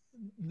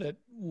that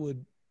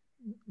would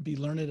be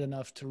learned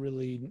enough to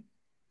really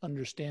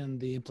understand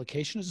the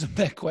implications of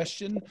that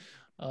question.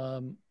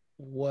 And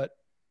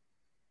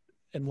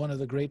one of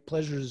the great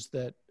pleasures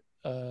that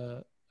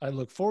I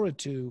look forward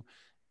to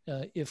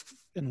if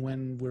and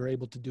when we're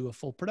able to do a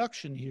full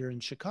production here in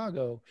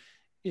Chicago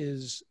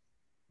is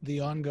the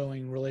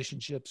ongoing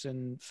relationships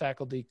and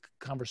faculty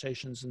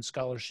conversations and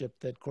scholarship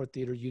that Court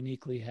Theater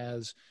uniquely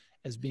has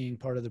as being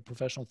part of the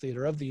professional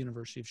theater of the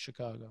University of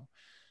Chicago.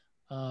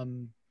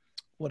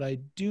 What I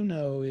do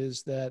know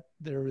is that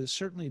there has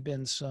certainly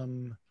been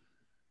some,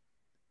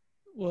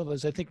 well,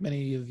 as I think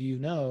many of you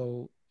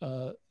know,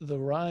 the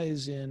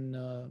rise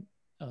in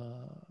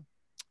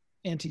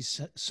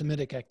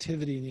anti-Semitic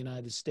activity in the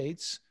United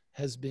States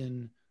has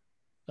been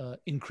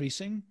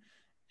increasing.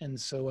 And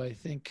so I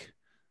think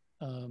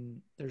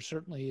there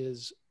certainly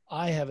is,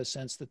 I have a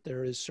sense that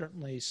there is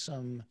certainly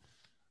some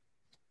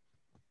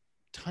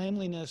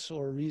timeliness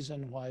or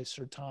reason why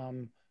Sir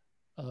Tom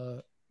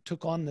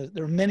took on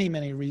there are many,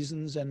 many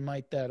reasons, and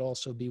might that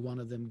also be one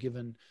of them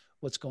given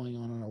what's going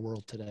on in our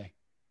world today?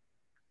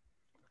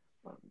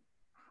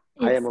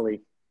 Hi,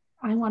 Emily.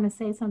 I want to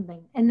say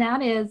something, and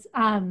that is,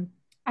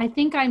 I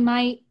think I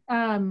might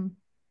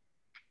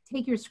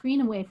take your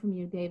screen away from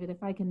you, David,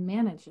 if I can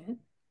manage it.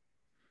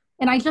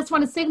 And I just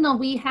want to signal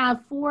we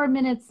have 4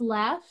 minutes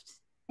left,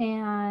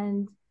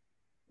 and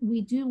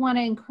we do want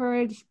to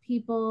encourage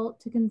people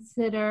to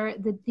consider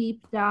the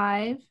deep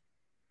dive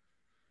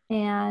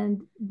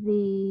and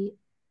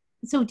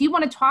so do you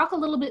want to talk a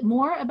little bit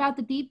more about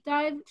the deep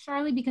dive,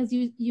 Charlie, because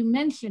you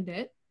mentioned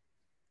it?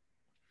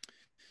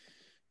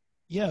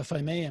 Yeah, if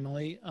I may,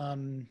 Emily.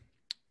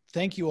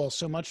 Thank you all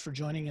so much for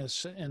joining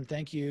us, and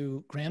thank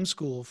you, Graham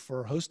School,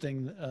 for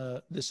hosting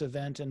this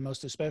event, and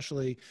most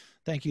especially,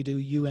 thank you to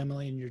you,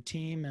 Emily, and your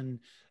team, and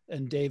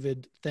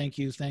David, thank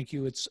you.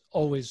 It's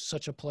always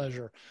such a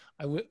pleasure.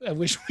 I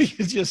wish we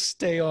could just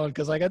stay on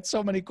because I got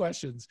so many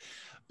questions,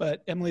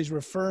 but Emily's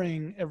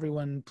referring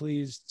everyone,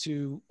 please,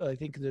 to, I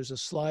think there's a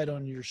slide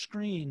on your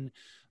screen,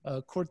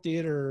 Court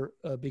Theater,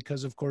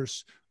 because of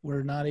course,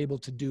 we're not able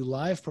to do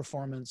live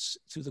performance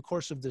through the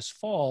course of this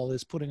fall,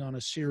 is putting on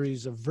a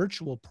series of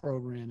virtual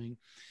programming.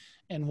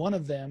 And one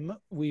of them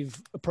we've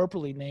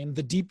appropriately named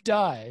The Deep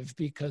Dive,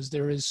 because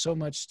there is so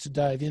much to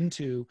dive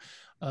into.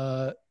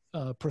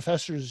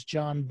 Professors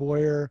John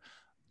Boyer,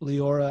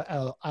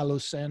 Leora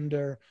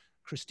Alusander,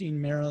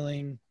 Christine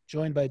Merriling,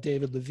 joined by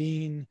David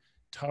Levine,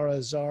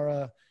 Tara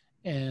Zara,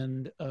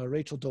 and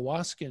Rachel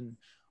Dwoskin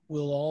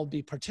will all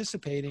be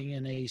participating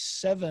in a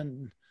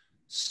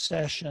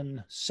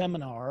 7-session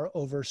seminar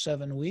over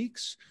 7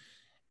 weeks.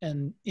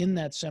 And in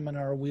that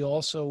seminar, we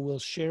also will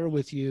share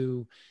with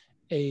you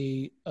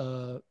a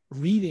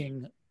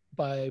reading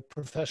by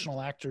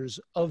professional actors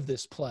of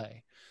this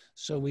play.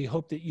 So we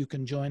hope that you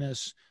can join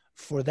us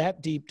for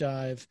that deep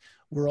dive.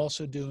 We're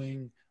also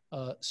doing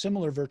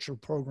similar virtual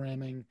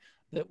programming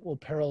that will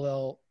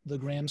parallel the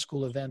Graham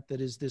School event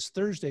that is this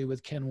Thursday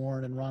with Ken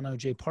Warren and Ron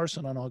O.J.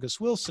 Parson on August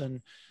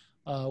Wilson,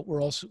 We're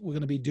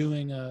going to be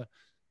doing a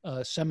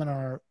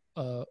seminar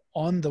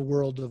on the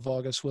world of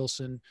August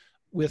Wilson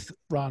with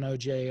Ron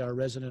O.J., our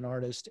resident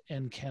artist,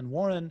 and Ken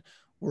Warren.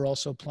 We're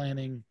also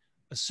planning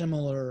a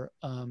similar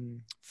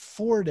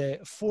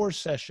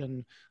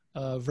four-session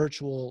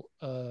virtual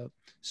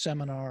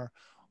seminar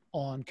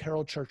on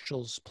Carol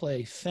Churchill's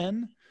play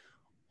Fenn,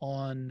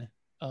 on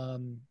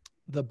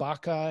the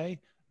Bacchae,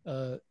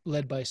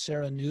 led by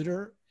Sarah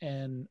Neuter,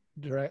 and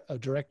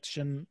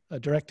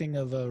directing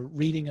of a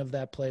reading of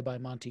that play by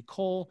Monty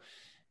Cole.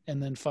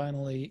 And then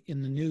finally,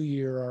 in the new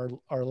year,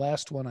 our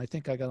last one, I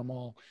think I got them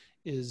all,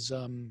 is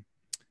Lorraine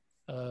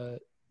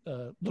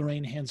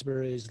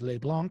Hansberry's Les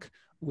Blancs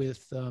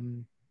with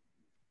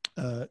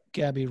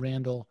Gabby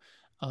Randall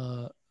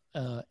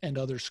and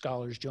other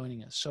scholars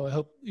joining us. So I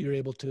hope you're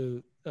able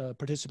to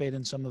participate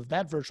in some of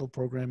that virtual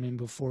programming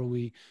before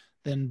we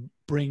then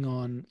bring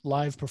on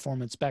live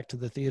performance back to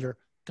the theater,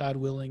 God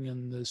willing,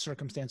 and the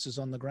circumstances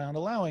on the ground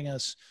allowing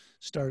us,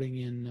 starting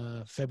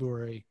in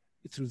February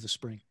through the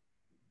spring.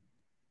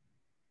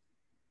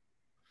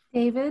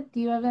 David, do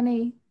you have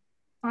any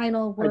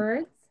final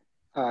words?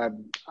 I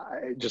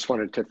just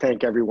wanted to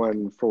thank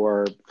everyone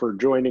for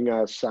joining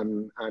us.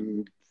 I'm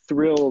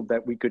thrilled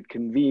that we could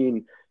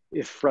convene,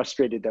 if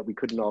frustrated that we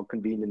couldn't all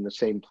convene in the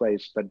same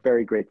place, but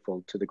very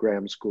grateful to the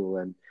Graham School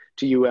and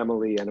to you,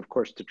 Emily, and of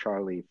course to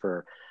Charlie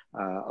for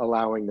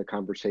allowing the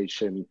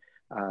conversation,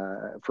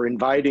 for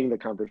inviting the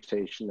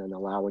conversation and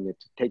allowing it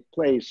to take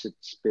place.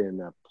 It's been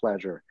a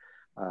pleasure.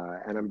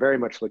 And I'm very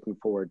much looking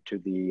forward to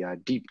the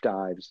deep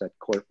dives that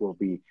Court will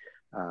be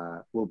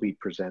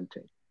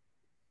presenting.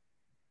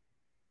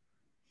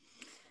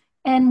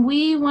 And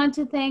we want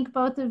to thank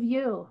both of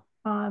you.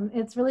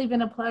 It's really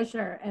been a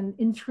pleasure and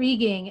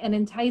intriguing and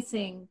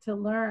enticing to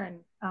learn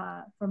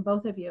from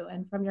both of you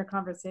and from your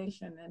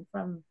conversation and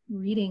from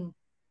reading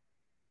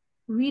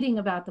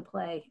about the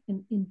play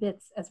in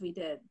bits as we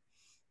did.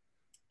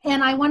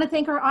 And I want to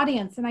thank our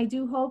audience, and I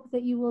do hope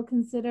that you will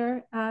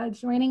consider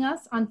joining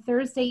us on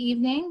Thursday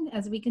evening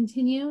as we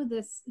continue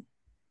this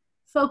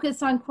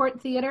focus on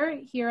court theater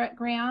here at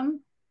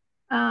Graham.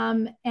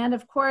 And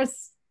of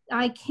course,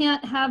 I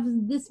can't have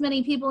this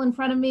many people in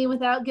front of me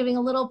without giving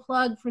a little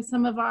plug for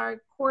some of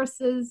our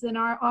courses and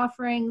our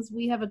offerings.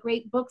 We have a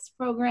great books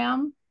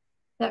program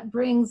that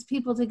brings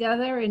people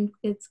together, and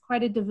it's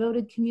quite a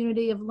devoted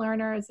community of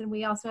learners. And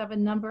we also have a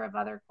number of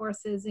other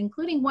courses,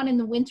 including one in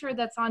the winter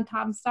that's on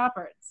Tom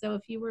Stoppard. So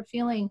if you were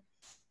feeling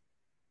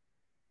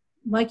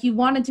like you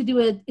wanted to do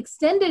an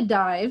extended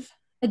dive,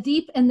 a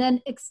deep and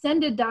then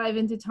extended dive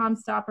into Tom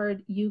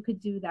Stoppard, you could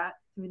do that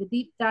through the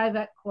deep dive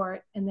at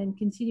Court and then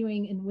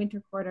continuing in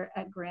winter quarter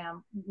at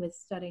Graham with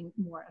studying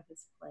more of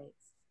his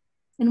plays.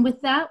 And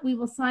with that, we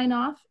will sign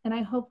off, and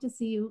I hope to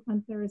see you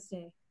on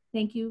Thursday.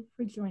 Thank you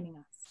for joining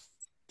us.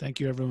 Thank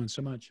you, everyone,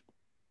 so much.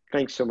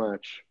 Thanks so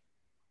much.